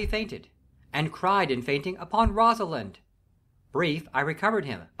 and now he fainted, and cried in fainting upon Rosalind. Brief, I recovered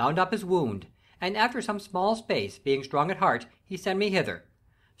him, bound up his wound, and after some small space, being strong at heart, he sent me hither,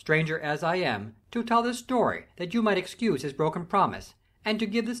 stranger as I am, to tell this story, that you might excuse his broken promise, and to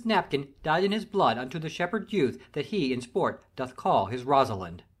give this napkin dyed in his blood unto the shepherd youth that he in sport doth call his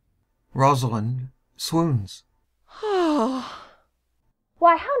Rosalind. Rosalind swoons. Oh.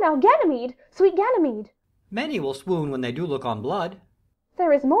 Why, how now, Ganymede, sweet Ganymede! Many will swoon when they do look on blood.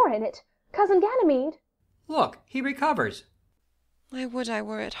 There is more in it, cousin Ganymede. Look, he recovers. I would I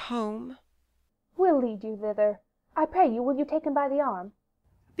were at home. We'll lead you thither. I pray you, will you take him by the arm?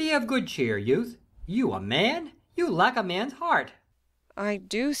 Be of good cheer, youth. You a man? You lack a man's heart. I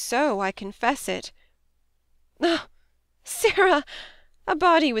do so, I confess it. Ah, Sarah, a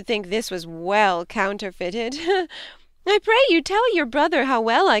body would think this was well counterfeited. I pray you tell your brother how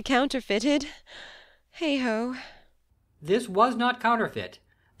well I counterfeited. Hey-ho. This was not counterfeit.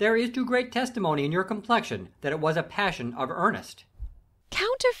 There is too great testimony in your complexion that it was a passion of earnest.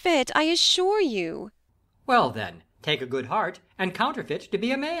 Counterfeit, I assure you. Well then, take a good heart, and counterfeit to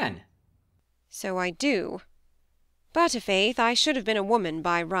be a man. So I do. But, i'faith, I should have been a woman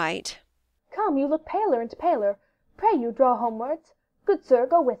by right. Come, you look paler and paler. Pray you draw homewards. Good sir,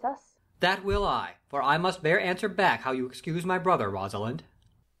 go with us. That will I, for I must bear answer back how you excuse my brother, Rosalind.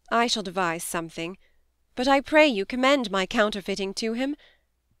 I shall devise something, but I pray you commend my counterfeiting to him.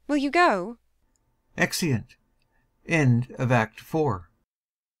 Will you go? Exeunt. End of Act 4.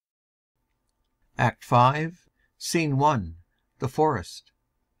 Act 5, Scene 1. The Forest.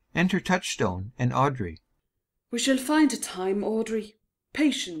 Enter Touchstone and Audrey. We shall find a time, Audrey.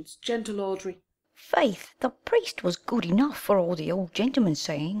 Patience, gentle Audrey. Faith, the priest was good enough for all the old gentleman's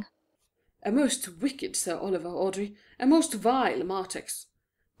saying. A most wicked Sir Oliver, Audrey, a most vile Martex.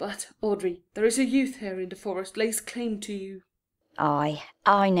 But, Audrey, there is a youth here in the forest lays claim to you. Aye,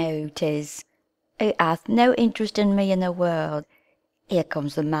 I know 'tis. It hath no interest in me in the world. Here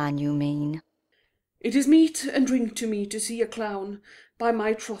comes the man you mean. It is meat and drink to me to see a clown. By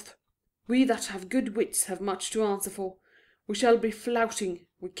my troth, we that have good wits have much to answer for. We shall be flouting,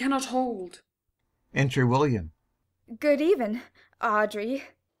 we cannot hold. Enter William. Good even, Audrey.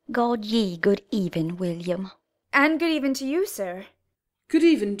 God ye good even, William. And good even to you, sir. Good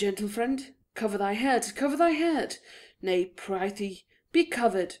even, gentle friend. Cover thy head, cover thy head. Nay, prithee, be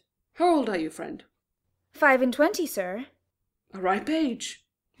covered. How old are you, friend? 25, sir. A ripe age.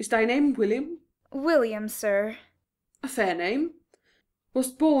 Is thy name William? William, sir. A fair name.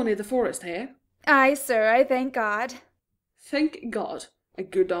 Wast born i' the forest here? Ay, sir, I thank God. Thank God. A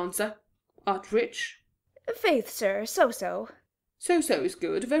good answer. Art rich? Faith, sir, so. So is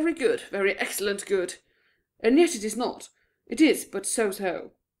good, very excellent good. And yet it is not. It is but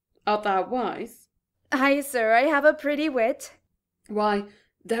so. Art thou wise? Ay, sir, I have a pretty wit. Why,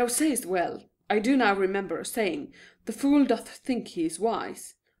 thou sayest well. I do now remember a saying, the fool doth think he is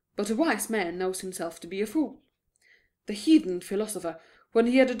wise, but a wise man knows himself to be a fool. The heathen philosopher, when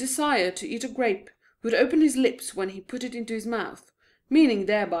he had a desire to eat a grape, would open his lips when he put it into his mouth, meaning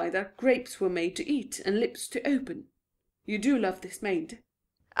thereby that grapes were made to eat and lips to open. You do love this maid?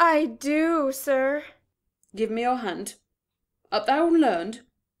 I do, sir. Give me your hand. Art thou learned?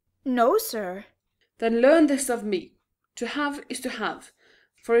 No, sir. Then learn this of me. To have is to have,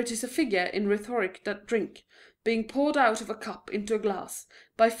 for it is a figure in rhetoric that drink, being poured out of a cup into a glass,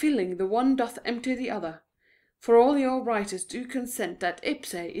 by filling the one doth empty the other. For all your writers do consent that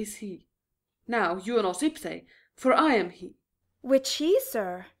ipse is he. Now you are not ipse, for I am he. Which he,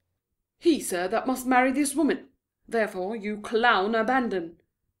 sir? He, sir, that must marry this woman. Therefore you clown abandon,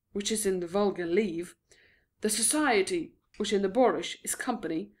 which is in the vulgar leave, the society, which in the boorish is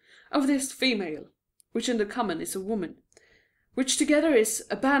company, of this female, which in the common is a woman, which together is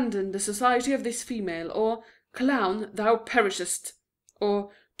abandon the society of this female, or clown thou perishest, or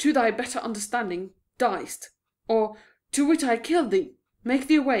to thy better understanding diest, or to wit I kill thee, make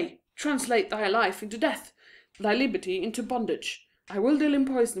thee away, translate thy life into death, thy liberty into bondage. I will deal in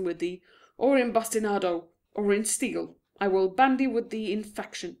poison with thee, or in bastinado, or in steel. I will bandy with thee in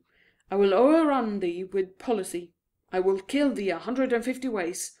faction. I will overrun thee with policy. I will kill thee 150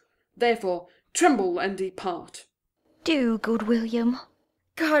 ways. Therefore tremble and depart. Do, good William.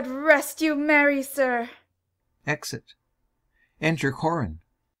 God rest you merry, sir. Exit. Enter Corin.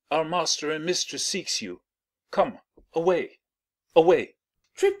 Our master and mistress seeks you. Come, away, away.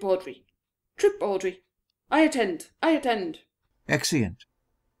 Trip, Audrey. I attend. Exeunt.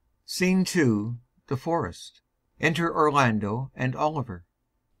 Scene 2. The forest. Enter Orlando and Oliver.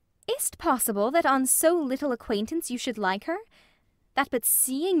 Is't possible that on so little acquaintance you should like her? That but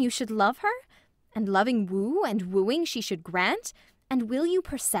seeing you should love her? And loving woo, and wooing she should grant? And will you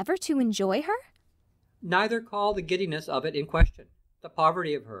persever to enjoy her? Neither call the giddiness of it in question, the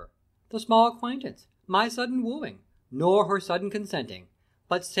poverty of her, the small acquaintance, my sudden wooing, nor her sudden consenting,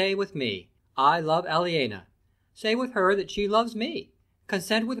 but say with me, I love Aliena. Say with her that she loves me.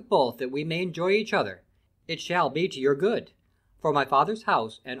 Consent with both that we may enjoy each other. It shall be to your good. For my father's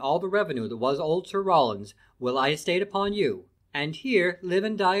house, and all the revenue that was old Sir Roland's, will I estate upon you, and here live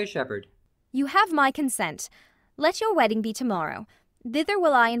and die a shepherd. You have my consent. Let your wedding be tomorrow. Thither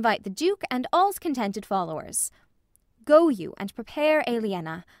will I invite the Duke and all's contented followers. Go you and prepare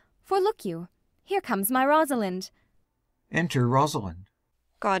Aliena, for look you, here comes my Rosalind. Enter Rosalind.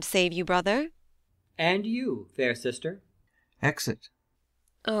 God save you, brother. And you, fair sister. Exit.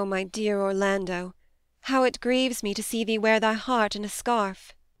 Oh, my dear Orlando, how it grieves me to see thee wear thy heart in a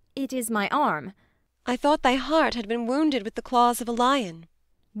scarf. It is my arm. I thought thy heart had been wounded with the claws of a lion.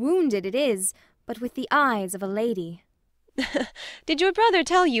 Wounded it is, but with the eyes of a lady. Did your brother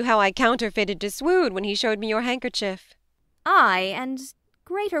tell you how I counterfeited to swoon when he showed me your handkerchief? Ay, and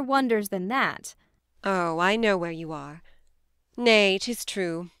greater wonders than that. Oh, I know where you are. Nay, 'tis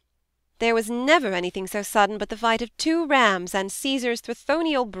true. There was never anything so sudden but the fight of 2 rams and Caesar's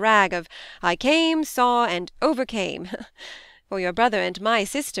Thrathonial brag of I came, saw, and overcame. For your brother and my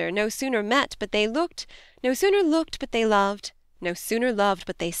sister no sooner met but they looked, no sooner looked but they loved, no sooner loved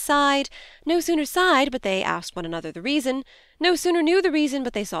but they sighed, no sooner sighed but they asked one another the reason, no sooner knew the reason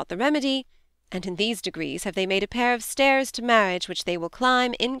but they sought the remedy, and in these degrees have they made a pair of stairs to marriage which they will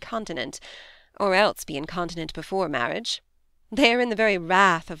climb incontinent, or else be incontinent before marriage. They are in the very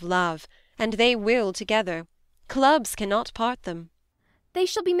wrath of love, and they will together. Clubs cannot part them. They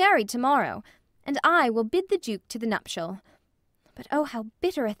shall be married tomorrow, and I will bid the Duke to the nuptial. But oh, how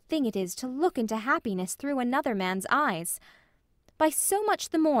bitter a thing it is to look into happiness through another man's eyes. By so much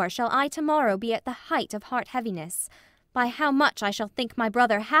the more shall I tomorrow be at the height of heart-heaviness, by how much I shall think my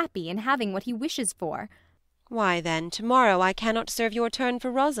brother happy in having what he wishes for. Why, then, tomorrow I cannot serve your turn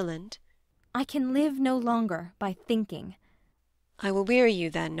for Rosalind. I can live no longer by thinking. I will weary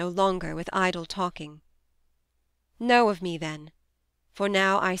you, then, no longer with idle talking. Know of me, then, for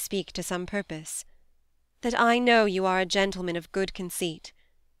now I speak to some purpose, that I know you are a gentleman of good conceit.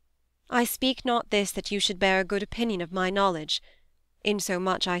 I speak not this that you should bear a good opinion of my knowledge,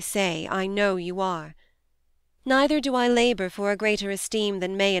 insomuch I say I know you are. Neither do I labour for a greater esteem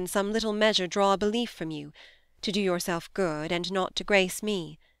than may in some little measure draw a belief from you, to do yourself good, and not to grace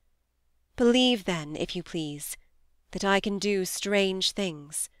me. Believe, then, if you please, that I can do strange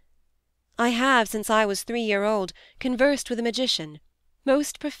things. I have, since I was 3-year-old, conversed with a magician,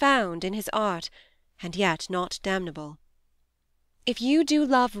 most profound in his art, and yet not damnable. If you do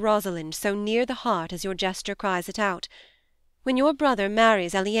love Rosalind so near the heart as your gesture cries it out, when your brother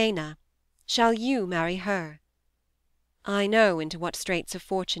marries Eliana, shall you marry her? I know into what straits of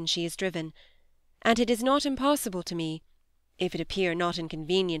fortune she is driven, and it is not impossible to me, if it appear not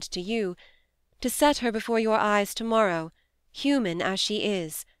inconvenient to you, to set her before your eyes tomorrow, human as she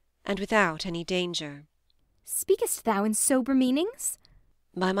is, and without any danger. Speakest thou in sober meanings?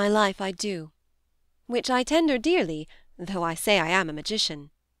 By my life I do, which I tender dearly, though I say I am a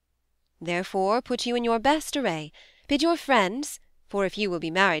magician. Therefore put you in your best array, bid your friends, for if you will be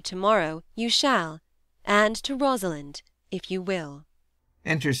married tomorrow, you shall, and to Rosalind, if you will.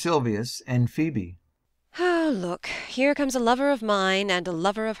 Enter Silvius and Phoebe. Ah, look, here comes a lover of mine and a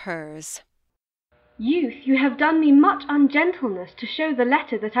lover of hers. Youth, you have done me much ungentleness to show the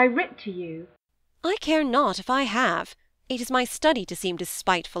letter that I writ to you. I care not if I have. It is my study to seem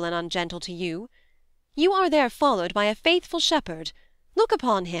despiteful and ungentle to you. You are there followed by a faithful shepherd. Look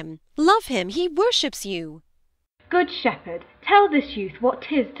upon him, love him, he worships you. Good shepherd, tell this youth what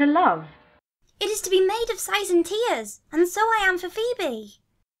 'tis to love. It is to be made of sighs and tears, and so I am for Phoebe.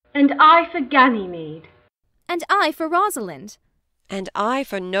 And I for Ganymede. And I for Rosalind. And I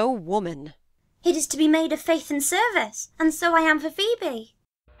for no woman. It is to be made of faith and service, and so I am for Phoebe.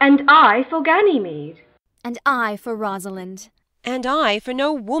 And I for Ganymede. And I for Rosalind. And I for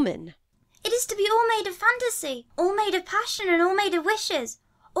no woman. It is to be all made of fantasy, all made of passion, and all made of wishes,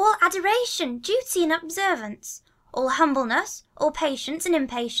 all adoration, duty, and observance, all humbleness, all patience and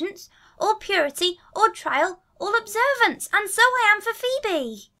impatience, all purity, all trial, all observance, and so I am for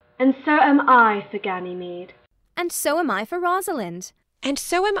Phoebe. And so am I for Ganymede. And so am I for Rosalind. And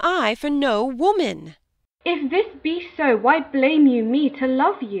so am I for no woman. If this be so, why blame you me to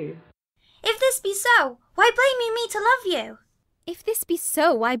love you? If this be so, why blame you me to love you? If this be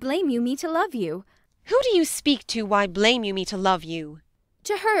so, why blame you me to love you? Who do you speak to, why blame you me to love you?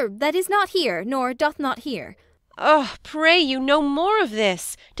 To her that is not here, nor doth not hear. Oh, pray you, no more of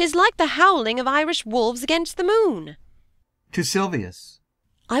this. 'Tis like the howling of Irish wolves against the moon. To Silvius.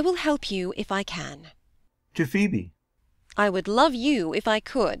 I will help you if I can. To Phoebe. I would love you if I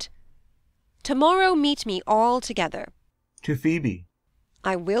could. Tomorrow meet me all together. To Phoebe.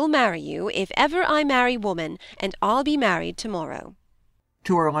 I will marry you if ever I marry woman, and I'll be married tomorrow.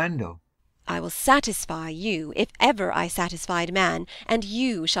 To Orlando. I will satisfy you if ever I satisfied man, and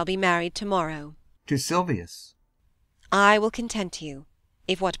you shall be married tomorrow. To Silvius. I will content you,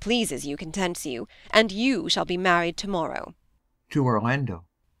 if what pleases you contents you, and you shall be married tomorrow. To Orlando.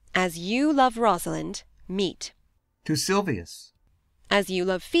 As you love Rosalind, meet. To Silvius. As you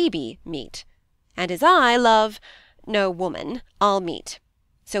love Phoebe, meet. And as I love no woman, I'll meet.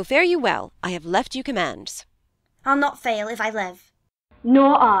 So fare you well, I have left you commands. I'll not fail if I live.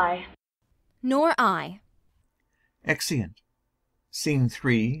 Nor I. Nor I. Exeunt. Scene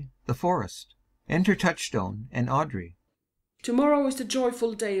 3. The forest. Enter Touchstone and Audrey. Tomorrow is the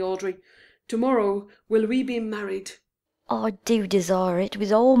joyful day, Audrey. Tomorrow will we be married. I do desire it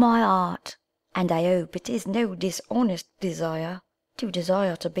with all my heart, and I hope it is no dishonest desire to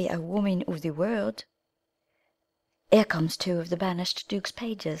desire to be a woman of the world. Here comes 2 of the banished Duke's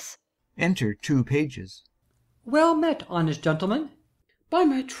pages. Enter 2 pages. Well met, honest gentleman. By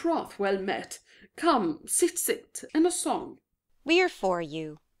my troth, well met. Come, sit, and a song. We are for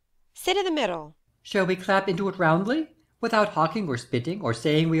you. Sit in the middle. Shall we clap into it roundly, without hawking or spitting, or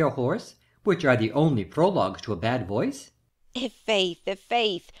saying we are hoarse, which are the only prologues to a bad voice?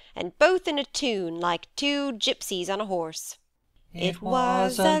 I'faith, and both in a tune, like 2 gypsies on a horse. It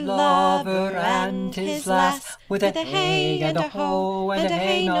was a lover and his lass, with a hey and a ho and a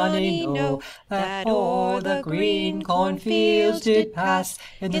hey nonny no, that o'er the green cornfields did pass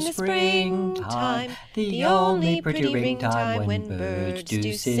in the springtime, the only pretty ring-time when birds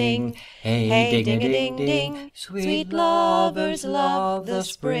do sing. Hey ding-a-ding-ding, sweet lovers love the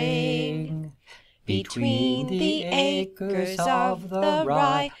spring. Between the acres of the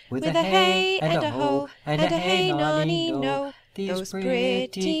rye, with a hey and a ho and a hey nonny no, those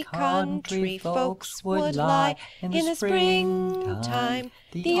pretty country folks would lie in the springtime,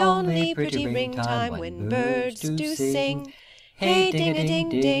 the only pretty ring-time when birds do sing. Hey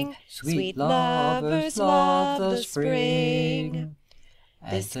ding-a-ding-ding, sweet lovers love the spring.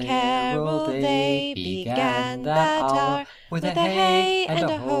 This carol they began that hour, with a hey and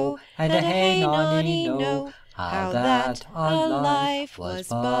a ho and a hey nonny no. How that our life was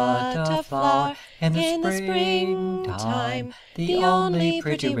but a flower in the springtime, the only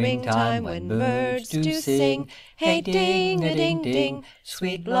pretty ring-time when birds do sing. Hey, ding-a-ding-ding,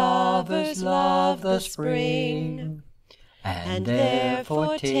 sweet lovers love the spring. And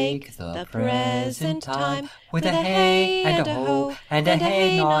therefore take the present time with a hey and a ho and a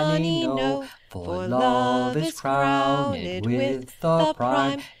hey nonny no, for love is crowned with the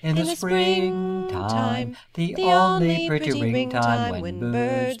prime in the springtime, the only pretty ring-time when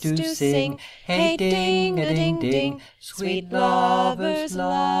birds do sing. Hey, ding-a-ding-ding, sweet lovers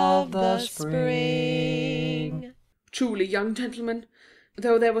love the spring. Truly, young gentleman,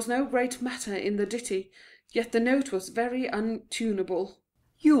 though there was no great matter in the ditty, yet the note was very untunable.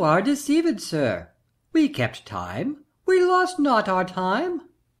 You are deceived, sir. We kept time. We lost not our time.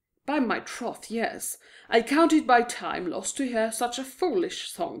 By my troth, yes. I count it by time lost to hear such a foolish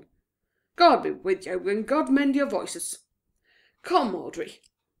song. God be with you, and God mend your voices. Come, Audrey.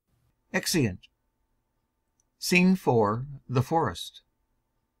 Exeunt. Scene 4. The Forest.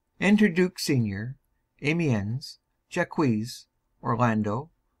 Enter Duke Senior, Amiens, Jaques, Orlando,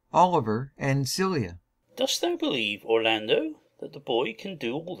 Oliver, and Celia. Dost thou believe, Orlando, that the boy can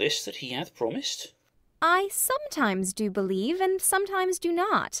do all this that he hath promised? I sometimes do believe, and sometimes do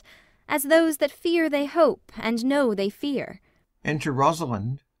not. As those that fear they hope, and know they fear. Enter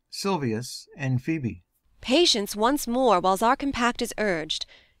Rosalind, Silvius, and Phoebe. Patience once more, whiles our compact is urged.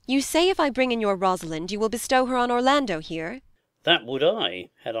 You say if I bring in your Rosalind, you will bestow her on Orlando here? That would I,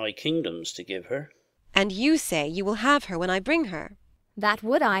 had I kingdoms to give her. And you say you will have her when I bring her? That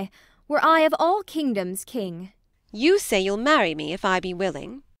would I, were I of all kingdoms king. You say you'll marry me if I be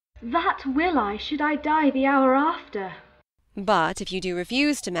willing? That will I, should I die the hour after. But if you do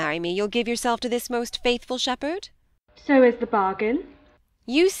refuse to marry me, you'll give yourself to this most faithful shepherd? So is the bargain.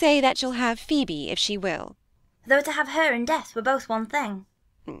 You say that you'll have Phoebe if she will. Though to have her and death were both one thing.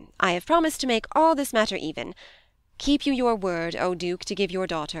 I have promised to make all this matter even. Keep you your word, O Duke, to give your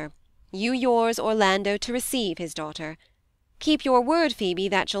daughter. You yours, Orlando, to receive his daughter. Keep your word, Phoebe,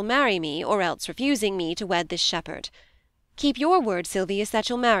 that you'll marry me, or else refusing me to wed this shepherd. Keep your word, Silvius, that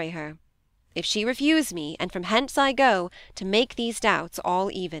you'll marry her. If she refuse me, and from hence I go, to make these doubts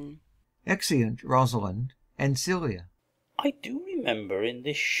all even. Exeunt Rosalind and Celia. I do remember in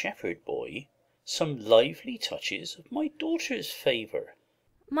this shepherd boy some lively touches of my daughter's favour.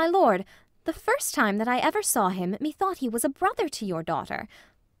 My lord, the first time that I ever saw him, methought he was a brother to your daughter.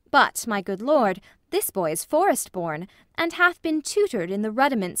 But, my good lord, this boy is forest-born, and hath been tutored in the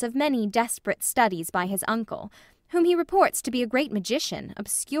rudiments of many desperate studies by his uncle, whom he reports to be a great magician,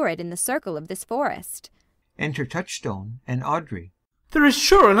 obscured in the circle of this forest. Enter Touchstone and Audrey. There is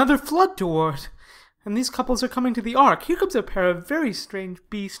sure another flood toward, and these couples are coming to the ark. Here comes a pair of very strange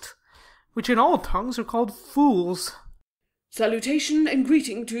beasts, which in all tongues are called fools. Salutation and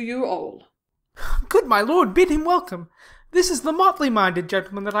greeting to you all. Good my lord, bid him welcome. This is the motley-minded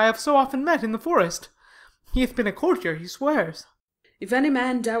gentleman that I have so often met in the forest. He hath been a courtier, he swears. If any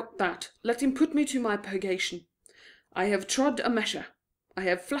man doubt that, let him put me to my purgation. I have trod a measure. I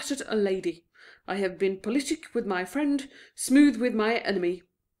have flattered a lady. I have been politic with my friend, smooth with my enemy.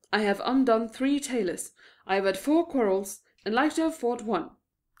 I have undone 3 tailors. I have had 4 quarrels, and like to have fought 1.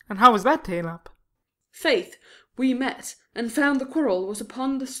 And how was that tale up? Faith, we met, and found the quarrel was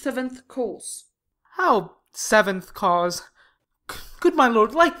upon the 7th cause. How 7th cause? Good my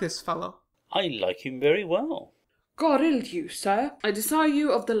lord, like this fellow. I like him very well. God ild you, sir. I desire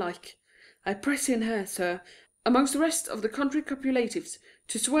you of the like. I press in her, sir, amongst the rest of the country copulatives,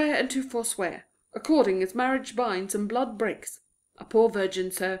 to swear and to forswear, according as marriage binds and blood breaks. A poor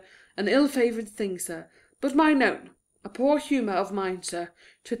virgin, sir, an ill-favoured thing, sir, but mine own, a poor humour of mine, sir,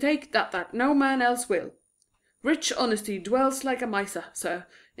 to take that no man else will. Rich honesty dwells like a miser, sir,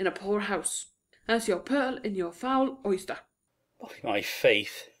 in a poor house, as your pearl in your foul oyster. By my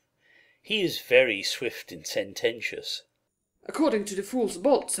faith, he is very swift and sententious. According to the fool's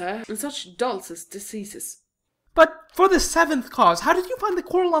bolt, sir, and such dulces diseases. But for the 7th cause, how did you find the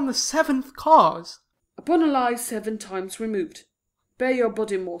quarrel on the 7th cause? Upon a lie 7 times removed. Bear your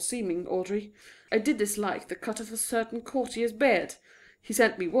body more seeming, Audrey. I did dislike the cut of a certain courtier's beard. He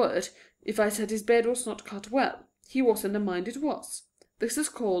sent me word, if I said his beard was not cut well, he was in the mind it was. This is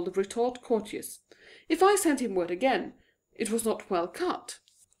called retort courteous. If I sent him word again, it was not well cut.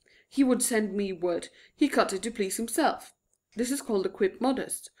 He would send me word, he cut it to please himself. This is called a quip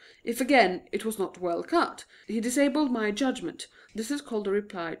modest. If again it was not well cut, he disabled my judgment. This is called a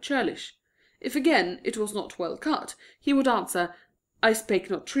reply churlish. If again it was not well cut, he would answer, I spake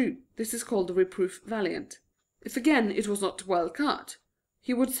not true. This is called a reproof valiant. If again it was not well cut,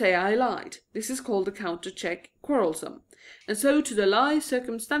 He would say I lied. This is called the counter-check quarrelsome. And so to the lie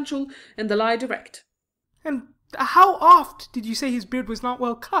circumstantial and the lie direct. And how oft did you say his beard was not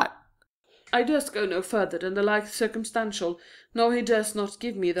well cut? I durst go no further than the lie circumstantial, nor he durst not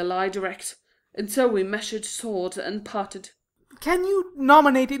give me the lie direct. And so we measured swords and parted. Can you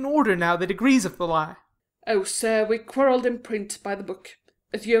nominate in order now the degrees of the lie? Oh, sir, we quarrelled in print by the book.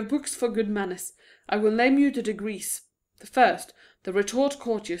 If you have books for good manners, I will name you the degrees. The first, the retort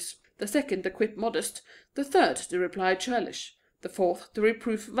courteous; the second, the quip modest; the third, the reply churlish; the fourth, the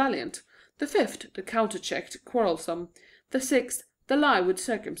reproof valiant; the fifth, the counter-checked quarrelsome; the sixth, the lie with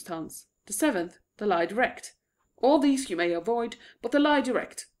circumstance; the seventh, the lie direct. All these you may avoid, but the lie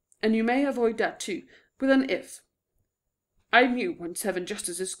direct, and you may avoid that too, with an if. I knew when 7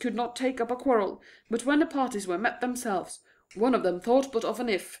 justices could not take up a quarrel, but when the parties were met themselves, one of them thought but of an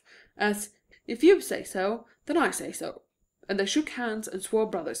if, as, if you say so, then I say so. And they shook hands and swore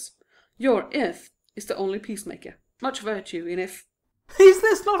brothers. Your if is the only peacemaker. Much virtue in if. Is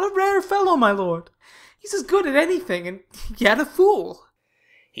this not a rare fellow, my lord? He's as good at anything, and yet a fool.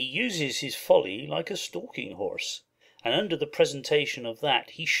 He uses his folly like a stalking horse, and under the presentation of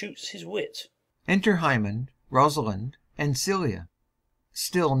that he shoots his wit. Enter Hymen, Rosalind, and Celia.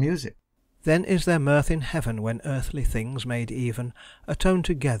 Still music. Then is there mirth in heaven when earthly things made even atone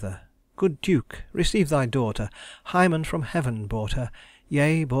together. Good Duke, receive thy daughter. Hymen from heaven brought her,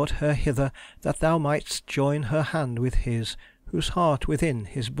 yea, brought her hither, that thou mightst join her hand with his, whose heart within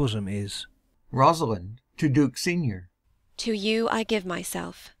his bosom is. Rosalind to Duke Senior. To you I give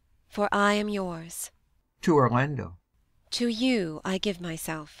myself, for I am yours. To Orlando. To you I give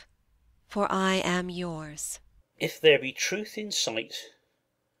myself, for I am yours. If there be truth in sight,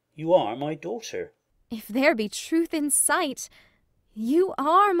 you are my daughter. If there be truth in sight, you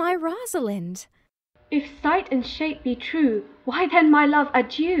are my Rosalind. If sight and shape be true, why then, my love,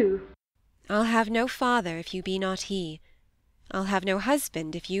 adieu. I'll have no father if you be not he. I'll have no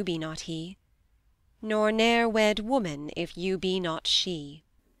husband if you be not he. Nor ne'er wed woman if you be not she.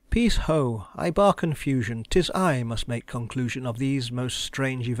 Peace ho, I bar confusion, 'tis I must make conclusion of these most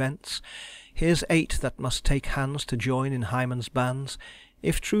strange events. Here's 8 that must take hands to join in Hymen's bands.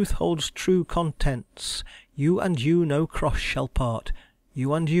 If truth holds true contents, you and you no cross shall part.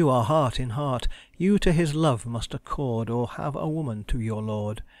 You and you are heart in heart. You to his love must accord, or have a woman to your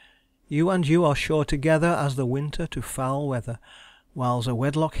lord. You and you are sure together as the winter to foul weather. Whiles a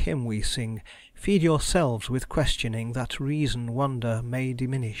wedlock hymn we sing, feed yourselves with questioning that reason wonder may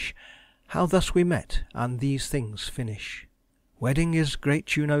diminish. How thus we met, and these things finish. Wedding is great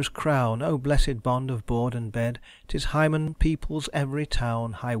Juno's crown, O blessed bond of board and bed. 'Tis Hymen peoples every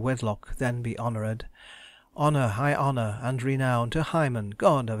town, high wedlock then be honoured. Honour, high honour, and renown to Hymen,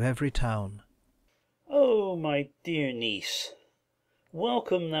 god of every town. Oh, my dear niece,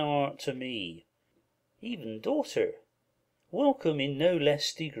 welcome thou art to me, even daughter, welcome in no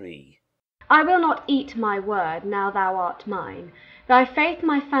less degree. I will not eat my word, now thou art mine. Thy faith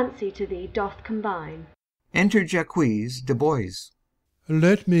my fancy to thee doth combine. Enter Jacques de Boys.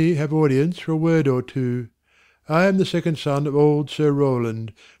 Let me have audience for a word or two. I am the second son of old Sir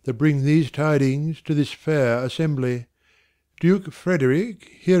Rowland, that bring these tidings to this fair assembly. Duke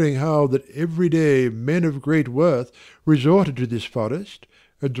Frederick, hearing how that every day men of great worth resorted to this forest,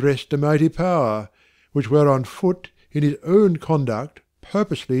 addressed a mighty power, which were on foot in his own conduct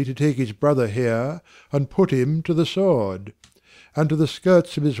purposely to take his brother here, and put him to the sword. And to the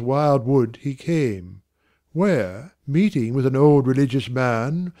skirts of this wild wood he came, where, meeting with an old religious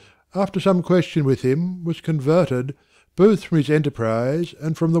man, after some question with him, was converted, both from his enterprise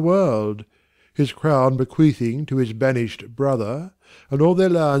and from the world, his crown bequeathing to his banished brother, and all their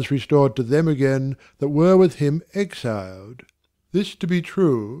lands restored to them again that were with him exiled. This to be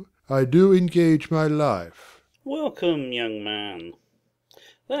true, I do engage my life. Welcome, young man.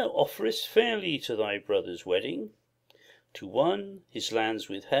 Thou offerest fairly to thy brother's wedding. To one his lands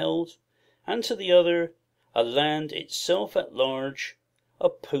withheld, and to the other a land itself at large, a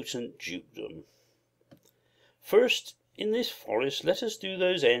potent dukedom. First, in this forest let us do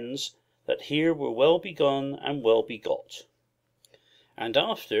those ends that here were well begun and well begot. And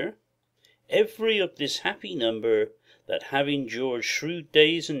after, every of this happy number that have endured shrewd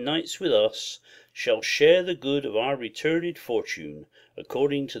days and nights with us shall share the good of our returned fortune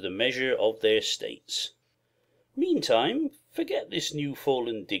according to the measure of their states. Meantime, forget this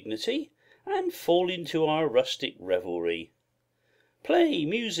new-fallen dignity, and fall into our rustic revelry. Play,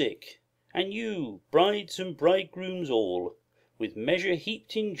 music, and you, brides and bridegrooms all, with measure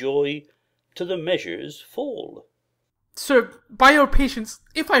heaped in joy, to the measures fall. Sir, by your patience,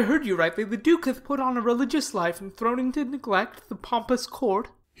 if I heard you rightly, the Duke hath put on a religious life and thrown into neglect the pompous court.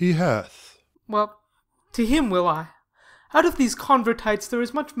 He hath. Well, to him will I. Out of these convertites there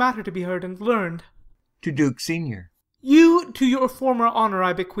is much matter to be heard and learned. To Duke Senior. You to your former honour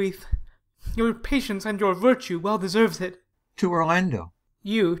I bequeath. Your patience and your virtue well deserves it. To Orlando.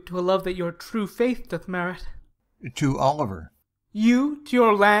 You to a love that your true faith doth merit. To Oliver. You to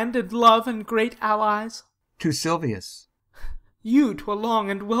your land and love and great allies. To Silvius. You to a long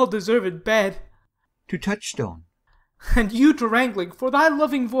and well-deserved bed. To Touchstone. And you to wrangling, for thy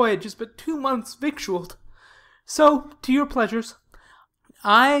loving voyage is but 2 months victualled. So, to your pleasures.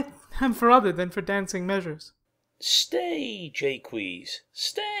 I am for other than for dancing measures. Stay, Jaques,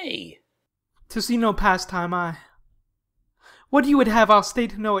 stay. To see no pastime, I. What you would have, I'll stay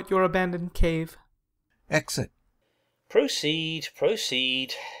to know at your abandoned cave. Exit. Proceed,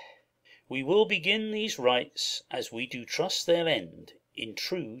 proceed. We will begin these rites, as we do trust their end, in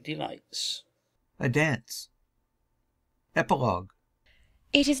true delights. A dance. Epilogue.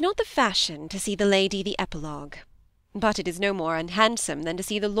 It is not the fashion to see the lady the epilogue, but it is no more unhandsome than to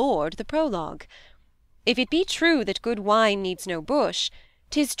see the lord the prologue. If it be true that good wine needs no bush,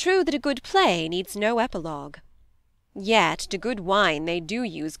 'tis true that a good play needs no epilogue. Yet to good wine they do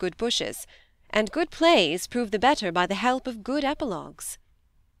use good bushes, and good plays prove the better by the help of good epilogues.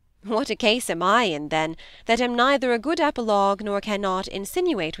 What a case am I in, then, that am neither a good epilogue nor cannot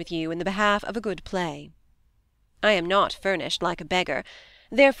insinuate with you in the behalf of a good play? I am not furnished like a beggar,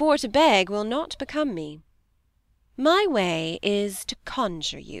 therefore to beg will not become me. My way is to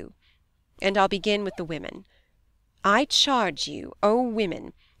conjure you, and I'll begin with the women. I charge you, O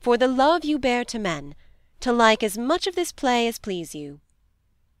women, for the love you bear to men, to like as much of this play as please you.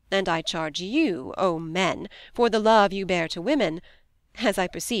 And I charge you, O men, for the love you bear to women, as I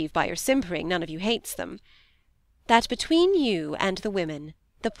perceive by your simpering none of you hates them, that between you and the women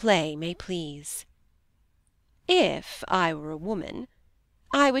the play may please. If I were a woman,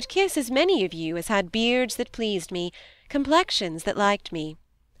 I would kiss as many of you as had beards that pleased me, complexions that liked me,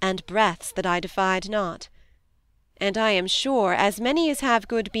 and breaths that I defied not. And I am sure as many as have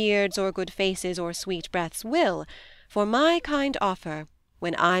good beards or good faces or sweet breaths will, for my kind offer,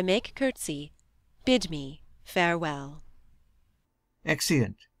 when I make curtsy, bid me farewell.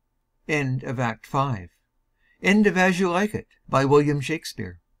 Exeunt. End of Act 5. End of As You Like It, by William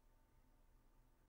Shakespeare.